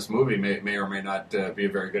line in this movie may or may not be a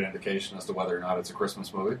very good indication as to whether or not it's a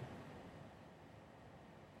Christmas movie.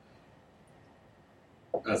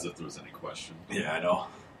 As if there was any question. Yeah, I know.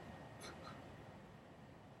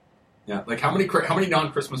 Yeah, like, how many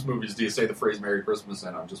non-Christmas movies do you say the phrase Merry Christmas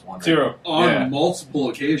in? I'm just wondering. 0. On multiple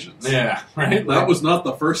occasions. Yeah, right? That was not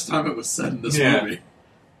the first time it was said in this movie.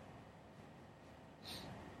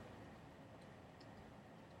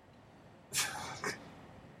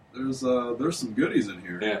 There's some goodies in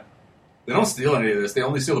here. Yeah, they don't steal any of this. They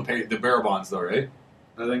only steal the bearer bonds, though, right?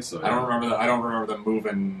 I think so. Yeah. I don't remember them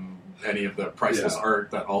moving any of the priceless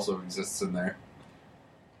art that also exists in there.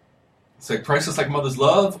 It's like priceless like mother's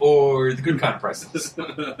love, or the good kind of priceless.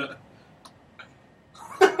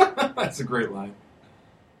 That's a great line.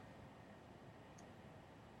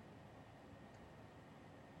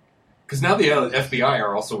 Because now the FBI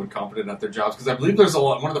are also incompetent at their jobs. Because I believe there's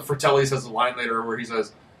one of the Fratellis has a line later where he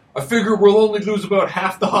says, I figure we'll only lose about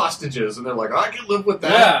half the hostages. And they're like, I can live with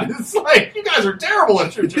that. Yeah. It's like, you guys are terrible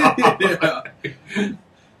at your job.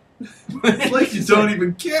 It's like you don't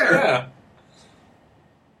even care. Yeah.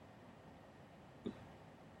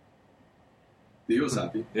 Theo's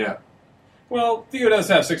happy. Yeah. Well, Theo does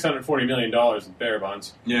have $640 million in bearer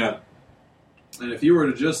bonds. Yeah. And if he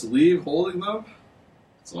were to just leave holding them,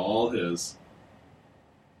 it's all his.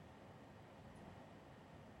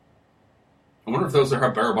 I wonder if those are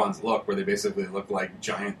how bearer bonds look, where they basically look like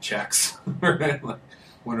giant checks. Right? Like, I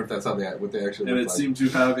wonder if that's what they actually and look like. And it seemed to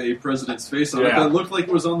have a president's face on it that looked like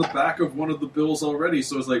it was on the back of one of the bills already.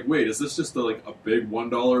 So it's like, wait, is this just a big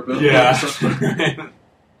 $1 bill? Yeah.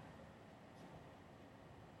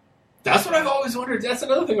 That's what I've always wondered. That's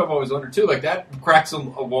another thing I've always wondered too. Like that cracks a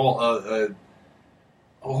wall, a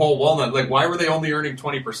whole walnut. Like, why were they only earning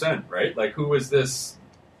 20%? Right? Like, who was this?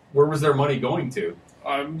 Where was their money going to?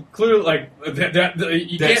 Clearly, like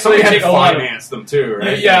you can't somebody had to finance them too,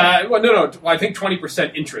 right? Yeah. Well, no. I think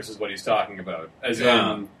 20% interest is what he's talking about. As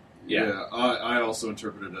in, I also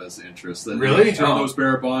interpret it as interest. That really? You turn those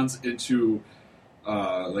bearer bonds into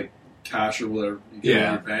cash or whatever you get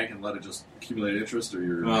in your bank and let it just accumulate interest, or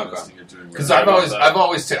you're investing it doing. Because I've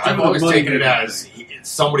always taken it as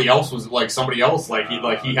somebody else was like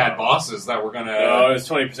he had bosses that were gonna. No, it's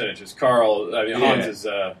 20% interest. Carl,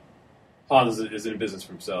 Hans is in business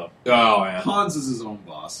for himself. Oh yeah, Hans is his own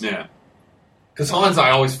boss. Yeah. Because Hans,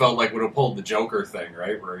 I always felt like would have pulled the Joker thing,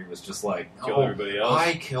 right? Where he was just like, kill everybody else.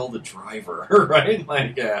 I killed the driver, right?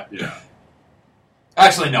 Like, yeah.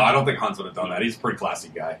 Actually, no, I don't think Hans would have done that. He's a pretty classy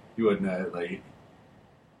guy. He wouldn't,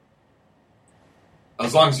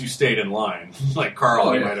 as long as you stayed in line. Like,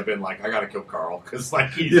 Carl, he might have been like, I gotta kill Carl, because,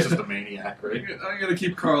 he's just a maniac, right? I gotta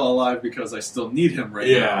keep Carl alive because I still need him right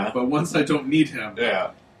now. But once I don't need him,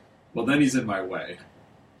 well, then he's in my way.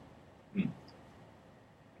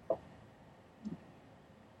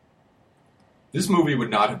 This movie would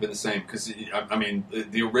not have been the same, because, I mean,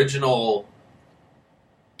 the original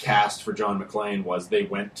cast for John McClane was they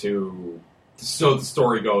went to... So the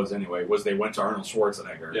story goes, anyway, was they went to Arnold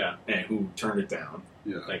Schwarzenegger, and who turned it down.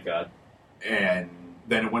 Yeah. Thank God. And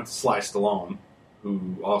then it went to Sly Stallone,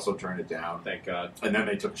 who also turned it down. Thank God. And then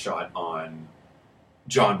they took a shot on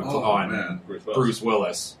John McClane, Bruce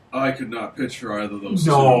Willis. I could not picture either of those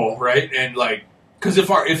two. Right? And, because if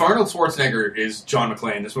Arnold Schwarzenegger is John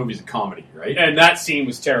McClane, this movie's a comedy, right? And that scene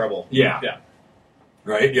was terrible. Yeah. Yeah.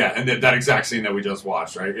 Right? Yeah, and that exact scene that we just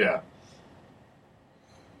watched, right? Yeah.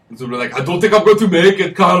 So we're like, I don't think I'm going to make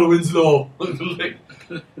it, Carl Winslow. Like,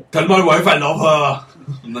 tell my wife I love her.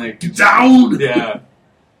 I'm like, get down! Yeah.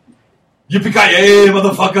 Yippee-ki-yay,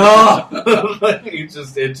 motherfucker! Like, it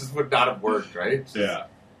just would not have worked, right? Yeah.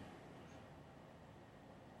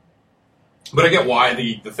 But I get why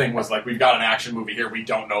the thing was like, we've got an action movie here. We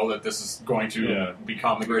don't know that this is going to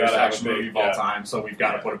become the greatest action movie of all time. So we've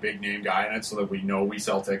got to put a big name guy in it so that we know we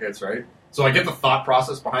sell tickets, right? So I get the thought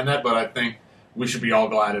process behind that, but I think we should be all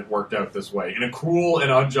glad it worked out this way. In a cruel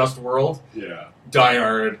and unjust world, Die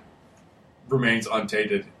Hard remains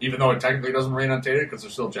untainted. Even though it technically doesn't remain untainted because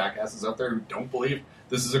there's still jackasses out there who don't believe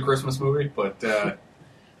this is a Christmas movie. But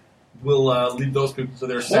we'll leave those people to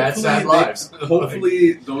their sad lives.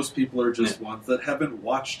 Hopefully those people are just ones that haven't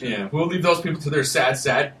watched it. Yeah, we'll leave those people to their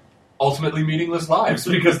sad, ultimately meaningless lives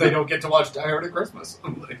because they don't get to watch Die Hard at Christmas.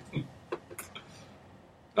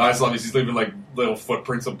 I just love he's leaving like little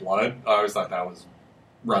footprints of blood. I always thought that was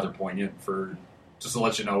rather poignant for just to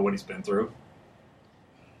let you know what he's been through.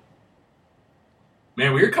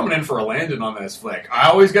 Man, we were coming in for a landing on this flick. I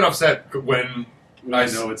always get upset when I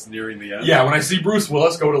know it's nearing the end. Yeah, when I see Bruce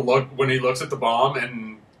Willis go to look when he looks at the bomb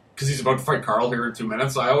and because he's about to fight Carl here in 2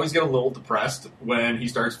 minutes, I always get a little depressed when he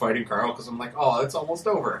starts fighting Carl because I'm like, oh, it's almost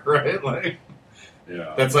over, right? Like,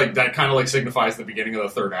 that's like that kind of like signifies the beginning of the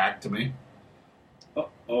third act to me.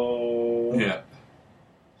 Uh-oh. Yeah.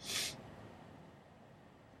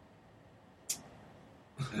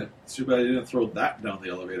 It's too bad you didn't throw that down the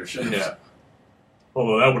elevator shaft. Yeah.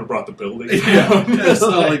 Although that would have brought the building. Yeah, it's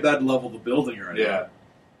not like that leveled the building or anything. Yeah.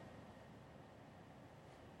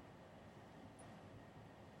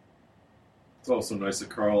 It's also nice of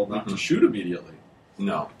Carl not to shoot immediately.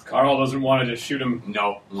 No. Carl doesn't want to just shoot him.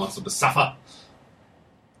 No. He wants him to suffer.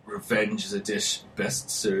 Revenge is a dish best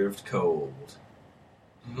served cold.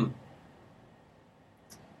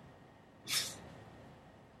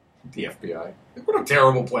 The FBI. What a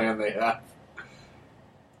terrible plan they have.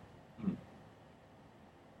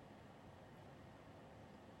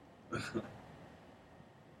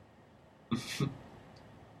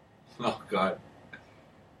 Oh, God.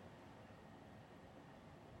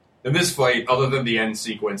 In this fight, other than the end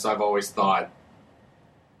sequence, I've always thought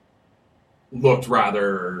looked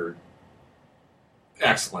rather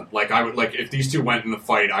excellent. Like I would like if these two went in the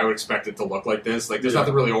fight, I would expect it to look like this. Like there's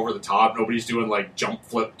nothing really over the top. Nobody's doing like jump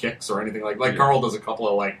flip kicks or anything like Carl does a couple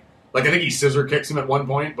of like I think he scissor kicks him at one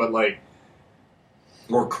point, but like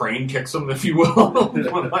or crane kicks him if you will.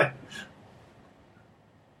 But, like,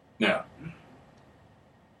 no.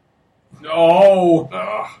 No.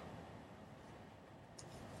 Ugh.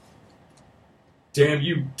 Damn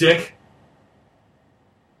you, dick.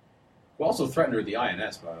 Who also threatened her with the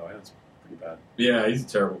INS, by the way. That's pretty bad. Yeah, he's a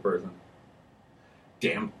terrible person.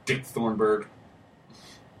 Damn Dick Thornburg.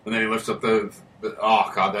 And then he lifts up the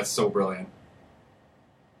oh, God, that's so brilliant.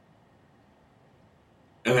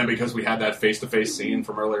 And then because we had that face-to-face scene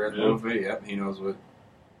from earlier in the movie, he knows what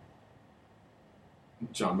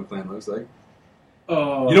John McClane looks like.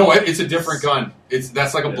 Oh, you know what? It's a different gun.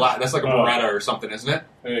 That's like a black. That's like a Beretta or something, isn't it?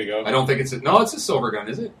 There you go. I don't think it's it's a silver gun,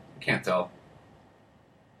 is it? I can't tell.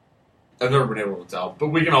 I've never been able to tell, but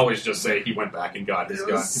we can always just say he went back and got his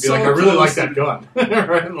gun. To be like, I really like that gun.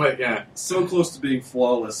 Right? Like, yeah, so close to being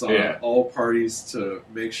flawless on all parties to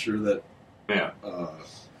make sure that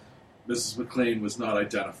Mrs. McClane was not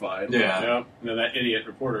identified. Yeah. And then that idiot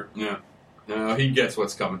reporter. Yeah. No, he gets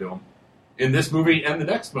what's coming to him. In this movie and the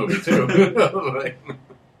next movie, too. Like,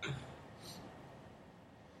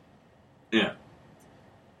 yeah.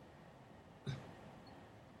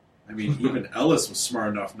 I mean, even Ellis was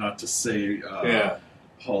smart enough not to say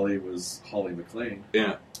Holly was Holly McClane.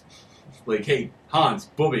 Yeah. Like, hey, Hans,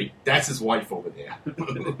 Bobby, that's his wife over there.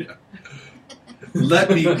 Let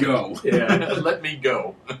me go. Yeah, let me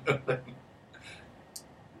go. Like,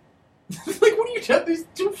 what are you telling these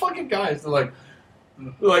two fucking guys? They're like,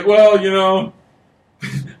 well, you know,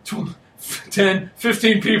 10,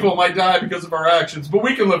 15 people might die because of our actions, but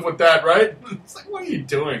we can live with that, right? It's like, what are you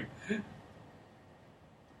doing?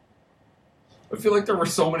 I feel like there were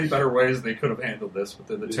so many better ways they could have handled this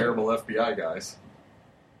within the terrible FBI guys.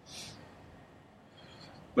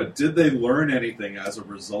 But did they learn anything as a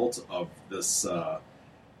result of this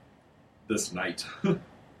this night?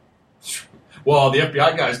 Well, the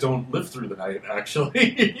FBI guys don't live through the night,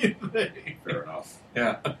 actually. Fair enough.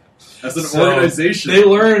 Yeah. As an organization. They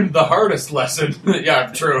learned the hardest lesson. Yeah,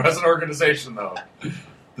 true. As an organization, though.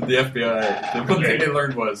 The FBI, the one thing they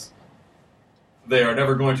learned was they are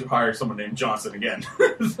never going to hire someone named Johnson again.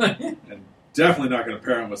 And definitely not going to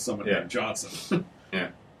pair him with someone named Johnson. Yeah.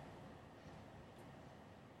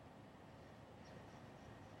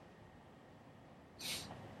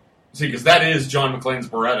 See, because that is John McClane's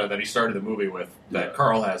Beretta that he started the movie with, that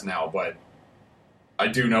Carl has now, but I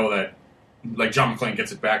do know that, like, John McClane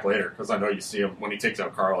gets it back later, because I know you see him, when he takes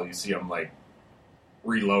out Carl, you see him, like,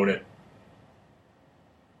 reload it.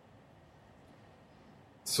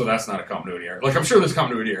 So that's not a continuity error. Like, I'm sure there's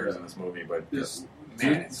continuity errors in this movie, but man,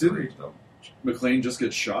 it's great, though. McClane just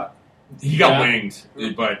get shot? He got winged,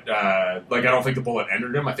 but like I don't think the bullet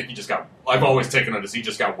entered him. I think he just got. I've always taken it as he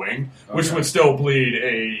just got winged, which would still bleed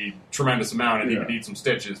a tremendous amount, and he would need some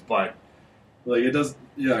stitches. But like it does,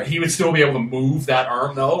 he would still be able to move that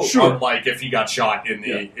arm though. Sure. Unlike if he got shot in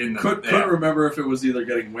the in the. Couldn't remember if it was either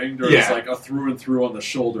getting winged or it's like a through and through on the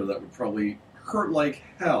shoulder that would probably hurt like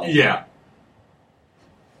hell. Yeah.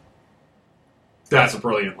 That's a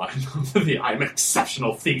brilliant line. I'm an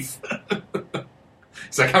exceptional thief.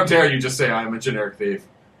 It's like, how dare you just say I'm a generic thief?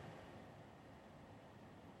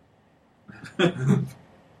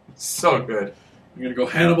 So good. I'm going to go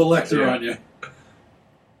Hannibal Lecter on you.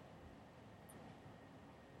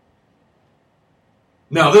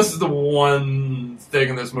 Now, this is the one thing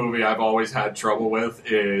in this movie I've always had trouble with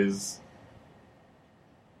is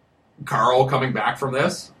Carl coming back from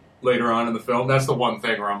this later on in the film. That's the one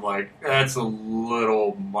thing where I'm like, that's a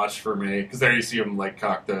little much for me. Because there you see him, like,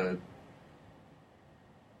 cock the...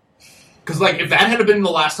 Because, like, if that had been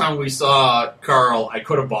the last time we saw Carl, I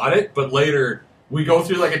could have bought it. But later, we go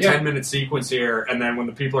through, like, a 10-minute sequence here, and then when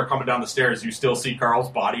the people are coming down the stairs, you still see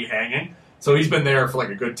Carl's body hanging. So he's been there for, like,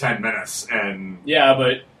 a good 10 minutes, and... Yeah,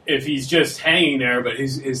 but if he's just hanging there, but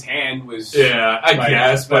his hand was... Yeah, I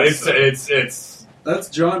guess, but it's...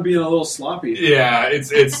 That's John being a little sloppy. Yeah,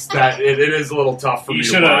 it's that it is a little tough for me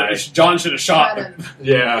to buy. John should have shot him.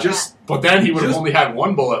 Yeah, but then he would have only had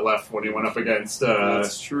one bullet left when he went up against.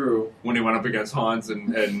 That's true. When he went up against Hans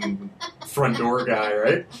and front door guy,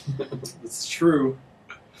 right? That's true.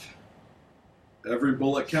 Every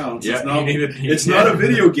bullet counts. Yeah, it's not a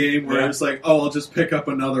video game where it's like, oh, I'll just pick up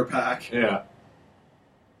another pack. Yeah.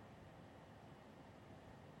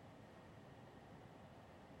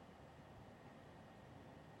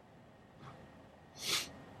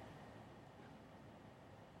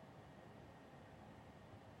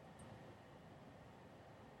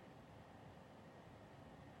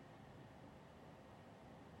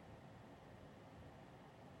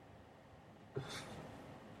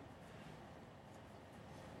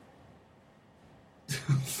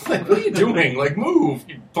 Like, what are you doing? Like, move,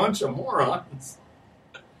 you bunch of morons.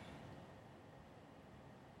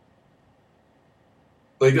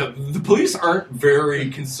 Like, the police aren't very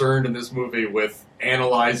concerned in this movie with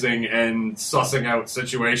analyzing and sussing out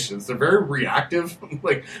situations. They're very reactive,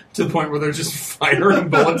 like, to the point where they're just firing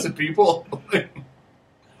bullets at people.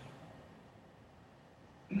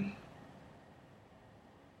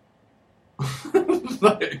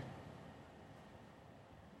 Like,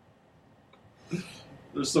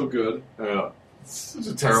 they're so good. Yeah, it's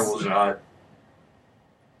a terrible shot.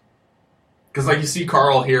 Because, like, you see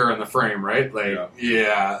Carl here in the frame, right? Like,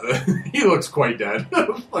 he looks quite dead.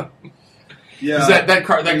 Yeah, that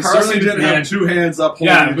Carl certainly didn't have two hands up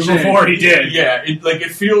holding the chain. Before he did. Yeah,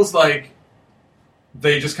 it feels like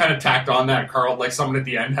they just kind of tacked on that Carl, like someone at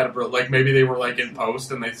the end had like maybe they were like in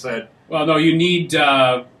post and they said, well, no, you need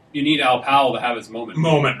Al Powell to have his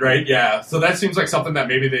moment. Right? Yeah. So that seems like something that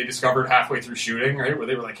maybe they discovered halfway through shooting, right? Where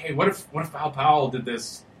they were like, hey, what if Al Powell did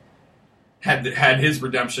this, had his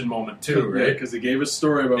redemption moment too, right? Because he gave a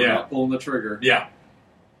story about not pulling the trigger. Yeah.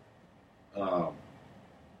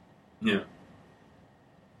 Yeah.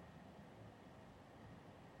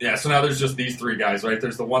 Yeah, so now there's just these three guys, right?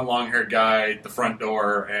 There's the one long-haired guy, the front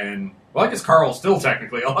door, and... Well, I guess Carl's still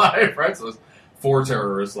technically alive, right? So there's 4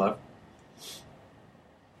 terrorists left.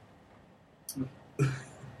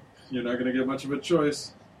 You're not going to get much of a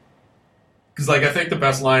choice. Because, like, I think the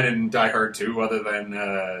best line in Die Hard 2, other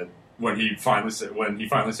than when he finally said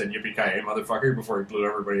 "Yippee-ki-yay, motherfucker" before he blew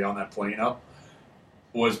everybody on that plane up,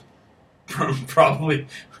 was probably...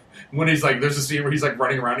 When he's like, there's a scene where he's like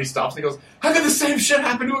running around, he stops and he goes, how could the same shit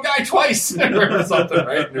happen to a guy twice? Or something,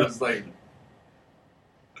 right? And it was like,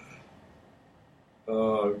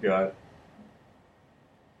 oh, God.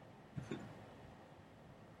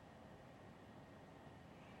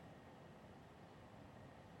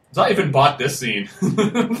 So I even bought this scene.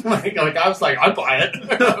 like I was like, I'd buy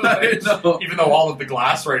it. Even though all of the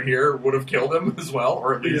glass right here would have killed him as well,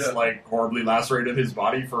 or at least like horribly lacerated his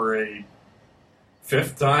body for a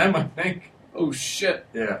 5th time, I think. Oh, shit.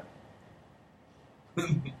 Yeah.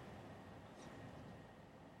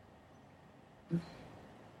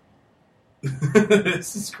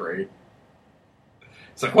 This is great.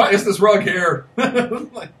 It's like, why is this rug here?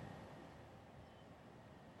 Like,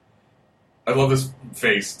 I love this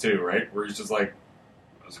face too, right? Where he's just like,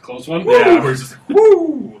 That was a close one. woo! Yeah, where he's just like,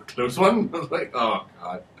 woo, close one. I was like, oh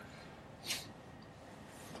god.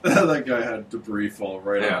 That guy had debris fall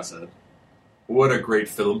right on his head. What a great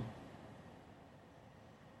film.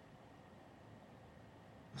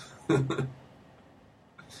 We're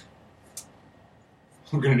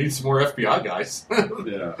gonna need some more FBI guys.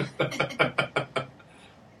 Yeah.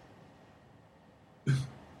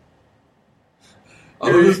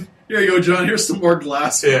 Here you go, John. Here's some more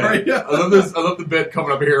glass. Yeah. Right? Yeah. I love this. I love the bit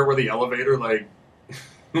coming up here where the elevator, like,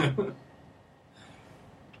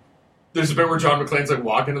 there's a bit where John McClane's like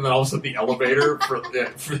walking, and then all of a sudden the elevator for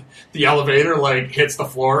the elevator like hits the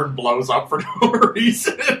floor and blows up for no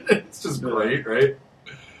reason. It's just great, right?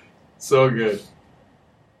 So good.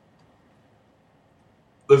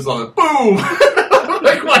 There's all that boom.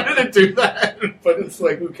 Like, why did it do that? But it's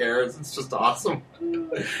like, who cares? It's just awesome.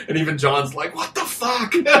 And even John's like, what the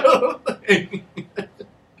fuck?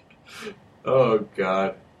 Oh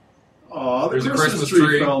god. Oh, there's a Christmas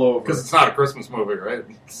tree fell over. because it's not a Christmas movie, right?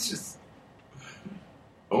 It's just.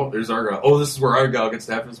 Oh, there's Argyle. Oh, this is where Argyle gets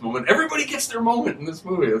to have his moment. Everybody gets their moment in this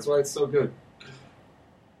movie. That's why it's so good.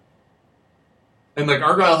 And like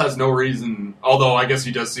Argyle has no reason, although I guess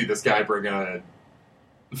he does see this guy bring a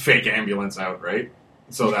fake ambulance out, right?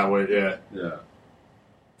 So that would, yeah,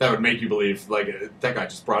 that would make you believe like that guy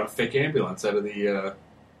just brought a fake ambulance out of the.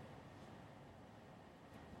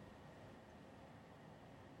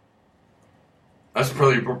 That's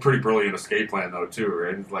probably a pretty brilliant escape plan, though, too,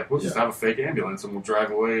 right? It's like, we'll just have a fake ambulance and we'll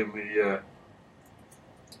drive away in the...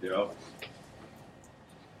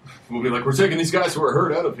 We'll be like, we're taking these guys who are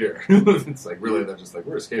hurt out of here. It's like, really, they're just like,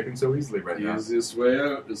 we're escaping so easily right now. The easiest way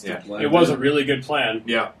out is to plan. It was a really good plan.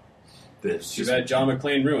 Yeah. Too bad John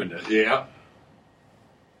McClane ruined it. Yeah.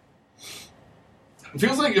 It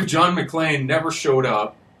feels like if John McClane never showed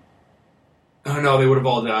up, oh no, they would have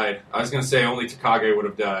all died. I was going to say only Takage would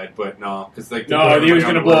have died, but no, because he was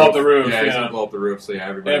going to blow up the roof. Yeah, he's going to blow up the roof. So yeah,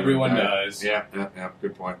 everyone dies. Yeah.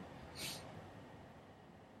 Good point.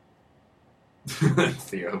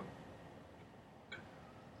 Theo.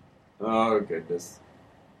 Oh goodness.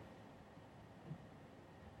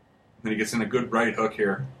 Then he gets in a good right hook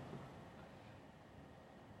here.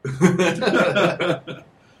 And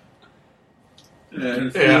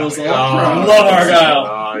it feels all proud. Love Argyle.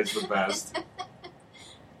 Oh, he's the best.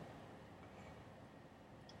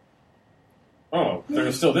 Oh,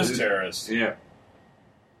 there's still this terrorist. Yeah.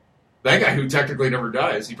 That guy who technically never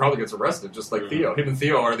dies, he probably gets arrested, just like Theo. Him and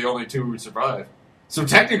Theo are the only two who survive. So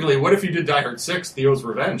technically, what if you did Die Hard 6, Theo's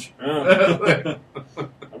Revenge? I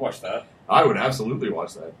watched that. I would absolutely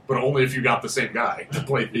watch that. But only if you got the same guy to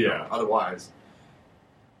play Theo. Yeah. Otherwise.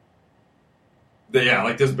 Yeah,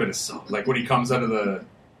 like this bit is so... Like when he comes out of the...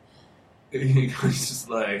 He's just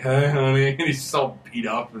like, hey, honey. And he's just all beat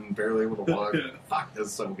up and barely able to walk. Fuck,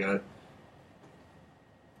 that's so good.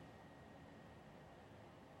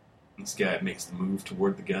 This guy makes the move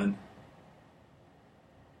toward the gun.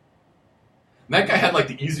 And that guy had like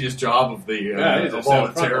the easiest job of the of all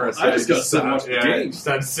the terrorists. I just got to sit and watch the game. Just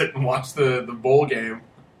had to sit and watch the bowl game.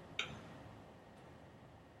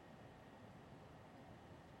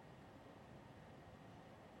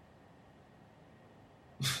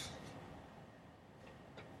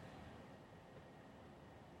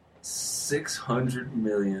 $600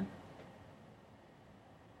 million.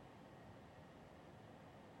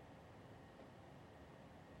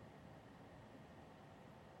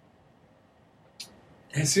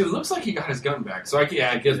 And see, it looks like he got his gun back. So I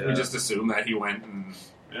guess we just assume that he went and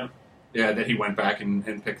that he went back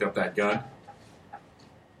and picked up that gun.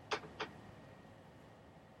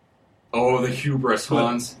 Oh, the hubris,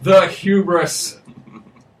 Hans. The hubris.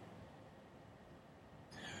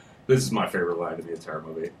 This is my favorite line of the entire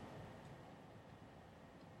movie.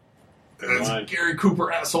 It's Gary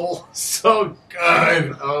Cooper, asshole. So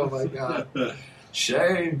good. Oh my god.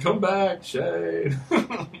 Shane, come back, Shane.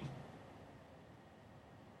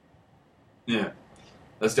 Yeah,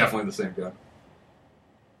 that's definitely the same guy.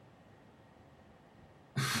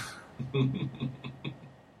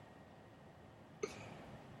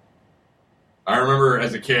 I remember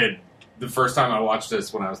as a kid, the first time I watched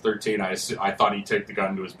this when I was 13, I thought he'd take the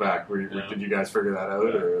gun to his back. Did you guys figure that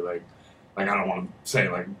out, or like I don't want to say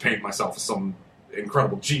like paint myself as some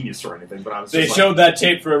incredible genius or anything, but I was. They showed that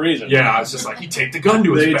tape for a reason. Yeah, I was just like, he'd take the gun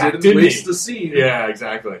to his back. They didn't waste he? the scene. Yeah,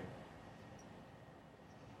 exactly.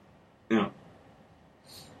 Yeah.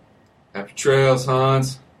 Happy trails,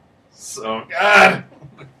 Hans. So God.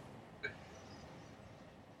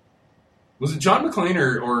 Was it John McClane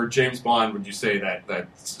or James Bond, would you say, that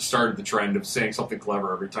started the trend of saying something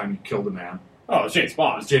clever every time you killed a man? Oh, it's James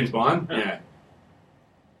Bond. It's James Bond? Yeah.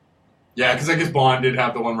 Yeah, because I guess Bond did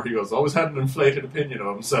have the one where he goes, always had an inflated opinion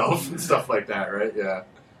of himself and stuff like that, right? Yeah.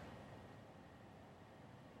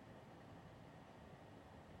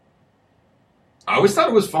 I always thought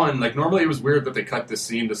it was fun. Like, normally it was weird that they cut this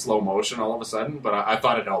scene to slow motion all of a sudden, but I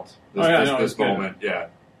thought it helped. This moment, yeah.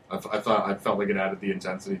 I felt like it added the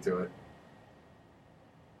intensity to it.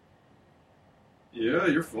 Yeah,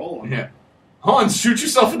 you're falling. Yeah. Hans, shoot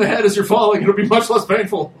yourself in the head as you're falling. It'll be much less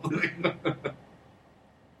painful.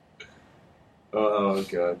 Oh,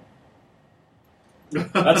 God.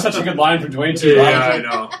 That's such a good line from Dwayne T. Yeah,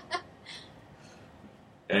 Robinson. I know.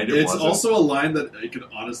 And It's also a line that I could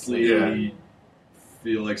honestly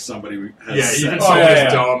feel like somebody has said. Even someone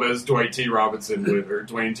as dumb as Dwayne T.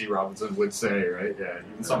 Robinson would say, right? Yeah,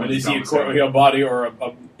 even someone When you as see dumb a body or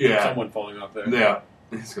Yeah. someone falling off there. Yeah.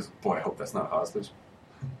 He goes, boy, I hope that's not a hostage.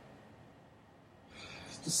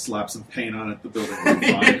 Just slap some paint on it, the building will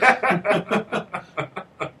be fine.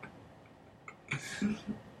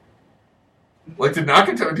 Like, do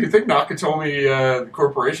you think Nakatomi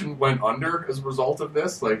Corporation went under as a result of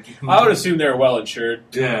this? Like, I would assume they're well insured.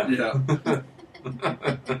 Yeah. Yeah.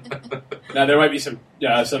 Now there might be some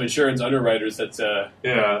insurance underwriters that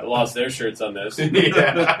lost their shirts on this.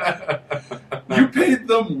 Yeah. You paid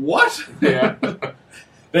them what? Yeah.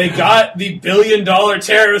 They got the $1 billion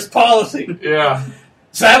terrorist policy. Yeah.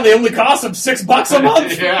 Sadly, it only cost them $6 a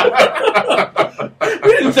month. Yeah.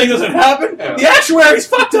 We didn't think this would happen. Yeah. The actuaries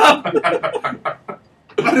fucked up.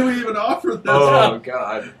 Why do we even offer this? Oh,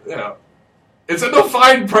 God. Yeah. It's in the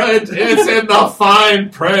fine print. It's in the fine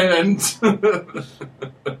print.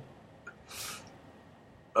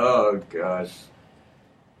 Oh, God.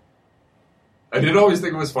 I did always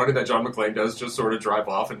think it was funny that John McClane does just sort of drive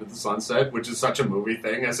off into the sunset, which is such a movie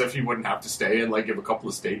thing, as if he wouldn't have to stay and, like, give a couple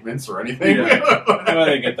of statements or anything. Yeah. Well,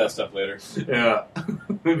 they get that stuff later. Yeah.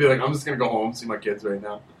 He'd be like, I'm just going to go home, see my kids right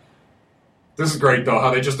now. This is great, though,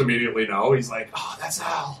 how they just immediately know. He's like, oh, that's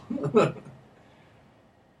Al.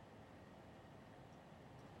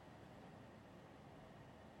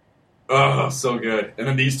 Oh, so good. And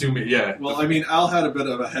then these two, yeah. Well, I mean, Al had a bit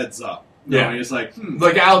of a heads up. Yeah. He was like,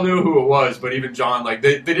 Like, Al knew who it was, but even John, like,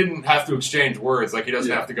 they didn't have to exchange words. Like, he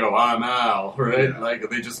doesn't have to go, I'm Al, right? Yeah. Like,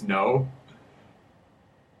 they just know.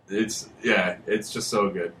 It's just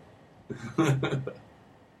so good.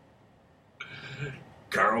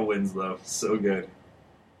 Carl Winslow, so good.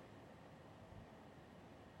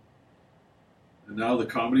 And now the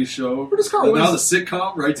comedy show. Where does Carl now the Winslow...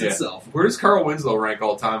 sitcom writes itself. Where does Carl Winslow rank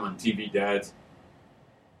all time on TV dads?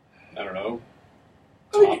 I don't know.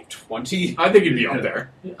 Top 20? I think he'd be up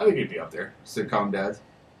there. I think he'd be up there. Sitcom dads.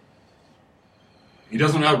 He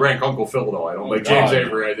doesn't outrank Uncle Phil, though. I don't. Like James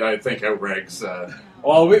Avery, I think outranks...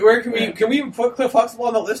 Well, where can we even put Cliff Huxtable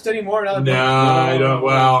on the list anymore? Now No, I don't.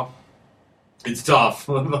 Well, it's tough.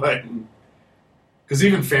 Because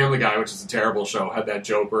even Family Guy, which is a terrible show, had that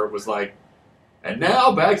joke where it was like, and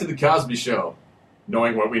now back to the Cosby Show,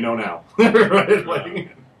 knowing what we know now. Right?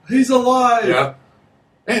 Like, he's alive! Yeah.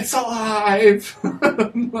 It's alive!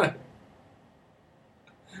 And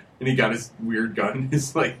he got his weird gun,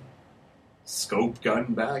 his, like, scope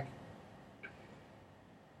gun back.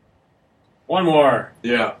 One more.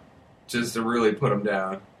 Yeah. Just to really put him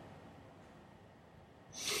down.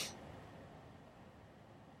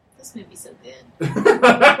 This movie's so good. It's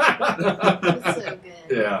so good.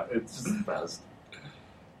 Yeah, it's just the best.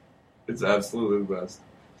 It's absolutely the best.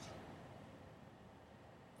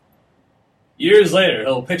 Years later,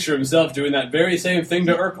 he'll picture himself doing that very same thing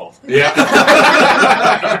to Urkel. Yeah.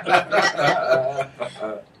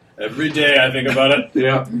 Every day I think about it.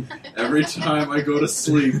 Yeah. Every time I go to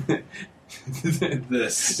sleep,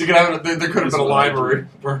 this. You could have, there could have been a line where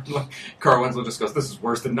Carl Winslow just goes, "This is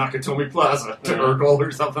worse than Nakatomi Plaza" to Urkel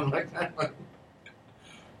or something like that.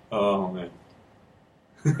 Oh, man.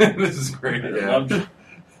 This is great. Yeah.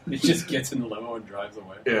 He just gets in the limo and drives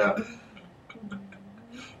away. Yeah.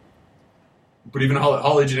 But even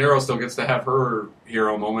Holly Gennaro still gets to have her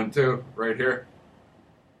hero moment, too, right here.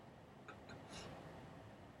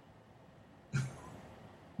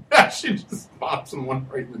 She just pops him one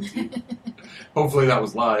right in the teeth. Hopefully that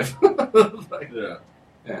was live.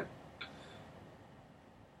 Yeah.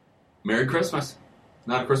 Merry Christmas.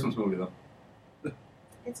 Not a Christmas movie, though.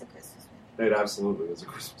 It's a Christmas movie. It absolutely is a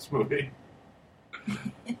Christmas movie.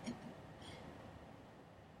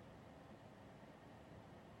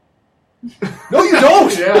 No, you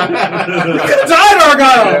don't! Yeah. You could have died,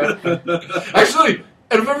 Argyle! Yeah. Actually,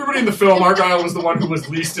 And of everybody in the film, Argyle was the one who was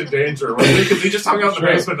least in danger, wasn't he? Because he just hung out in the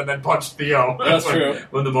basement and then punched Theo. That's true.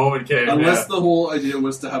 When the moment came. Unless the whole idea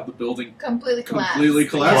was to have the building completely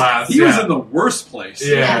collapse. He was in the worst place.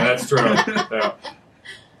 Yeah, that's true. Yeah.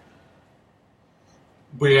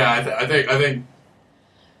 But yeah, I think.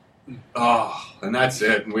 Oh, and that's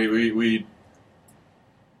it.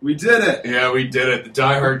 We did it. Yeah, we did it. The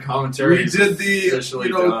Die Hard commentary. We did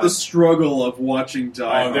the struggle of watching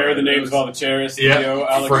Die Hard. There are the names of all the terrorists. Yeah, Theo,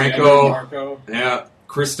 Alexander, Franco, Marco. Yeah,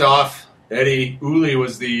 Christoph, Eddie, Uli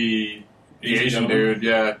was the Asian dude.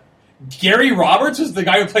 Yeah, Gary Roberts was the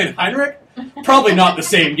guy who played Heinrich. Probably not the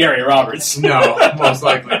same Gary Roberts. No, most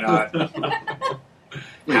likely not.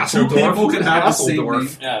 Wait, two people can have the same name.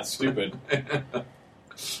 Yeah, it's stupid.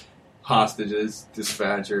 Hostages,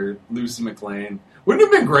 Dispatcher, Lucy McLean. Wouldn't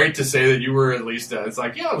it have been great to say that you were at least, it's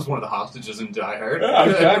like, yeah, I was one of the hostages in Die Hard. Yeah,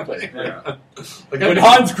 exactly. Yeah. Like, when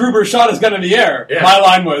Hans Gruber shot his gun in the air, my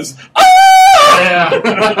line was,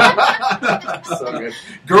 Yeah. So good.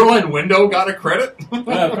 Girl in Window got a credit? Yeah,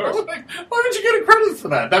 of course. Like, why did you get a credit for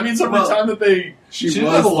that? That means every time that she was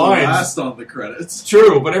didn't have a line. last on the credits.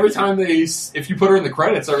 True, but every time if you put her in the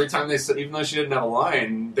credits, every time even though she didn't have a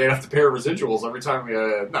line, they'd have to pay her residuals every time.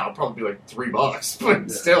 It'd probably be like $3,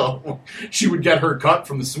 but still, she would get her cut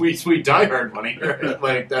from the sweet, sweet Die Hard money, right?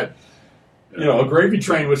 Like that. You know, a gravy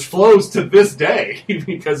train which flows to this day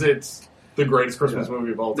because it's the greatest Christmas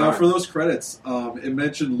movie of all time. Now, for those credits, it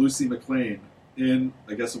mentioned Lucy McLean in,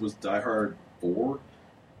 I guess it was Die Hard 4.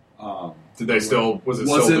 Did they still? Was it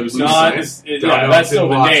still Lucy? That's still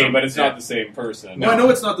the name, but it's not the same person. No, I know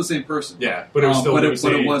it's not the same person. Yeah, but it was still Lucy.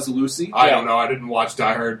 But it was Lucy. I don't know. I didn't watch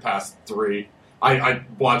Die Hard past 3. I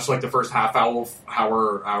watched like the first half hour.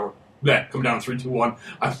 Come down 3, 2, 1.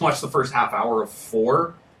 I watched the first half hour of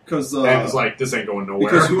 4 because and it was like, this ain't going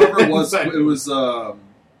nowhere. Because whoever it was,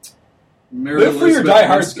 Mary Live Free or Die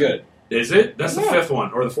Hard's good. Is it? That's the 5th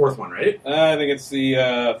one or the 4th one, right? I think it's the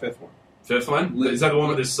 5th one. 5th one? Is that the one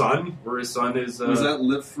with his son? Where his son is... Was that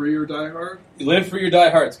Live Free or Die Hard? Live Free or Die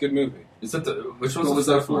Hard. It's a good movie. Is that which one was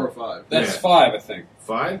that, 4 or 5? That's 5, I think.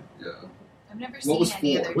 5? Yeah. I've never seen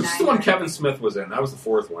any other. Which is the one Kevin Smith was in? That was the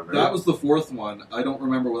 4th one, right? That was the 4th one. I don't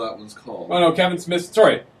remember what that one's called. Oh, no, Kevin Smith.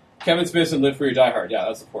 Sorry. Kevin Smith and Live Free or Die Hard. Yeah,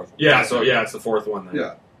 that's the 4th one. Yeah, so it's the 4th one then.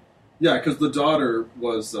 Yeah. Yeah, because the daughter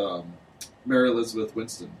was Mary Elizabeth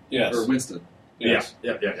Winston. Yes. Or Winston. Yes.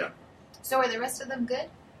 Yeah. So are the rest of them good?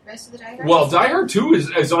 The rest of the Die Hard? Well, Die Hard 2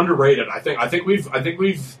 is underrated. I think we've.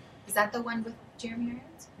 Is that the one with Jeremy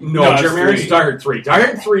Irons? No, Jeremy Irons is Die Hard 3. Die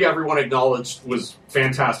Hard 3, everyone acknowledged, was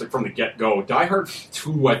fantastic from the get-go. Die Hard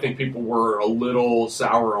 2, I think people were a little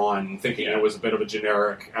sour on, thinking it was a bit of a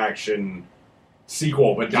generic action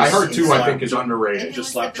sequel. But Die Hard 2, I think, is underrated.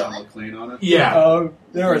 Just slap John McClane on it? Yeah.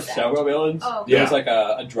 There were several villains. Oh, okay. There was like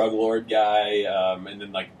a drug lord guy, and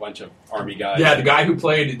then like a bunch of army guys. Yeah, the guy who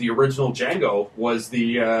played the original Django was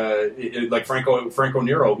the, Franco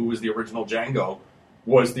Nero, who was the original Django,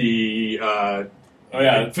 was the...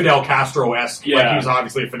 Fidel Castro-esque. Yeah. Like, he was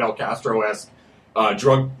obviously a Fidel Castro-esque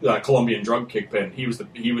Colombian drug kingpin. He was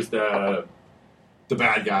the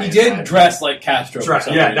bad guy. He did dress like Castro.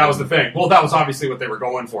 That was the thing. Well, that was obviously what they were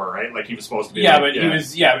going for, right? Like, he was supposed to be.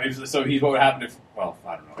 So he's what would happen if? Well,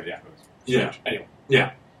 I don't know. Yeah. Anyway.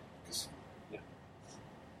 Yeah.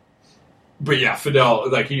 But yeah, Fidel,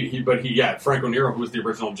 Franco Nero, who was the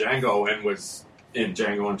original Django and was in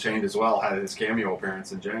Django Unchained as well, had his cameo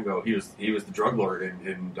appearance in Django. He was the drug lord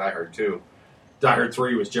in Die Hard 2. Die Hard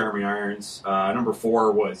 3 was Jeremy Irons. Number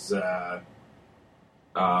 4 was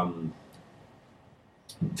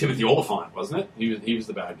Timothy Olyphant, wasn't it? He was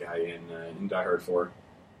the bad guy in Die Hard 4.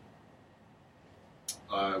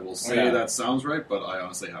 I will say that sounds right, but I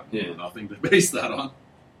honestly have nothing to base that on.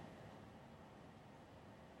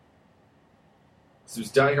 So it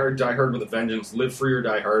was Die Hard with a Vengeance, Live Free or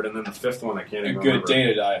Die Hard, and then the 5th one I can't even remember. A Good Day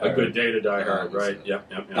to Die Hard. A Good Day to Die Hard, right?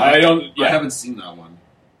 Yep. I haven't seen that one.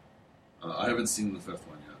 I haven't seen the 5th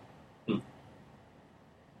one yet.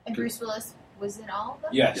 And Bruce Willis was in all of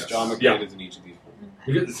them? Yes. John McClane is in each of these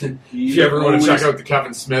films. If you ever want to check out the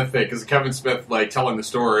Kevin Smith thing, because Kevin Smith, telling the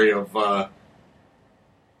story of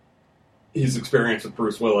his experience with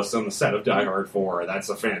Bruce Willis on the set of Die Hard 4, that's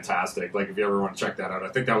a fantastic. If you ever want to check that out, I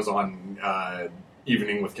think that was on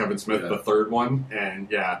Evening with Kevin Smith, the 3rd one, and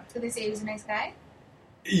Did they say he was a nice guy?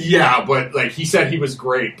 Yeah, but he said he was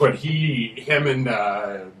great, but him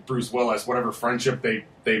and Bruce Willis, whatever friendship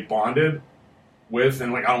they bonded with,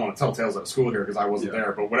 and I don't want to tell tales out of school here because I wasn't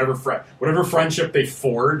there, but whatever friendship they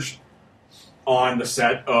forged on the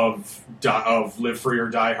set of Live Free or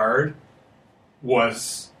Die Hard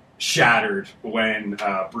was shattered when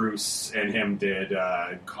Bruce and him did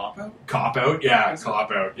Cop Out? Cop Out, yeah,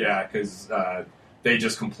 because they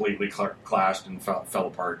just completely clashed and fell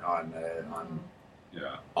apart on that,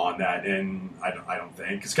 and I don't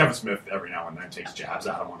think, because Kevin Smith every now and then takes jabs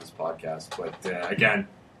at him on his podcast, but again,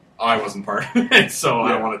 I wasn't part of it, so I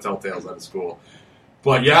don't want to tell tales out of school.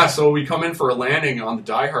 But yeah, so we come in for a landing on the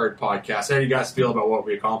Die Hard podcast. How do you guys feel about what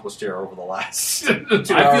we accomplished here over the last 2 hours?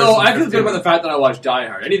 I feel good about the fact that I watched Die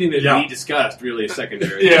Hard. Anything that we discussed really is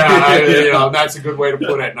secondary. That's a good way to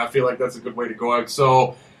put it, and I feel like that's a good way to go out.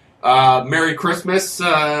 So, Merry Christmas,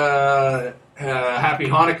 Happy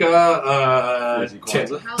Hanukkah,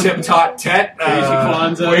 Tip Tot Tet,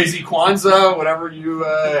 Crazy Kwanzaa, whatever you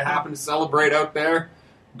happen to celebrate out there.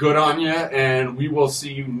 Good on you, and we will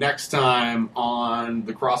see you next time on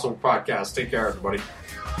the Crossover Podcast. Take care, everybody.